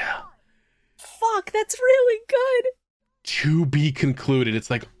god. Yeah. Fuck, that's really good. To be concluded. It's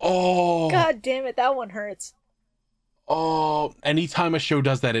like, oh. God damn it, that one hurts. Oh, anytime a show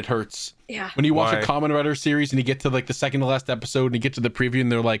does that, it hurts. Yeah. When you watch a Kamen Rider series and you get to like the second to last episode and you get to the preview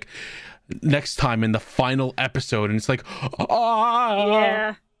and they're like, next time in the final episode, and it's like,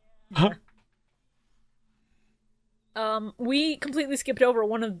 yeah. We completely skipped over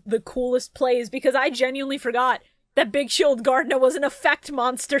one of the coolest plays because I genuinely forgot that Big Shield Gardna was an effect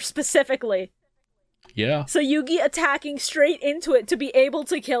monster specifically. Yeah. So Yugi attacking straight into it to be able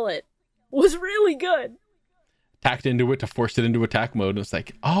to kill it was really good. Tacked into it to force it into attack mode. And it's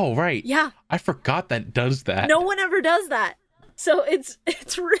like, oh, right. Yeah. I forgot that does that. No one ever does that. So it's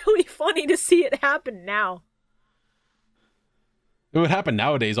really funny to see it happen now. It would happen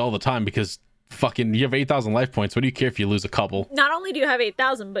nowadays all the time because fucking you have 8,000 life points. What do you care if you lose a couple? Not only do you have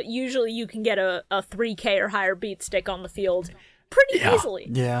 8,000, but usually you can get a 3K or higher beat stick on the field pretty easily.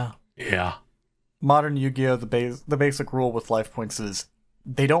 Yeah. Yeah. Modern Yu-Gi-Oh! The basic rule with life points is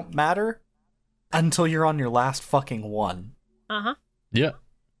they don't matter until you're on your last fucking one. Uh-huh. Yeah.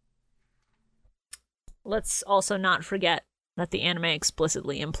 Let's also not forget that the anime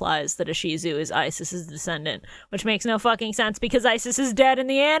explicitly implies that Ishizu is Isis's descendant, which makes no fucking sense because Isis is dead in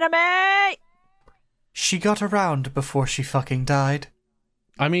the anime! She got around before she fucking died.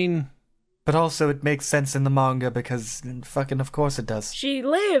 I mean... But also it makes sense in the manga because fucking of course it does. She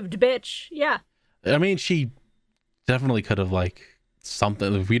lived, bitch. Yeah. I mean, she definitely could have, like,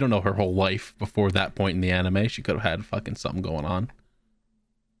 something. We don't know her whole life before that point in the anime. She could have had fucking something going on.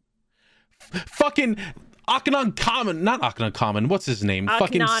 Fucking Akhenaten Common, not Akhenaten Common, what's his name?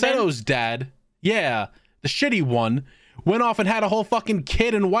 Fucking Seto's dad. Yeah, the shitty one went off and had a whole fucking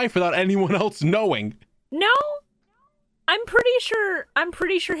kid and wife without anyone else knowing. No, I'm pretty sure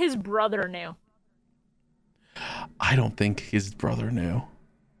his brother knew. I don't think his brother knew.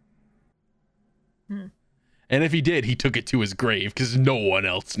 And if he did, he took it to his grave because no one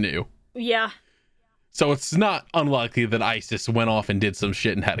else knew. Yeah. So it's not unlikely that Isis went off and did some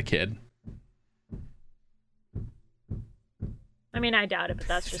shit and had a kid. I mean, I doubt it, but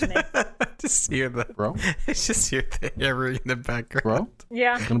that's just me. Just hear the Bro. It's just hear the hammering in the background. Bro?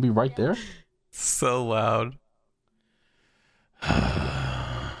 Yeah. It's gonna be right there. So loud.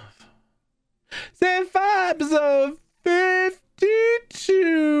 Episode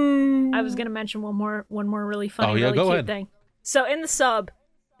 52. I was gonna mention one more really funny, really go cute ahead. thing. So in the sub,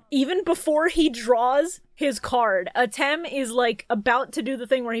 even before he draws his card, Atem is like about to do the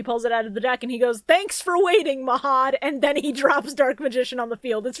thing where he pulls it out of the deck and he goes, "Thanks for waiting, Mahad," and then he drops Dark Magician on the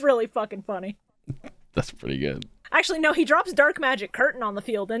field. It's really fucking funny. That's pretty good. Actually, no, he drops Dark Magic Curtain on the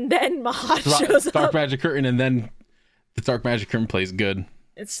field and then Mahad shows up. Dark Magic Curtain, and then the Dark Magic Curtain plays good.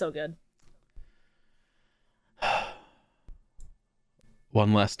 It's so good.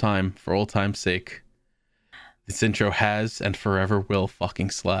 One last time, for old time's sake. This intro has and forever will fucking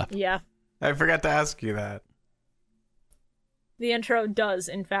slap. Yeah. I forgot to ask you that. The intro does,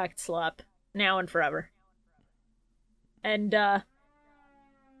 in fact, slap. Now and forever. And,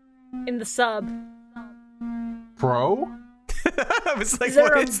 in the sub... Bro? I was like, Is there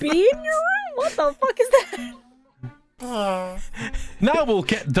what a is bee in your room? What the fuck is that? Now we'll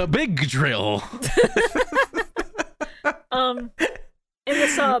get the big drill. In the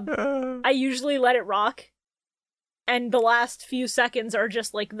sub, I usually let it rock. And the last few seconds are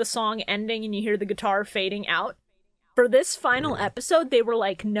just like the song ending and you hear the guitar fading out. For this final episode, they were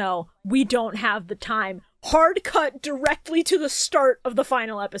like, no, we don't have the time. Hard cut directly to the start of the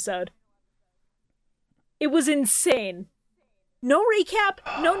final episode. It was insane. No recap,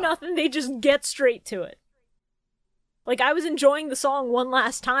 no nothing. They just get straight to it. Like, I was enjoying the song one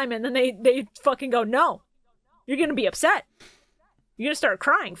last time, and then they fucking go, no, you're gonna be upset. You're gonna start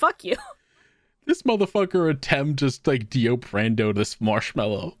crying. Fuck you. This motherfucker attempt just like Dio Brando this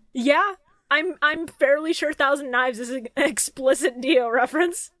marshmallow. Yeah, I'm fairly sure Thousand Knives is an explicit Dio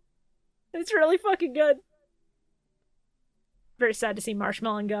reference. It's really fucking good. Very sad to see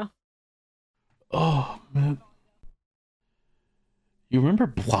Marshmallow go. Oh, man. You remember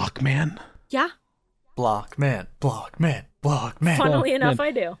Blockman? Yeah. Blockman. Funnily Oh, enough, man.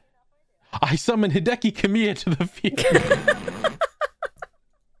 I do. I summon Hideki Kamiya to the field.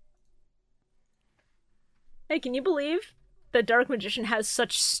 Hey, can you believe that Dark Magician has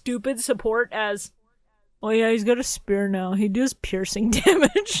such stupid support as, oh yeah, he's got a spear now. He does piercing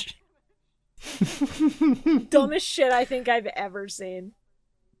damage. Dumbest shit I think I've ever seen.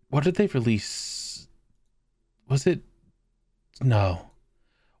 What did they release? Was it? No.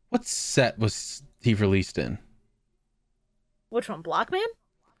 What set was he released in? Which one, Blockman?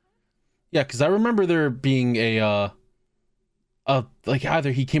 Yeah, because I remember there being a like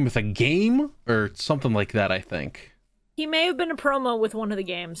either he came with a game or something like that, I think. He may have been a promo with one of the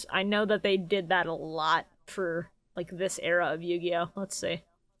games. I know that they did that a lot for like this era of Yu-Gi-Oh. Let's see.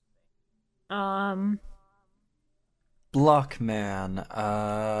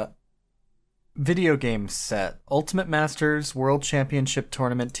 Blockman. Video game set. Ultimate Masters World Championship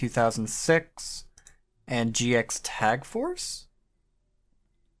Tournament 2006 and GX Tag Force?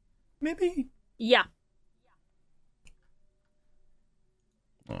 Maybe? Yeah.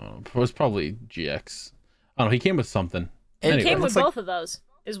 It was probably GX. I don't know. He came with something. He Anyway, came it with looks both of those,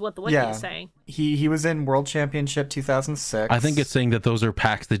 is what the wiki is saying. He was in World Championship 2006. I think it's saying that those are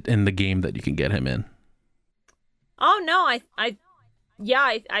packs that in the game that you can get him in. Oh no, I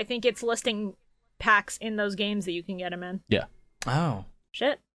think it's listing packs in those games that you can get him in. Yeah. Oh.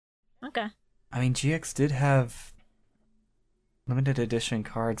 Shit. Okay. I mean, GX did have limited edition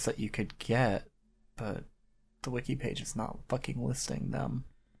cards that you could get, but the wiki page is not fucking listing them.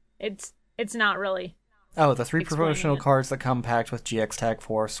 It's not really. Oh, the 3 explaining promotional it. cards that come packed with GX Tag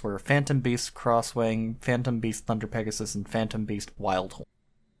Force were Phantom Beast Crosswing, Phantom Beast Thunder Pegasus, and Phantom Beast Wildhorn.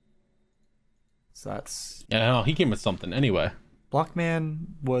 So that's... Yeah, no, he came with something. Anyway. Blockman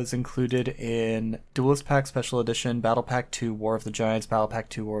was included in Duelist Pack Special Edition, Battle Pack 2 War of the Giants, Battle Pack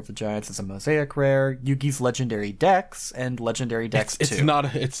 2 War of the Giants as a Mosaic Rare, Yugi's Legendary Decks, and Legendary Decks 2.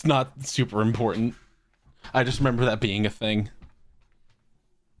 It's not super important. I just remember that being a thing.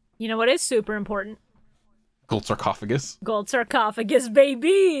 You know what is super important? Gold sarcophagus. Gold sarcophagus,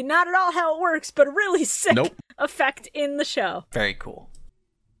 baby! Not at all how it works, but a really sick Nope. effect in the show. Very cool.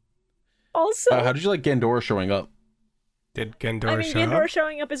 Also, how did you like Gandora showing up? Did Gandora show Gandora up?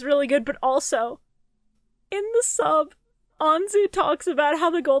 showing up is really good, but also, in the sub, Anzu talks about how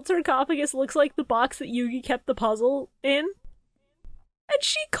the gold sarcophagus looks like the box that Yugi kept the puzzle in. And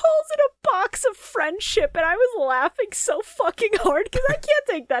she calls it a box of friendship, and I was laughing so fucking hard because I can't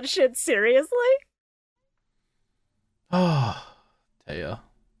take that shit seriously. Oh, Taya.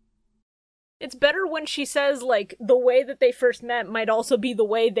 It's better when she says, like, the way that they first met might also be the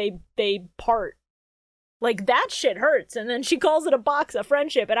way they part. Like, that shit hurts, and then she calls it a box of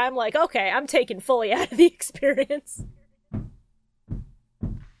friendship, and I'm like, okay, I'm taken fully out of the experience.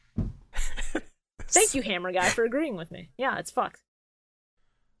 Thank you, Hammer Guy, for agreeing with me. Yeah, it's fucked.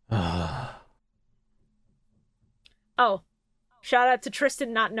 Oh, shout out to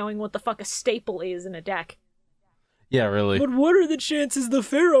Tristan not knowing what the fuck a staple is in a deck. Yeah, really. But what are the chances the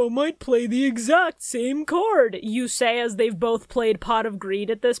Pharaoh might play the exact same card? You say as they've both played Pot of Greed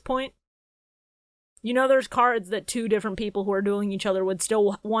at this point? You know there's cards that two different people who are dueling each other would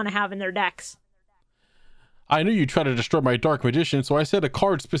still want to have in their decks. I knew you'd try to destroy my Dark Magician, so I set a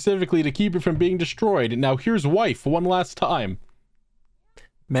card specifically to keep it from being destroyed. Now here's Wife one last time.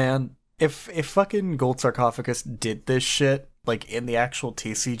 Man, if fucking Gold Sarcophagus did this shit, like in the actual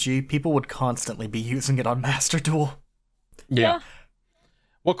TCG, people would constantly be using it on Master Duel. Yeah.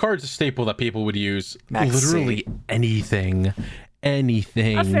 What card's a staple that people would use? Maxi. Literally anything.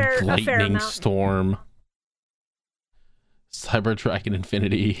 Anything. A fair Lightning amount. Storm. Cyber Dragon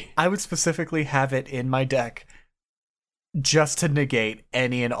Infinity. I would specifically have it in my deck just to negate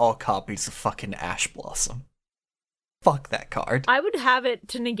any and all copies of fucking Ash Blossom. Fuck that card. I would have it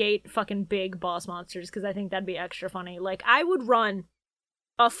to negate fucking big boss monsters, because I think that'd be extra funny. Like, I would run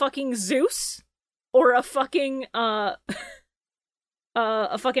a fucking Zeus, or a fucking, a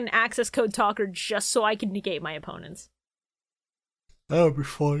fucking access code talker just so I could negate my opponents. That would be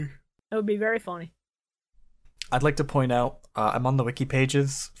funny. That would be very funny. I'd like to point out, I'm on the wiki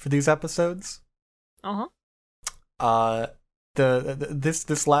pages for these episodes. Uh-huh.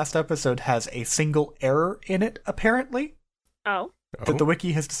 This last episode has a single error in it, apparently. Oh. That the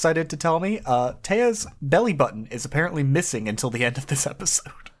wiki has decided to tell me. Taya's belly button is apparently missing until the end of this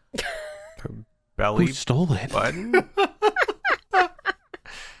episode. Belly Who stole it? button?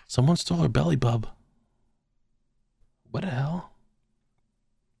 Someone stole her belly bub. What the hell?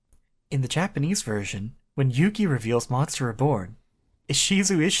 In the Japanese version, when Yugi reveals Monster Reborn,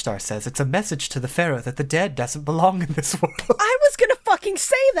 Ishizu Ishtar says it's a message to the Pharaoh that the dead doesn't belong in this world. I was gonna fucking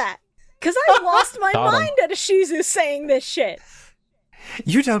say that! Because I lost my Got 'em. mind at Ishizu saying this shit.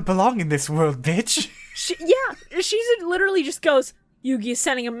 You don't belong in this world, bitch! Ishizu literally just goes, Yugi is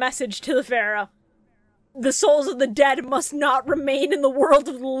sending a message to the Pharaoh. The souls of the dead must not remain in the world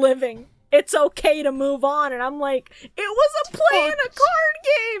of the living. It's okay to move on. And I'm like, it was a play in a card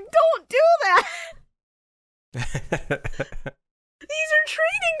game! Don't do that! These are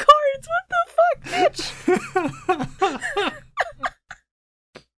trading cards! What the fuck, bitch?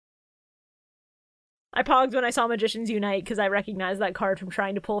 I pogged when I saw Magicians Unite because I recognized that card from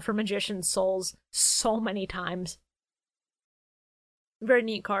trying to pull for Magician's Souls so many times. Very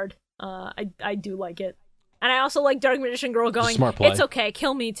neat card. I do like it. And I also like Dark Magician Girl going, Smart play. it's okay,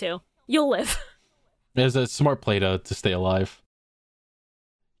 kill me too. You'll live. There's a smart play to stay alive.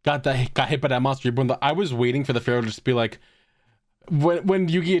 Got hit by that monster reborn. I was waiting for the Pharaoh to just be like, when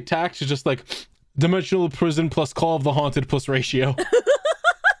Yugi attacks, it's just like, Dimensional Prison plus Call of the Haunted plus ratio.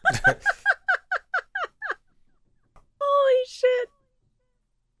 Holy shit.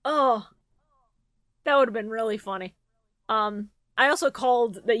 Oh. That would have been really funny. I also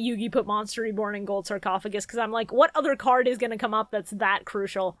called that Yugi put Monster Reborn in Gold Sarcophagus because I'm like, what other card is going to come up that's that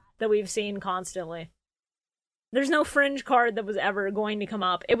crucial that we've seen constantly? There's no Fringe card that was ever going to come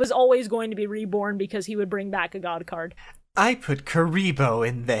up. It was always going to be Reborn because he would bring back a god card. I put Karibo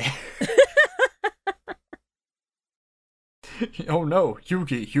in there. Oh no,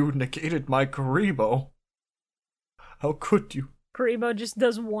 Yugi, you negated my Karibo. How could you? Karibo just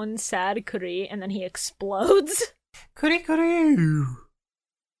does one sad kuri and then he explodes. Kuri.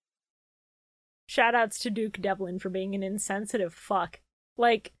 Shoutouts to Duke Devlin for being an insensitive fuck.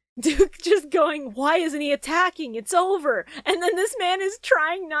 Like, Duke just going, why isn't he attacking? It's over. And then this man is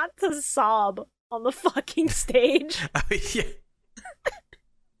trying not to sob on the fucking stage. Oh, yeah.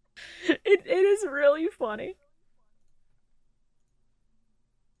 It is really funny.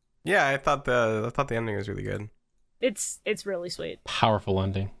 Yeah, I thought the ending was really good. It's really sweet. Powerful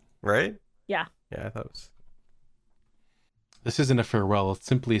ending. Right? Yeah. Yeah, I thought it was. This isn't a farewell, it's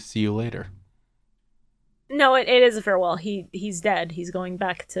simply a see you later. No, it is a farewell. He's dead. He's going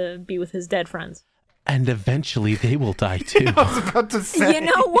back to be with his dead friends. And eventually they will die too. I was about to say. You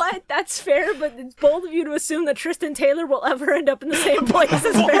know what? That's fair, but it's bold of you to assume that Tristan Taylor will ever end up in the same place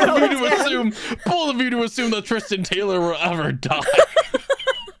as Pharaoh. Bold of you to assume that Tristan Taylor will ever die.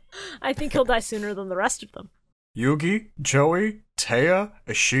 I think he'll die sooner than the rest of them. Yugi, Joey, Taya,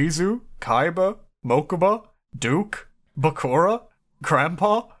 Ishizu, Kaiba, Mokuba, Duke, Bakura,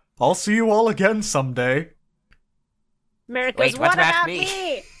 Grandpa. I'll see you all again someday. Merrick Wait, goes, what what about about me?"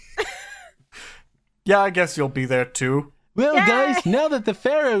 me? Yeah, I guess you'll be there too. Well, Yay! guys, now that the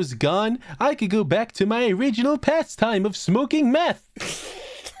Pharaoh's gone, I could go back to my original pastime of smoking meth.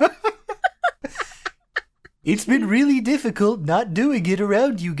 It's been really difficult not doing it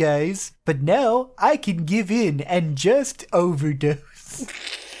around you guys, but now I can give in and just overdose.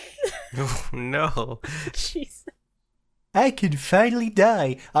 Oh, no. Jeez. I can finally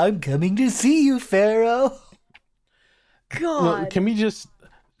die. I'm coming to see you, Pharaoh. God. Well, can we just...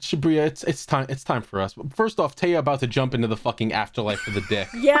 Shabria, it's time for us. First off, Taya about to jump into the fucking afterlife for the dick.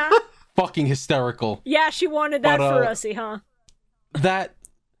 Yeah. Fucking hysterical. Yeah, she wanted that But, Pharussy, huh?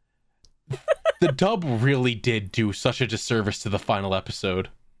 The dub really did do such a disservice to the final episode.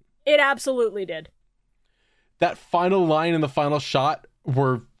 It absolutely did. That final line and the final shot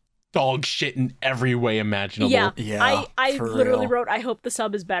were dog shit in every way imaginable. Yeah, I for literally real. wrote, I hope the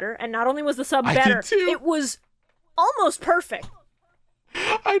sub is better. And not only was the sub I did better, too. it was almost perfect.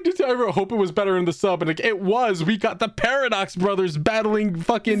 I wrote, hope it was better in the sub, and like, it was. We got the Paradox brothers battling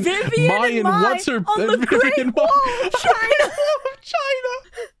fucking Vivian Mai and and Mai what's her on the Vivian Great Wall of China.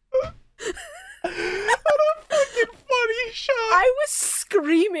 China. What a fucking funny shot. I was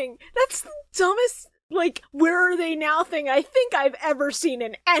screaming. That's the dumbest, like, where are they now thing I think I've ever seen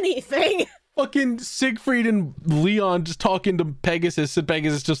in anything. Fucking Siegfried and Leon just talking to Pegasus, and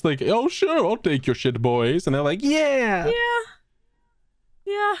Pegasus just like, oh sure, I'll take your shit, boys. And they're like, yeah.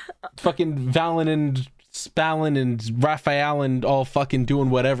 Yeah. Fucking Valen and Spalin and Raphael and all fucking doing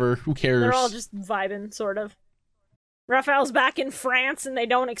whatever. Who cares? They're all just vibing, sort of. Raphael's back in France and they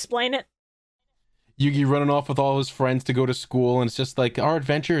don't explain it. Yugi running off with all his friends to go to school, and it's just like, our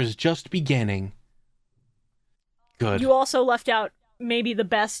adventure is just beginning. Good. You also left out maybe the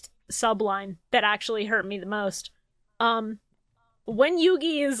best subline that actually hurt me the most. When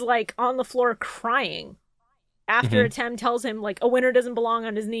Yugi is, like, on the floor crying, after Atem tells him, like, a winner doesn't belong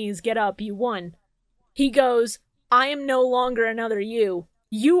on his knees, get up, you won. He goes, I am no longer another you.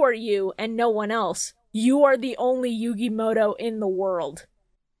 You are you and no one else. You are the only Yu-Gi-Moto in the world.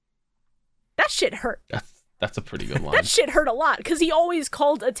 That shit hurt. That's a pretty good line. That shit hurt a lot, because he always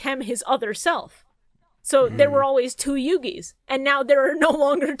called Atem his other self. So there were always two Yugis, and now there are no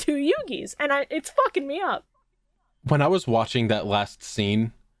longer two Yugis, and it's fucking me up. When I was watching that last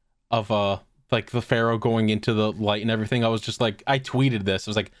scene of like the Pharaoh going into the light and everything, I was just like, I tweeted this.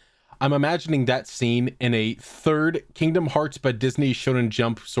 I was like, I'm imagining that scene in a third Kingdom Hearts but Disney Shonen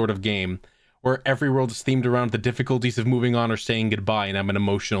Jump sort of game, where every world is themed around the difficulties of moving on or saying goodbye, and I'm an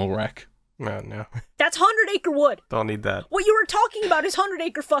emotional wreck. Oh, no. That's 100 Acre Wood. Don't need that. What you were talking about is 100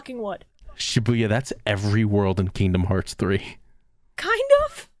 Acre fucking Wood. Shibuya, that's every world in Kingdom Hearts 3. Kind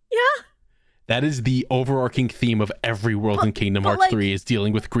of? Yeah. That is the overarching theme of every world in Kingdom Hearts 3, is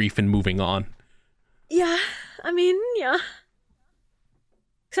dealing with grief and moving on. Yeah. I mean, yeah.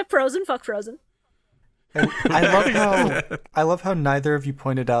 Except Frozen. Fuck Frozen. I love how neither of you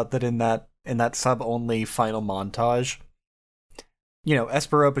pointed out that in that sub-only final montage, you know,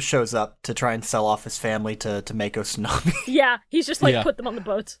 Esperoba shows up to try and sell off his family to Mako Tsunami. Yeah, he's just like, put them on the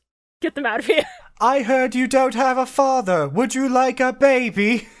boats. Get them out of here. I heard you don't have a father. Would you like a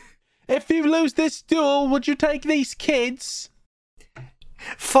baby? If you lose this duel, would you take these kids?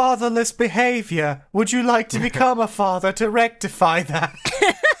 Fatherless behavior. Would you like to become a father to rectify that?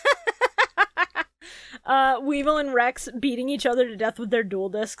 Weevil and Rex beating each other to death with their dual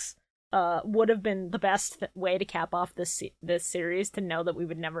discs would have been the best way to cap off this series, to know that we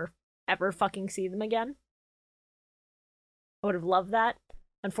would never, ever fucking see them again. I would have loved that.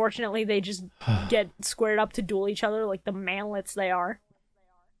 Unfortunately, they just get squared up to duel each other like the manlets they are.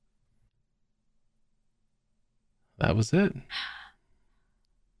 That was it.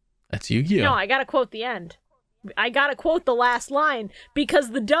 That's Yu-Gi-Oh! No, I gotta quote the end. I gotta quote the last line, because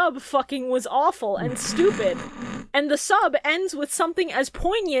the dub fucking was awful and stupid. And the sub ends with something as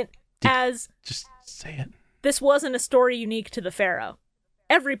poignant as... Just say it. This wasn't a story unique to the Pharaoh.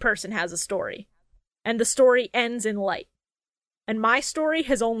 Every person has a story. And the story ends in light. And my story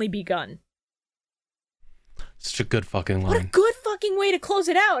has only begun. Such a good fucking line. What a good fucking way to close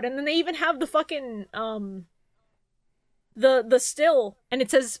it out. And then they even have the fucking, the still, and it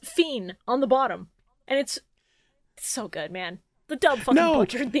says Fiend on the bottom. And it's so good, man. The dub fucking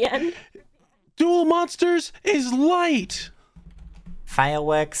butchered the end. Duel Monsters is light.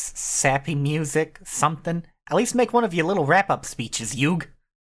 Fireworks, sappy music, something. At least make one of your little wrap-up speeches, Yug.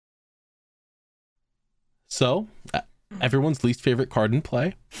 So, everyone's least favorite card in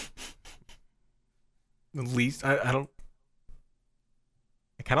play. The least, I don't.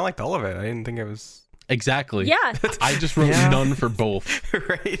 I kind of liked all of it. I didn't think it was Exactly. Yeah. I just wrote none for both.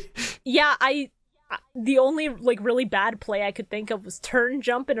 right. Yeah, the only like really bad play I could think of was turn,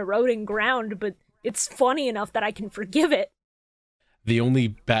 jump, and eroding ground, but it's funny enough that I can forgive it. The only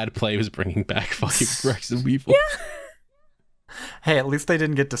bad play was bringing back fucking Rex and Weevil. Yeah. Hey, at least they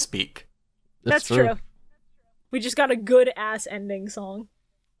didn't get to speak. That's true. We just got a good ass ending song.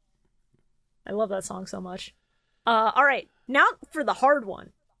 I love that song so much. All right, now for the hard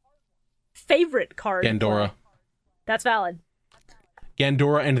one. Favorite card. Gandora. That's valid.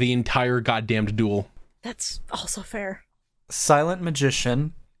 Gandora and the entire goddamned duel. That's also fair. Silent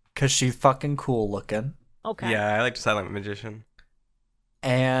Magician, because she's fucking cool looking. Okay. Yeah, I liked Silent Magician.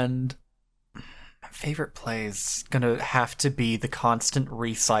 And my favorite play is gonna have to be the constant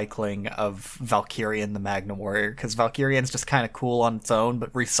recycling of Valkyrian the Magna Warrior, because Valkyrian's just kind of cool on its own,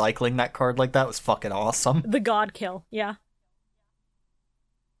 but recycling that card like that was fucking awesome. The God Kill, yeah.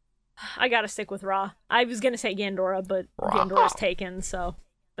 I gotta stick with Ra. I was gonna say Gandora, but Gandora's taken, so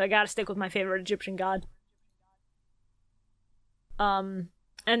I gotta stick with my favorite Egyptian god. And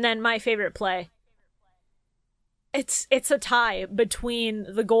then my favorite play. It's a tie between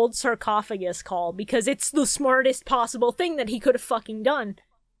the gold sarcophagus call, because it's the smartest possible thing that he could have fucking done,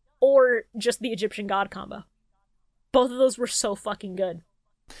 or just the Egyptian god combo. Both of those were so fucking good.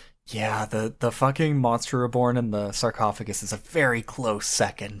 Yeah, the fucking Monster Reborn and the sarcophagus is a very close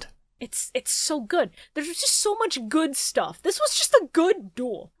second. It's so good. There's just so much good stuff. This was just a good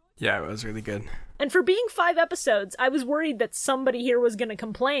duel. Yeah, it was really good. And for being 5 episodes, I was worried that somebody here was gonna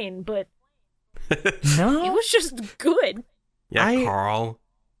complain, but No, it was just good. Yeah, Carl.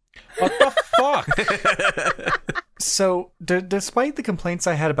 What the fuck? So, despite the complaints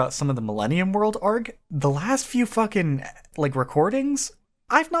I had about some of the Millennium World arc, the last few fucking, recordings,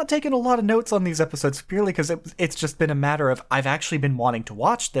 I've not taken a lot of notes on these episodes purely because it's just been a matter of I've actually been wanting to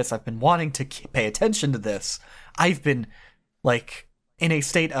watch this, I've been wanting to pay attention to this. I've been, in a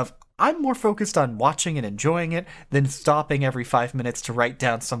state of I'm more focused on watching and enjoying it than stopping every 5 minutes to write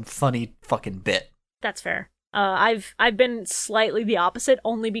down some funny fucking bit. That's fair. I've been slightly the opposite,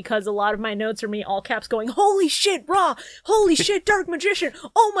 only because a lot of my notes are me all caps going, "Holy shit, Ra! Holy shit, Dark Magician!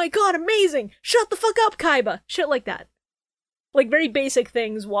 Oh my god, amazing! Shut the fuck up, Kaiba!" Shit like that. Like very basic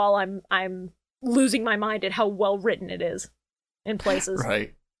things while I'm losing my mind at how well written it is in places.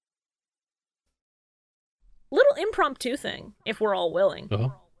 Right. Little impromptu thing, if we're all willing. Uh-huh.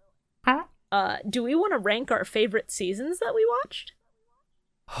 Do we want to rank our favorite seasons that we watched?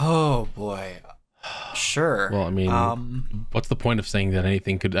 Oh boy. Sure. Well, I mean, what's the point of saying that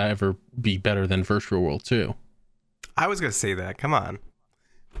anything could ever be better than Virtual World 2? I was going to say that. Come on.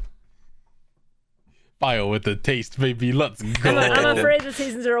 Bio with the taste, baby. Let's go. I'm afraid the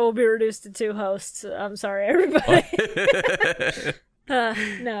seasons will be reduced to 2 hosts. I'm sorry, everybody.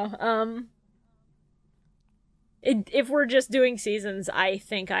 No. If we're just doing seasons, I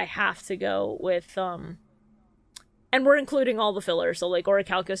think I have to go with and we're including all the fillers. So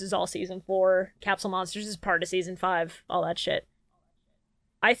Orichalcus is all season 4, Capsule Monsters is part of season 5, all that shit.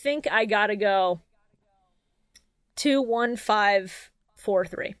 I think I gotta go 2, 1, 5, 4,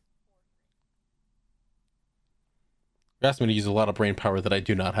 3. You asked me to use a lot of brain power that I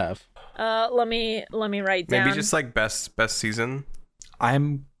do not have. Let me write down. Maybe just best season.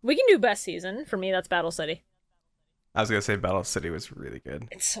 We can do best season. For me, that's Battle City. I was gonna say Battle City was really good.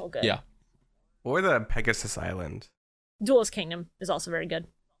 It's so good. Yeah. Or the Pegasus Island. Duelist Kingdom is also very good.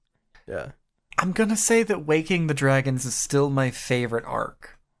 Yeah. I'm gonna say that Waking the Dragons is still my favorite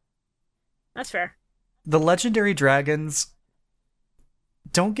arc. That's fair. The Legendary Dragons,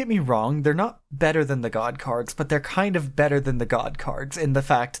 don't get me wrong, they're not better than the God cards, but they're kind of better than the God cards in the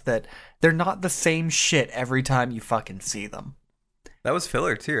fact that they're not the same shit every time you fucking see them. That was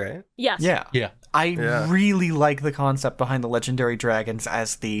filler too, right? Yes. Yeah. I really like the concept behind the Legendary Dragons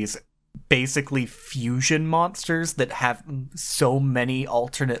as these basically fusion monsters that have so many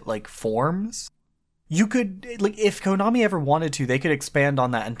alternate forms. You could if Konami ever wanted to, they could expand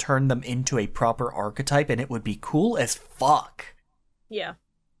on that and turn them into a proper archetype and it would be cool as fuck. Yeah.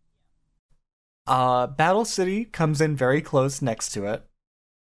 Battle City comes in very close next to it.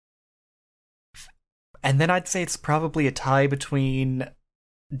 And then I'd say it's probably a tie between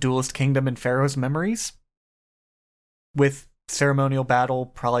Duelist Kingdom and Pharaoh's Memories, with Ceremonial Battle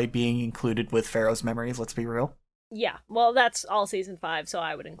probably being included with Pharaoh's Memories, let's be real. Yeah. Well, that's all season 5, so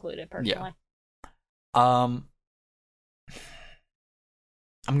I would include it personally. I'm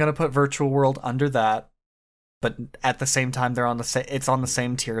gonna put Virtual World under that, but at the same time, they're on the it's on the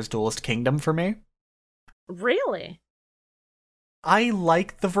same tier as Duelist Kingdom for me. Really? I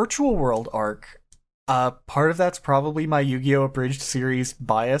like the Virtual World arc. Part of that's probably my Yu-Gi-Oh! Abridged series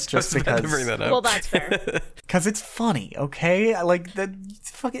bias, just because. Bring that up. Well, that's fair. Because it's funny, okay? Like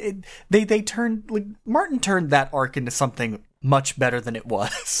they turned Martin turned that arc into something much better than it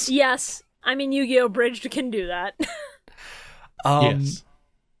was. Yes. I mean, Yu-Gi-Oh! Bridged can do that. Yes.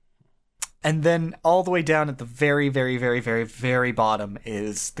 And then all the way down at the very, very, very, very, very bottom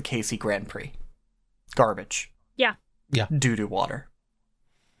is the KC Grand Prix. Garbage. Yeah. Doo-doo water.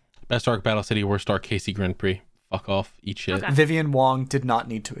 Best arc Battle City, worst arc KC Grand Prix. Fuck off, eat shit. Okay. Vivian Wong did not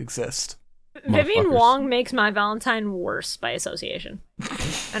need to exist. Vivian Motherfuckers. Wong makes My Valentine worse by association.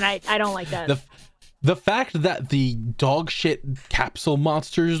 And I don't like that. The fact that the dog shit Capsule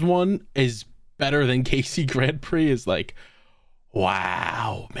Monsters one is better than KC Grand Prix is like,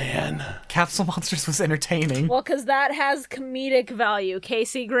 wow, man. Capsule Monsters was entertaining. Well, because that has comedic value.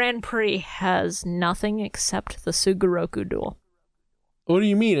 KC Grand Prix has nothing except the Sugoroku duel. What do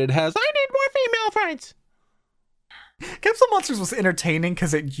you mean? It has, I need more female friends. Capsule Monsters was entertaining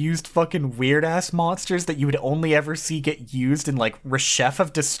because it used fucking weird-ass monsters that you would only ever see get used in, like, Reshef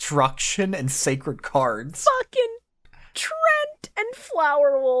of Destruction and Sacred Cards. Fucking Trent and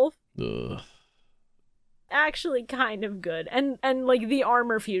Flower Wolf. Ugh. Actually kind of good. And like the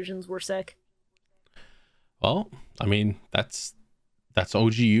armor fusions were sick. Well, I mean, that's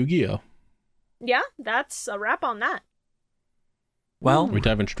OG Yu-Gi-Oh! Yeah, that's a wrap on that. Well, We're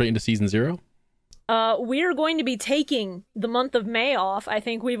diving straight into season 0. We're going to be taking the month of May off. I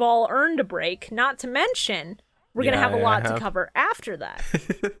think we've all earned a break. Not to mention, we're going to have a lot to cover after that.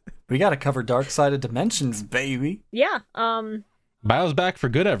 we gotta cover Dark Side of Dimensions, baby. Yeah. Bio's back for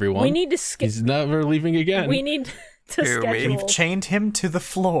good, everyone. We need to He's never leaving again. We need to Who, me? schedule. We've chained him to the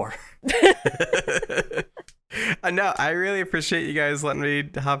floor. No, I really appreciate you guys letting me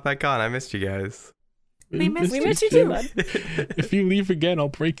hop back on. I missed you guys. We miss you too, bud. If you leave again, I'll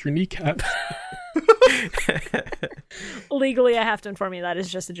break your kneecap. Legally, I have to inform you that is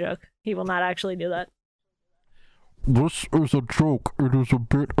just a joke. He will not actually do that. This is a joke. It is a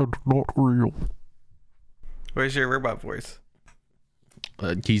bit and not real. Where's your robot voice?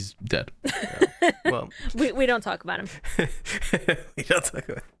 He's dead. Well, We don't talk about him. we don't talk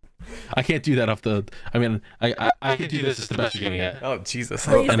about. I can't do that off the. I mean, I can do this. It's the best you're gonna get. Oh Jesus!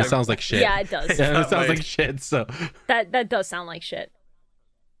 Please And it don't. sounds like shit. Yeah, it does. Yeah, it sounds Wait. like shit. So That does sound like shit.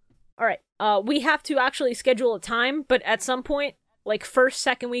 All right. We have to actually schedule a time, but at some point, like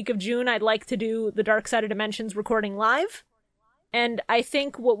second week of June, I'd like to do the Dark Side of Dimensions recording live. And I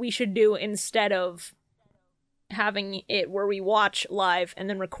think what we should do instead of having it where we watch live and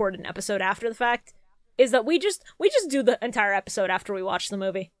then record an episode after the fact is that we just do the entire episode after we watch the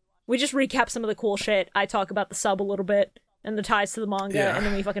movie. We just recap some of the cool shit. I talk about the sub a little bit and the ties to the manga, Yeah. and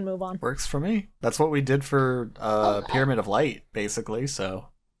then we fucking move on. Works for me. That's what we did for Pyramid of Light, basically, so.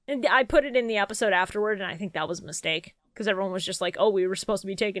 And I put it in the episode afterward, and I think that was a mistake. Because everyone was just like, oh, we were supposed to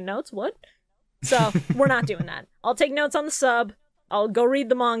be taking notes? What? So, we're not doing that. I'll take notes on the sub. I'll go read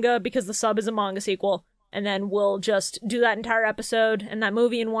the manga, because the sub is a manga sequel. And then we'll just do that entire episode and that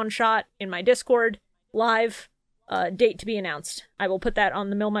movie in one shot in my Discord, live, date to be announced. I will put that on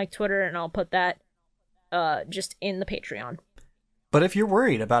the Mill Mike Twitter, and I'll put that just in the Patreon. But if you're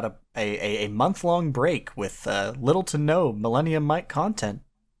worried about a month-long break with little to no Millennium Mike content,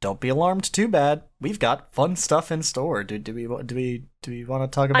 don't be alarmed too bad. We've got fun stuff in store. Do we want to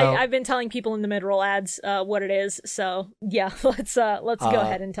talk about? I've been telling people in the mid-roll ads what it is, so yeah, let's go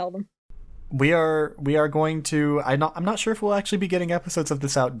ahead and tell them. We are going to. I'm not sure if we'll actually be getting episodes of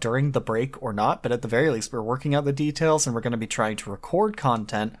this out during the break or not, but at the very least, we're working out the details, and we're going to be trying to record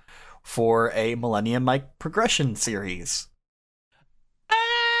content for a Millennium Mike progression series.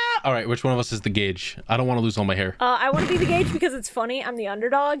 all right, which one of us is the Gauge? I don't want to lose all my hair, I want to be the Gauge because it's funny. I'm the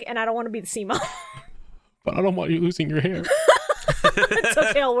underdog, and I don't want to be the Semo. but I don't want you losing your hair. It's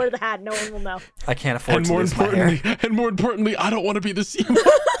okay, I'll wear the hat. No one will know. I can't afford And to more lose my hair. importantly, I don't want to be the Semo.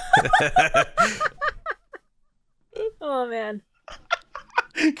 Oh, man.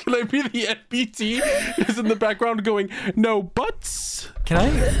 Can I be the NPT who's in the background going, no butts, Can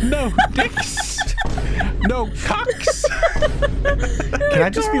I? no dicks, no cocks? Can I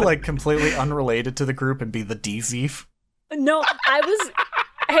just be like completely unrelated to the group and be the D-Zeef? No, I was...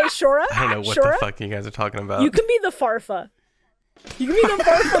 Hey, Shora? I don't know what Shora? the fuck you guys are talking about. You can be the Farfa. You can be the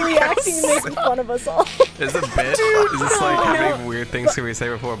Farfa reacting and making fun of us all. Is it a bit? Is this like how many weird things can we say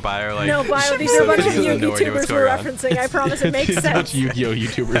before bio? Like, no, bio, these are a bunch of Shibuya doesn't know YouTubers what's we're going on. referencing. I promise it makes It's a bunch sense. of Yu-Gi-Oh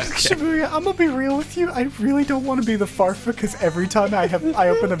YouTubers. Shibuya, I'm gonna be real with you. I really don't want to be the Farfa because every time I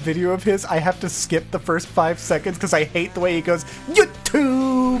open a video of his, I have to skip the first 5 seconds because I hate the way he goes,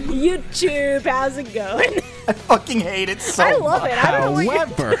 YouTube! YouTube, how's it going? I fucking hate it so much. I love it. I don't know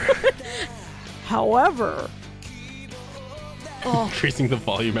what you're... However, However, increasing the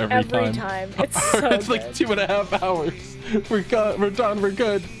volume every time. It's so It's good. like 2.5 hours. We're done. We're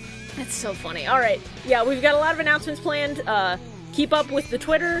good. It's so funny. All right. Yeah, we've got a lot of announcements planned. Keep up with the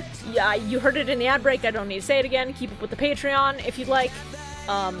Twitter. Yeah, you heard it in the ad break. I don't need to say it again. Keep up with the Patreon if you'd like.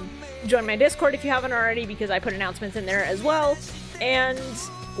 Join my Discord if you haven't already because I put announcements in there as well. And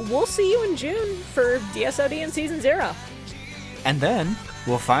we'll see you in June for DSOD in Season 0. And then,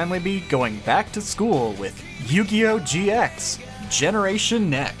 we'll finally be going back to school with Yu-Gi-Oh! GX,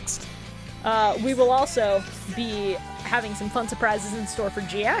 Generation Next. We will also be having some fun surprises in store for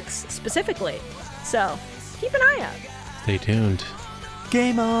GX specifically. So, keep an eye out. Stay tuned.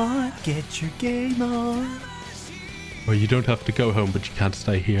 Game on, get your game on. Well, you don't have to go home, but you can't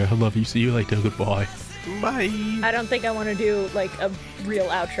stay here. I love you. See you later. Goodbye. Bye. I don't think I want to do like a real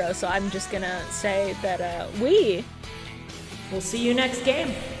outro, so I'm just gonna say that we'll see you next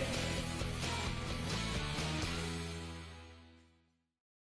game.